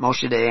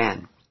Moshe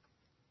Dayan,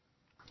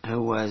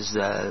 who was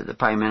the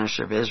Prime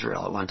Minister of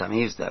Israel at one time.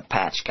 He was the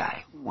patch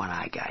guy,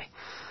 one-eye guy.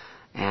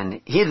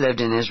 And he had lived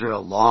in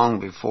Israel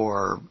long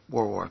before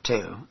World War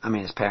II. I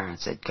mean, his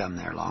parents had come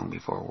there long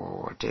before World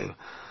War II.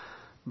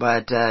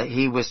 But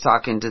he was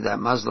talking to that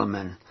Muslim,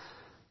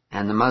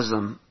 and the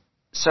Muslim,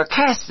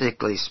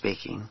 sarcastically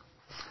speaking,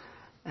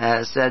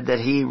 said that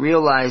he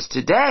realized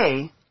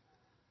today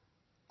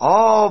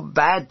all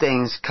bad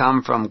things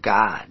come from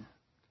God.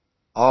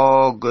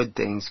 All good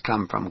things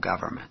come from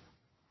government.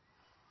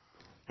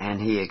 And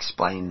he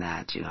explained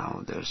that,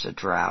 there's a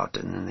drought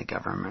and then the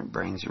government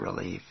brings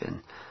relief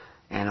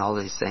and all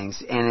these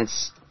things. And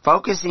it's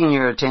focusing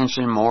your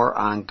attention more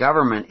on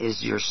government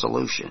is your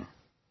solution.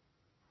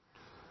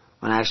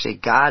 When actually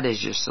God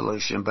is your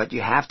solution, but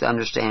you have to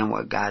understand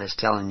what God is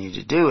telling you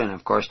to do. And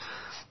of course,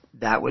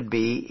 that would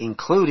be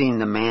including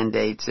the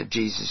mandates of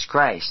Jesus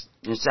Christ.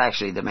 It's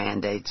actually the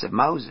mandates of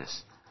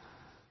Moses.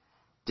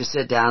 To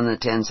sit down in the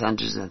tens,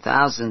 hundreds, and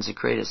thousands and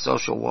create a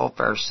social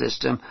welfare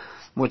system,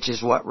 which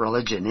is what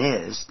religion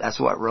is. That's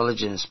what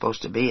religion is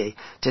supposed to be.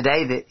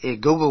 Today,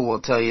 Google will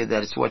tell you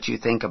that it's what you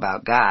think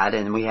about God,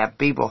 and we have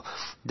people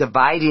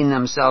dividing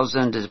themselves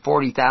into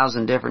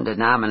 40,000 different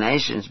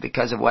denominations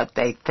because of what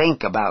they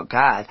think about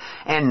God.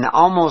 And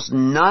almost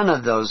none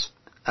of those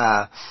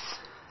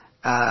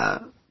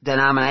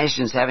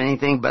denominations have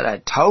anything but a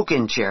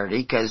token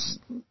charity, because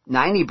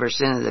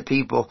 90% of the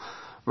people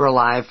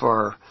rely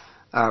for,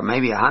 or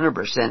maybe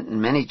 100%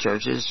 in many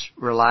churches,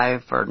 rely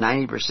for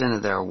 90%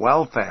 of their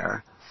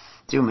welfare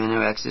through men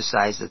who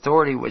exercise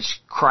authority,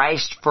 which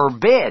Christ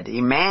forbid. He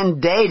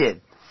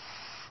mandated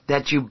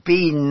that you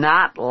be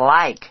not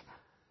like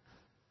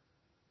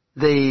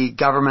the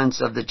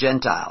governments of the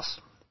Gentiles,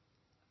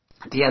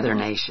 the other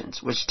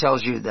nations, which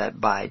tells you that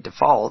by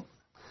default,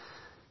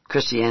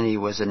 Christianity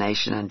was a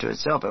nation unto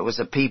itself. It was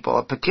a people,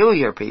 a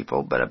peculiar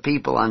people, but a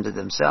people unto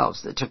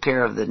themselves that took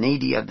care of the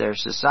needy of their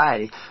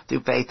society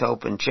through faith,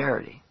 hope, and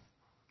charity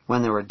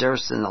when there were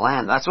dearths in the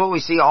land. That's what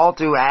we see all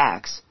through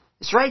Acts.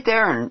 It's right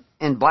there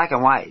in black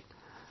and white.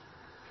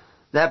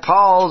 That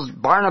Paul,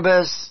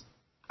 Barnabas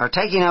are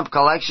taking up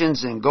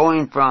collections and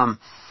going from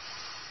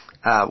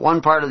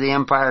one part of the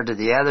empire to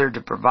the other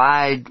to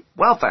provide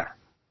welfare.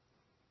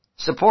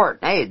 Support,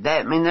 aid.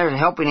 They're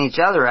helping each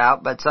other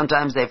out, but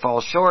sometimes they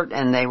fall short,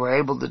 and they were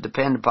able to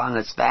depend upon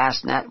this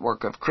vast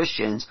network of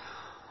Christians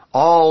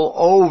all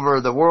over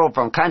the world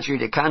from country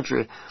to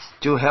country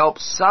to help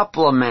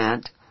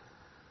supplement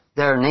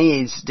their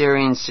needs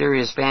during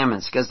serious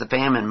famines, because the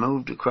famine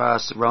moved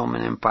across the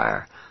Roman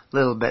Empire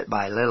little bit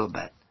by little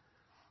bit.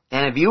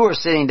 And if you were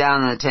sitting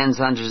down in the tens,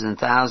 hundreds, and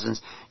thousands,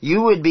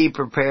 you would be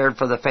prepared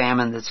for the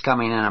famine that's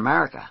coming in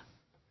America.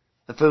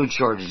 the food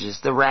shortages,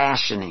 the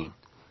rationing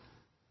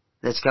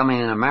that's coming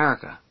in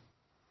America.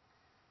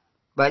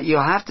 But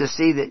you'll have to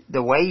see that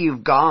the way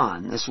you've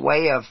gone, this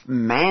way of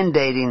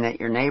mandating that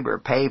your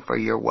neighbor pay for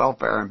your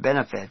welfare and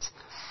benefits,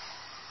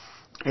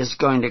 is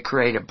going to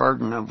create a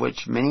burden of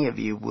which many of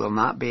you will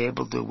not be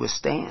able to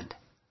withstand.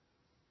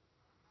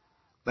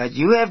 But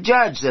you have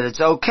judged that it's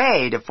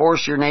okay to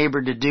force your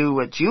neighbor to do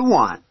what you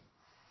want.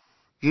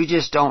 You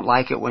just don't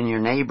like it when your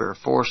neighbor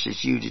forces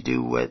you to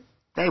do what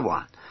they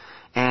want.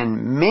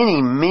 And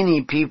many,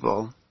 many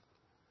people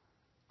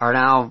are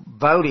now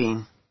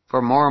voting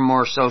for more and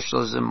more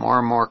socialism, more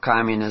and more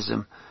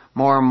communism,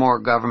 more and more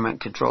government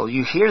control.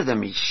 You hear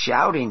them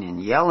shouting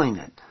and yelling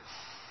it,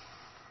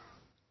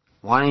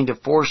 wanting to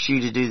force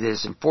you to do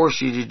this and force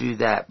you to do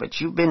that. But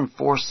you've been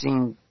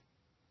forcing,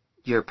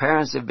 your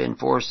parents have been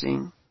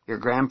forcing, your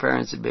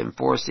grandparents have been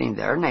forcing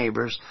their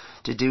neighbors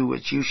to do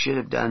what you should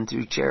have done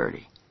through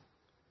charity.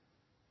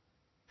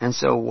 And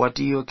so what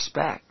do you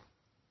expect?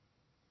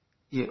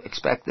 You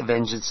expect the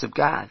vengeance of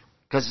God,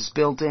 because it's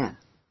built in.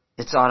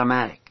 It's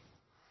automatic.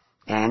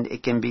 And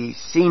it can be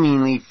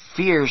seemingly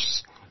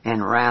fierce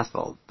and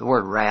wrathful. The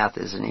word wrath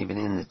isn't even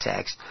in the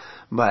text,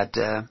 but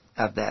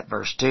of that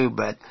verse 2.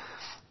 But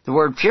the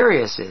word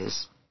furious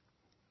is,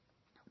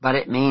 but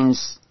it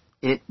means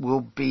it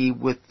will be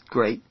with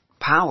great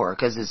power,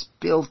 because it's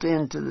built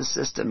into the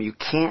system. You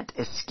can't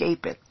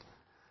escape it.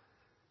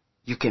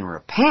 You can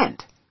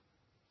repent.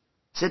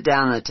 Sit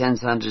down in the tens,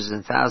 hundreds,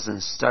 and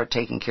thousands, start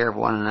taking care of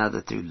one another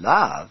through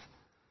love.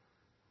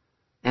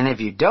 And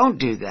if you don't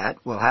do that,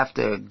 we'll have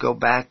to go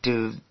back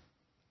to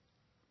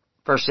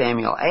 1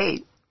 Samuel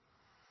 8.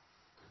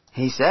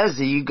 He says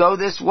that you go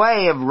this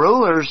way of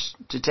rulers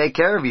to take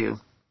care of you,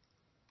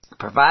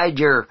 provide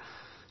your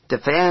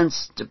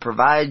defense, to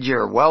provide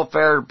your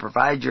welfare, to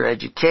provide your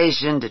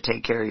education, to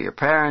take care of your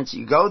parents.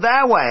 You go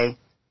that way.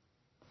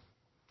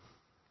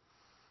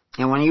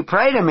 And when you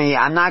pray to me,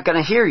 I'm not going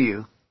to hear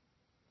you.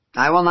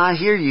 I will not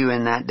hear you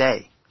in that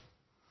day.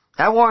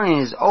 That warning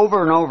is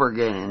over and over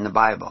again in the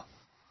Bible.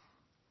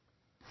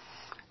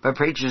 But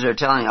preachers are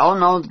telling you, oh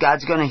no,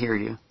 God's going to hear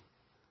you,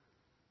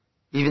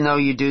 even though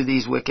you do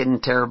these wicked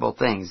and terrible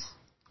things.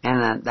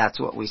 And that's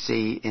what we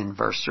see in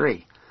verse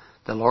 3.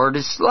 The Lord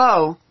is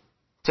slow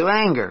to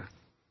anger.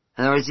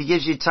 In other words, He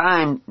gives you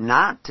time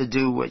not to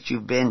do what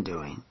you've been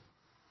doing,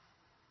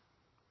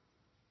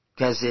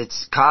 because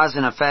it's cause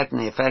and effect, and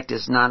the effect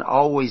is not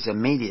always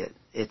immediate.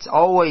 It's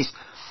always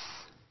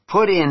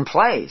put in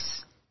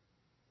place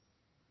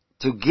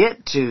to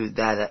get to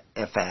that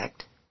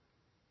effect.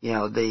 You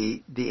know,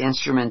 the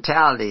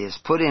instrumentality is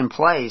put in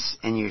place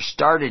and you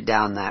started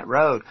down that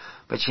road,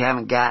 but you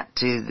haven't got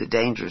to the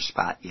dangerous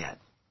spot yet.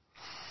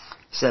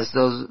 It says,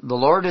 the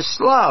Lord is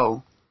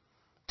slow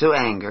to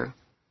anger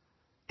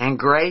and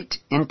great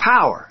in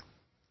power,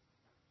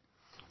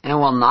 and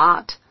will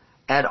not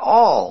at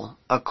all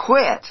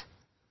acquit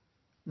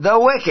the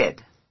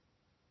wicked.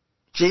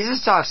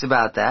 Jesus talks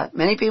about that.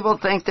 Many people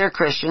think they're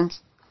Christians.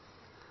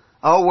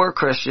 Oh, we're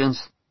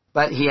Christians.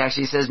 But He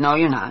actually says, no,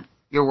 you're not.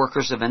 You're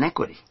workers of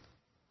iniquity.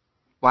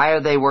 Why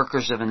are they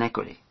workers of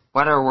iniquity?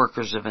 What are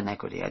workers of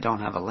iniquity? I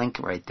don't have a link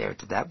right there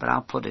to that, but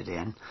I'll put it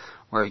in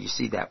where you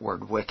see that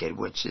word wicked,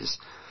 which is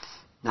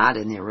not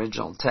in the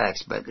original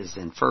text, but is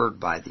inferred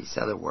by these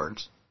other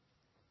words.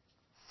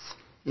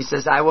 He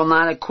says, I will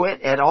not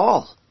acquit at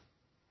all.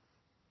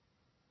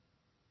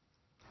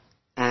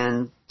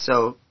 And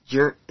so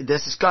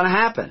this is going to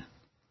happen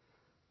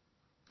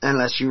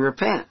unless you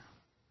repent.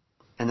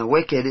 And the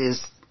wicked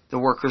is the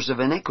workers of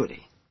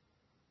iniquity.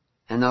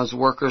 And those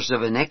workers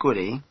of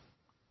iniquity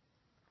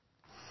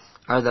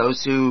are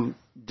those who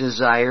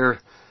desire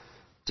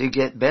to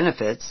get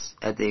benefits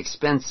at the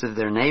expense of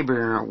their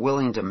neighbor and are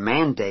willing to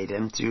mandate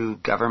him through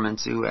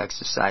governments who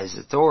exercise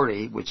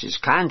authority, which is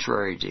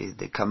contrary to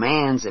the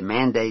commands and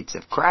mandates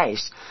of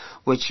Christ,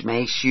 which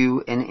makes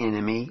you an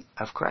enemy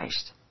of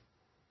Christ.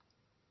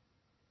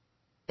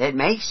 It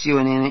makes you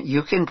an enemy.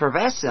 You can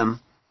profess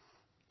Him,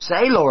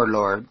 say, Lord,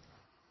 Lord,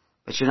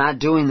 but you're not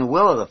doing the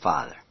will of the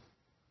Father.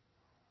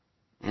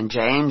 And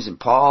James and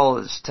Paul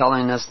is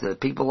telling us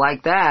that people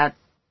like that,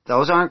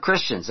 those aren't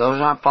Christians.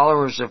 Those aren't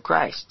followers of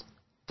Christ.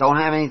 Don't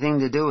have anything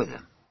to do with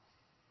Him.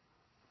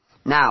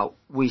 Now,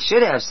 we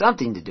should have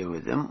something to do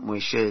with them. We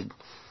should,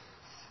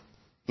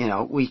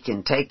 we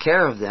can take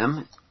care of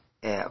them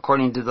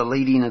according to the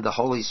leading of the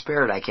Holy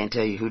Spirit. I can't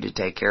tell you who to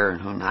take care of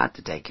and who not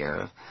to take care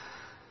of.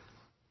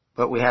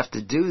 But we have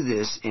to do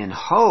this in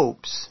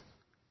hopes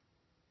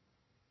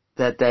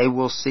that they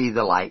will see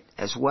the light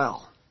as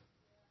well.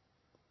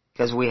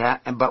 Because we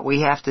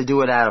have to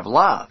do it out of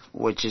love,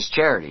 which is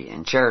charity,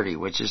 and charity,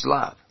 which is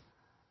love.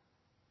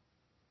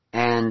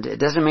 And it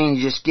doesn't mean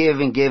you just give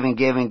and give and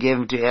give and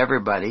give to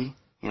everybody,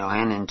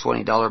 handing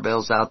 $20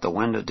 bills out the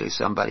window to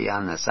somebody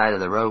on the side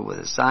of the road with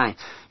a sign.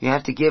 You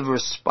have to give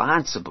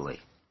responsibly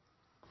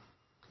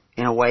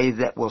in a way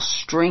that will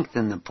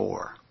strengthen the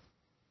poor.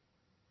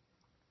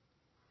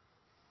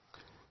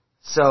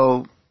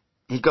 So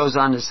he goes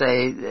on to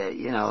say,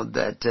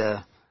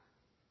 that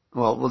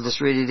Well, we'll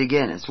just read it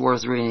again. It's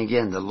worth reading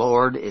again. The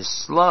Lord is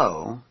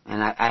slow,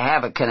 and I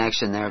have a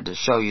connection there to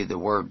show you the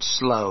word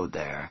slow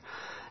there.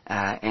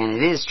 And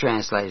it is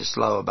translated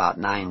slow about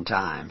 9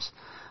 times.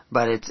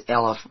 But it's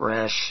Aleph,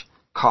 Resh,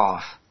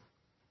 Kof.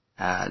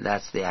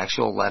 That's the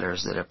actual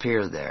letters that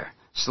appear there.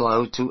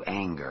 Slow to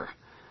anger.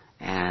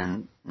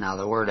 And now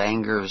the word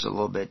anger is a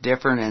little bit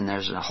different, and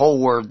there's a whole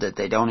word that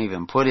they don't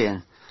even put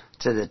in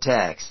to the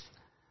text,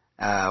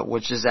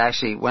 which is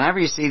actually, whenever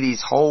you see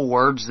these whole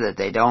words that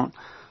they don't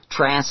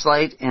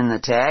translate in the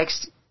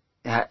text,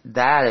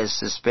 that is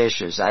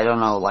suspicious. I don't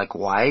know, like,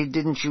 why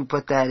didn't you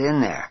put that in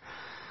there?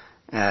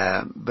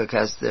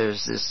 Because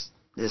there's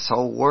this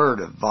whole word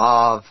of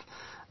Vav,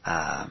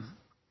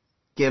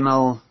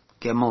 Gimel.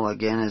 Gimel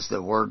again is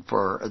the word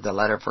for, the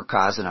letter for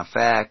cause and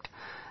effect.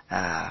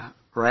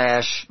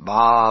 Resh,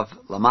 Vav,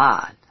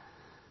 Lamad.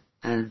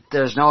 And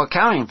there's no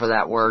accounting for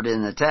that word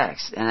in the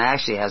text. And it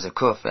actually has a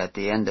kuf at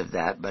the end of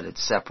that, but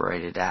it's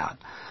separated out.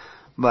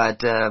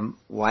 But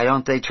why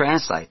don't they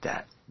translate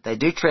that? They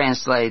do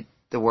translate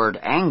the word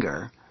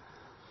anger,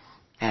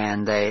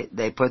 and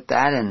they put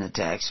that in the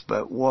text,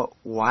 but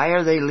why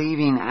are they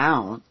leaving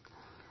out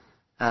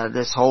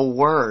this whole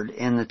word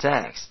in the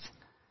text?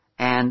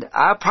 And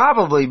I'll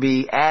probably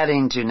be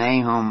adding to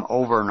Nahum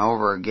over and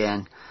over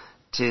again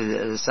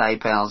to the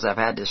side panels. I've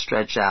had to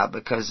stretch out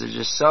because there's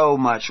just so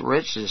much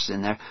richness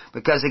in there.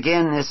 Because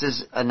again, this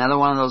is another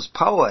one of those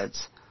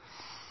poets.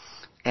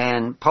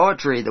 And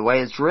poetry, the way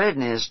it's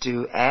written, is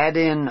to add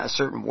in a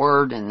certain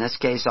word, in this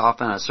case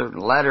often a certain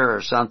letter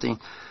or something,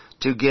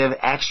 to give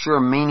extra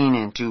meaning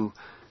and to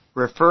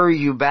refer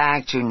you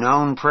back to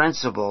known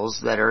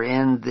principles that are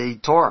in the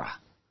Torah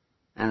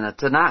and the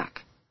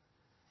Tanakh.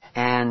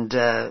 And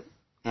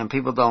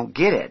people don't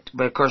get it.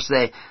 But of course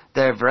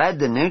they've read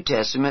the New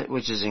Testament,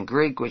 which is in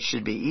Greek, which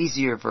should be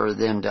easier for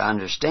them to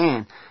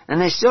understand,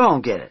 and they still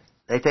don't get it.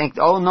 They think,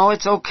 oh no,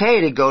 it's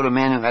okay to go to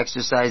men who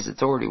exercise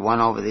authority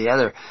one over the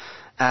other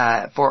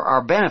for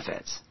our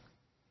benefits.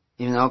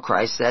 Even though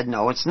Christ said,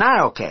 no, it's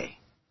not okay.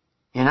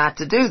 You're not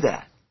to do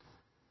that.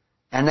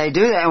 And they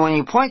do that, and when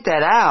you point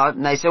that out,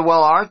 and they say,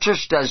 well, our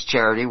church does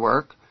charity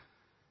work.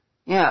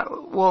 Yeah,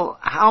 well,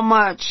 how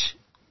much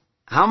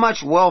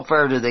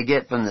welfare do they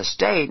get from the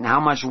state, and how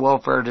much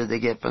welfare do they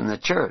get from the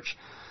church?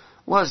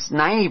 Well, it's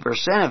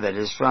 90% of it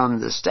is from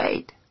the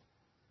state.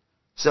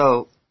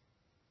 So,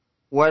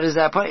 what does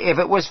that put? If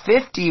it was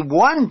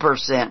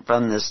 51%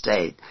 from the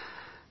state,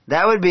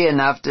 that would be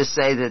enough to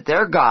say that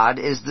their God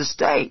is the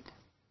state.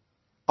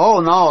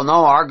 Oh, no,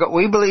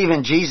 we believe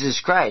in Jesus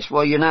Christ.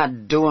 Well, you're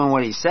not doing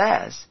what He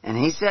says. And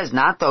He says,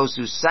 not those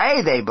who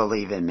say they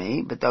believe in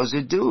Me, but those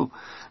who do.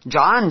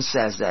 John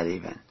says that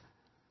even.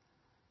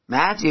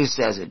 Matthew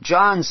says it.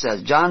 John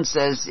says,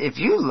 if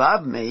you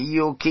love Me,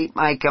 you'll keep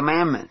My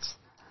commandments.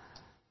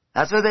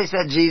 That's what they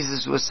said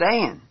Jesus was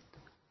saying.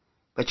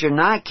 But you're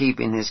not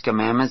keeping His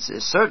commandments.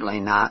 It's certainly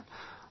not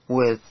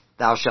with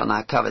thou shalt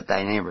not covet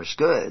thy neighbor's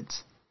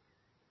goods.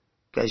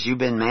 Because you've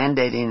been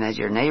mandating that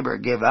your neighbor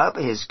give up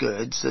his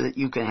goods so that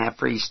you can have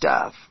free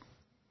stuff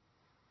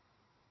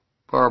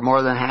for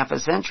more than half a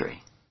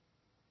century.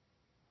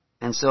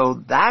 And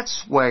so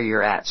that's where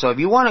you're at. So if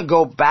you want to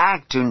go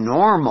back to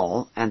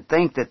normal and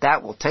think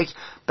that will take,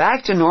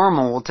 back to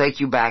normal will take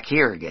you back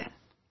here again.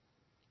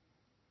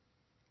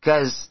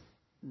 Because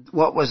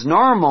what was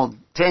normal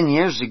 10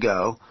 years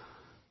ago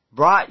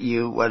brought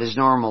you what is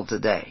normal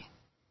today.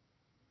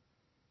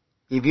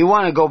 If you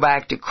want to go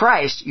back to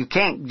Christ, you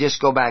can't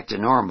just go back to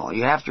normal.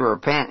 You have to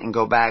repent and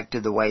go back to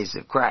the ways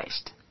of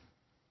Christ.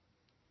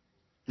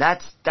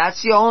 That's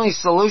the only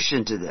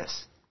solution to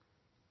this.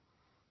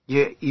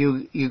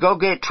 You go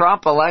get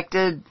Trump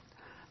elected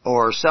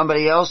or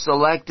somebody else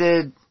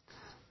elected.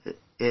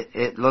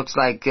 It looks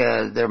like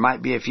there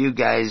might be a few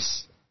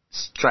guys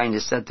trying to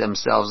set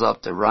themselves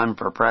up to run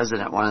for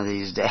president one of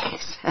these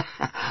days.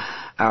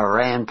 Or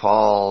Rand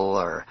Paul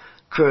or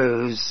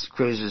Cruz.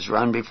 Cruz has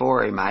run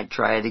before. He might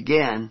try it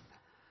again.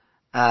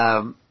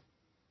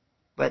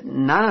 But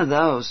none of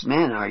those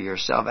men are your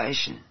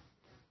salvation.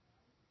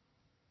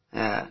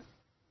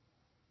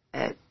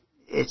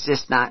 It's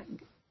just not.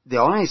 The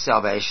only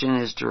salvation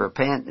is to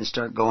repent and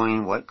start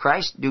going what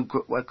Christ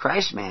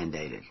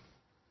mandated.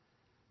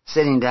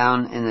 Sitting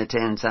down in the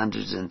tens,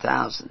 hundreds, and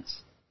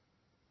thousands.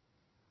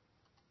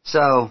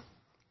 So,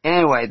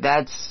 anyway,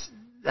 that's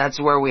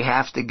where we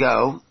have to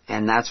go,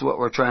 and that's what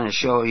we're trying to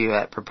show you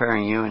at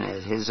Preparing You and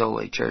at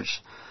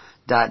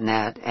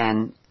hisholychurch.net.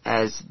 And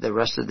as the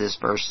rest of this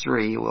verse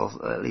 3, we'll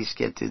at least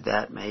get to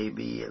that.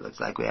 Maybe it looks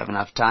like we have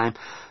enough time.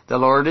 The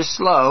Lord is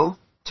slow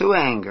to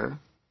anger.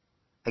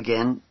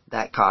 Again,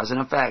 that cause and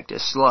effect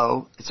is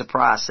slow. It's a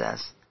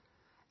process.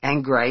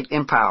 And great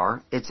in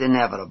power. It's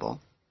inevitable.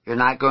 You're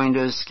not going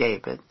to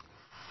escape it.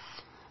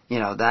 You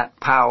know, that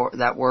power,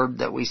 that word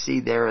that we see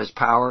there as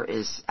power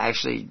is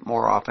actually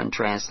more often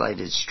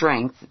translated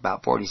strength,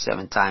 about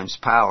 47 times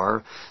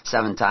power,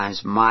 7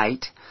 times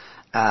might,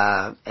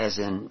 as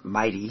in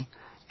mighty,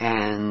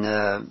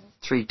 and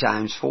 3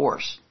 times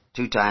force,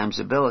 2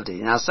 times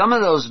ability. Now, some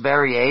of those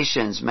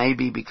variations may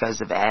be because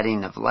of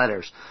adding of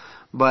letters,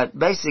 But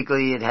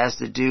basically it has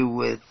to do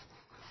with,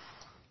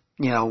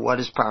 what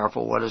is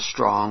powerful, what is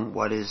strong,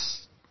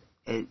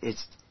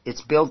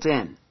 it's built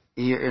in.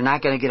 You're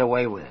not going to get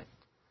away with it.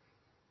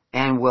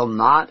 And will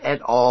not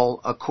at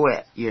all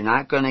acquit. You're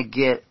not going to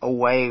get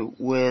away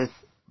with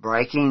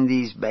breaking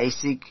these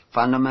basic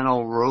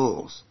fundamental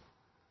rules.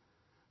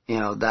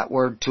 That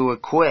word to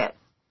acquit,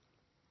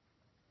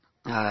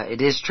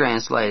 it is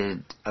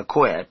translated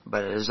acquit,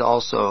 but it is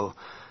also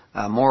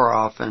more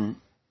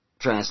often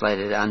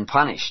translated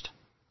unpunished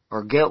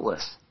or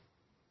guiltless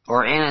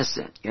or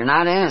innocent. You're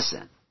not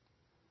innocent.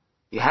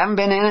 You haven't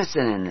been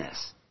innocent in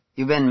this.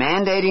 You've been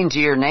mandating to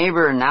your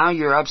neighbor, and now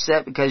you're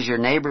upset because your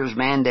neighbor is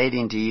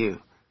mandating to you.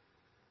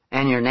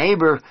 And your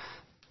neighbor,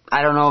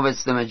 I don't know if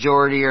it's the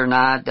majority or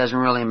not, doesn't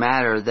really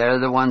matter. They're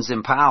the ones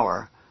in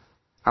power,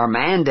 are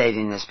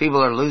mandating this.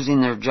 People are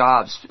losing their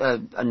jobs.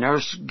 A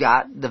nurse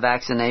got the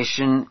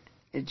vaccination.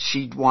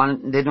 She didn't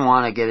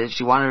want to get it.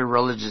 She wanted a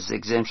religious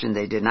exemption.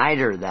 They denied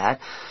her that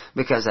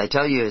because I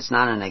tell you it's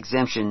not an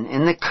exemption.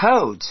 In the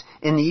codes,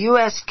 in the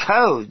U.S.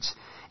 codes,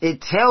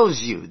 it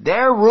tells you,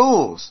 their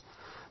rules,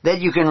 that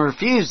you can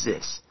refuse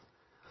this.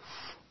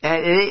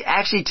 And it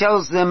actually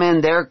tells them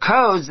in their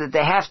codes that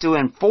they have to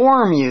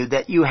inform you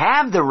that you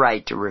have the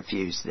right to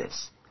refuse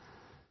this.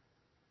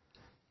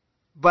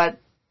 But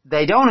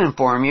they don't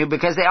inform you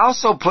because they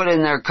also put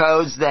in their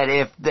codes that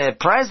if the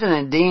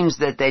president deems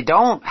that they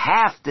don't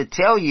have to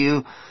tell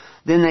you,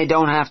 then they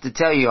don't have to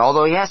tell you.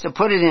 Although he has to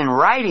put it in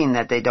writing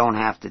that they don't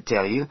have to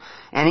tell you,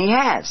 and he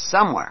has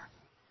somewhere.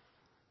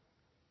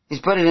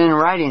 He's put it in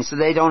writing so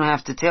they don't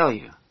have to tell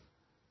you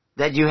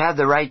that you have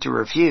the right to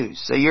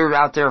refuse. So you're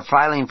out there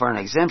filing for an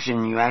exemption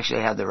and you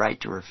actually have the right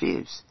to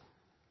refuse.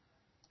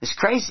 It's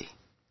crazy.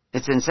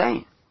 It's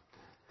insane.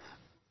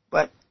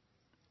 But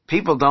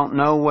people don't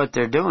know what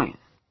they're doing.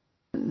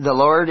 The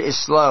Lord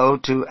is slow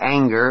to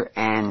anger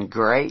and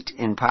great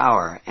in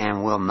power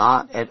and will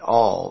not at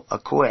all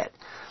acquit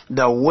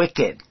the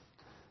wicked,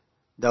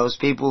 those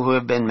people who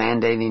have been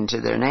mandating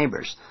to their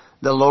neighbors.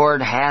 The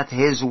Lord hath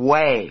his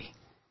way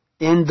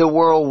in the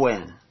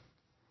whirlwind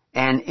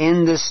and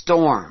in the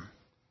storm,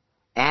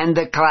 and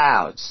the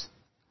clouds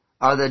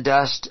are the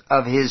dust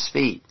of his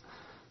feet.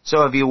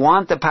 So if you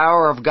want the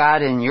power of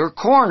God in your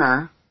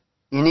corner,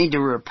 you need to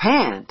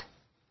repent,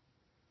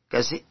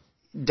 because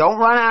don't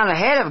run out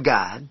ahead of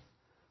God,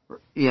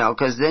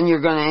 because then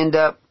you're going to end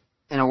up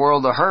in a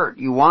world of hurt.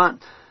 You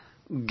want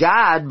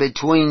God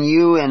between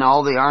you and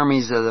all the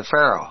armies of the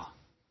Pharaoh.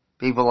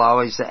 People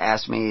always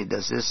ask me,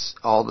 does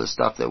all the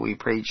stuff that we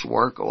preach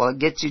work? Well, it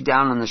gets you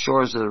down on the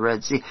shores of the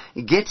Red Sea.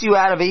 It gets you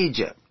out of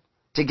Egypt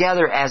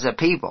together as a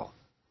people.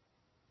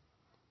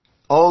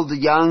 Old,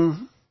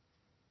 young,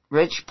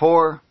 rich,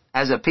 poor,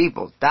 as a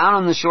people. Down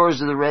on the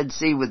shores of the Red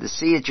Sea with the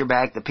sea at your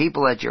back, the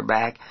people at your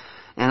back,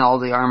 and all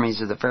the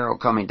armies of the Pharaoh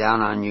coming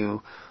down on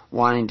you,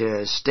 wanting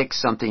to stick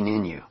something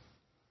in you.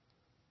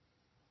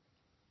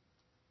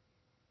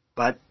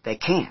 But they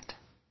can't,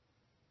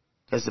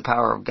 because the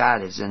power of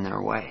God is in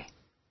their way.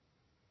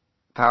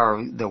 The power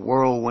of the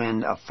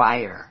whirlwind of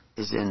fire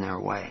is in their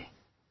way.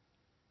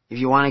 If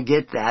you want to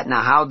get that,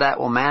 now how that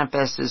will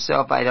manifest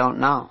itself, I don't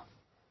know.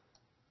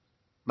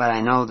 But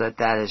I know that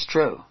that is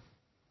true.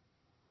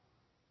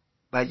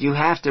 But you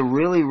have to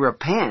really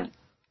repent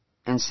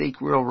and seek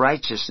real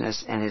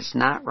righteousness, and it's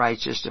not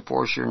righteous to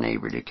force your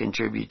neighbor to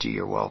contribute to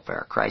your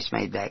welfare. Christ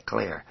made that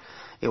clear.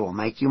 It will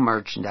make you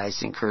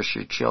merchandise and curse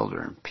your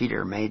children.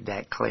 Peter made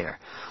that clear.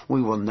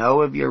 We will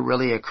know if you're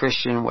really a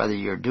Christian whether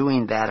you're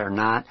doing that or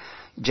not.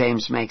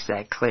 James makes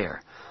that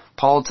clear.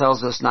 Paul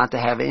tells us not to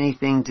have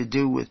anything to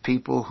do with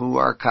people who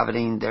are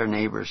coveting their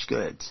neighbor's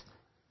goods,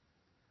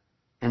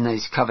 and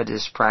these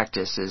covetous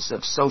practices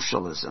of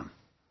socialism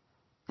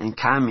and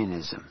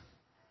communism.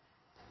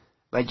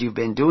 But you've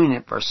been doing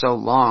it for so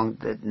long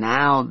that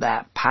now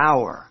that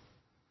power,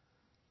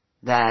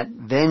 that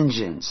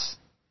vengeance,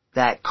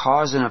 that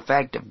cause and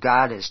effect of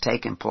God has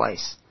taken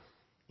place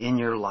in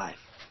your life.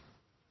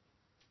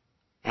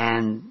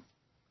 And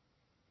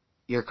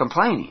you're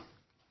complaining.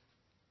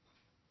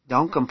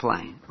 Don't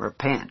complain.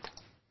 Repent.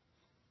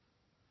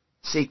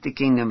 Seek the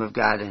kingdom of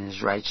God and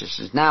his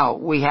righteousness. Now,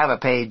 we have a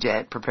page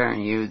at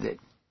Preparing You that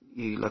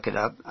you look it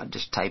up. I'll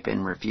just type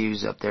in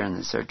refuse up there in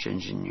the search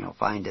engine. You'll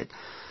find it.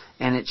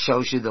 And it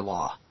shows you the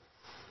law.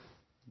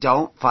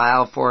 Don't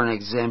file for an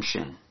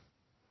exemption.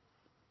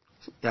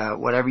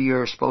 Whatever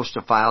you're supposed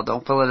to file,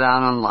 don't fill it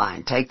out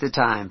online. Take the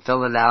time,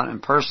 fill it out in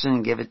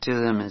person, give it to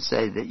them, and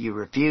say that you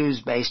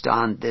refuse based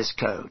on this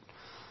code.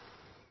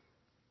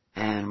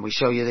 And we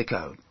show you the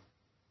code.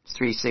 It's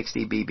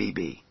 360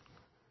 BBB.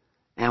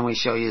 And we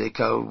show you the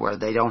code where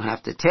they don't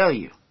have to tell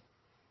you.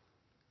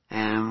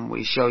 And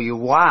we show you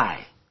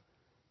why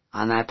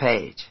on that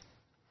page.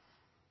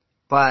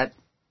 But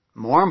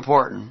more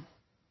important,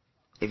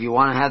 if you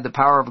want to have the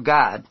power of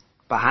God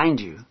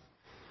behind you,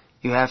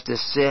 you have to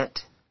sit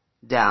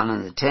down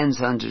in the tens,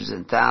 hundreds,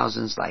 and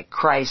thousands like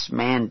Christ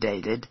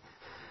mandated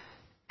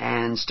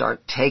and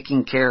start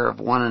taking care of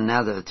one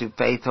another through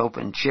faith, hope,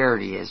 and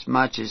charity as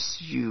much as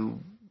you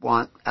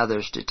want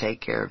others to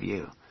take care of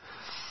you.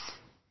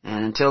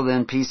 And until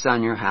then, peace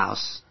on your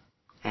house,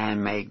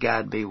 and may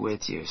God be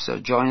with you. So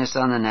join us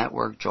on the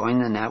network, join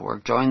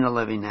the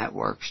Living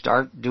Network,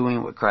 start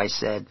doing what Christ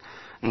said,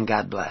 and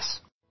God bless.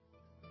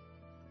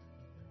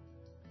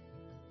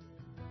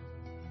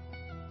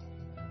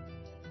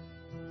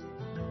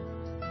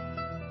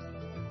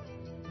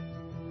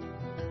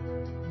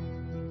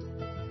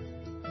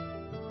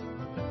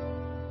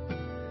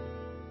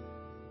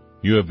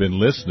 You have been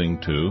listening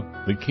to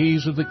The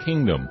Keys of the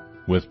Kingdom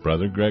with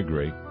Brother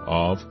Gregory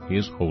of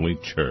His Holy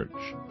Church.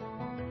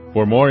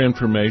 For more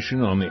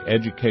information on the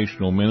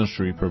educational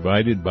ministry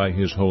provided by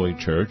His Holy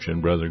Church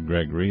and Brother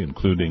Gregory,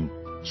 including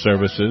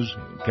services,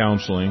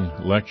 counseling,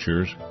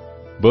 lectures,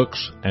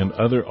 books, and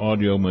other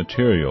audio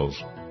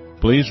materials,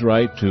 please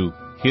write to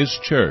His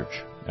Church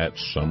at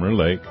Summer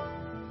Lake,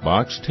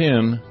 Box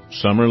 10,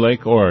 Summer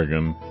Lake,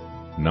 Oregon,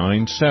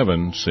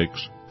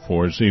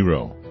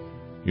 97640.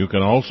 You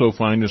can also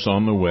find us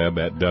on the web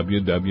at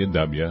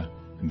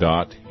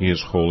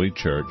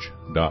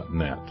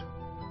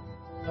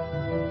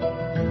www.hisholychurch.net.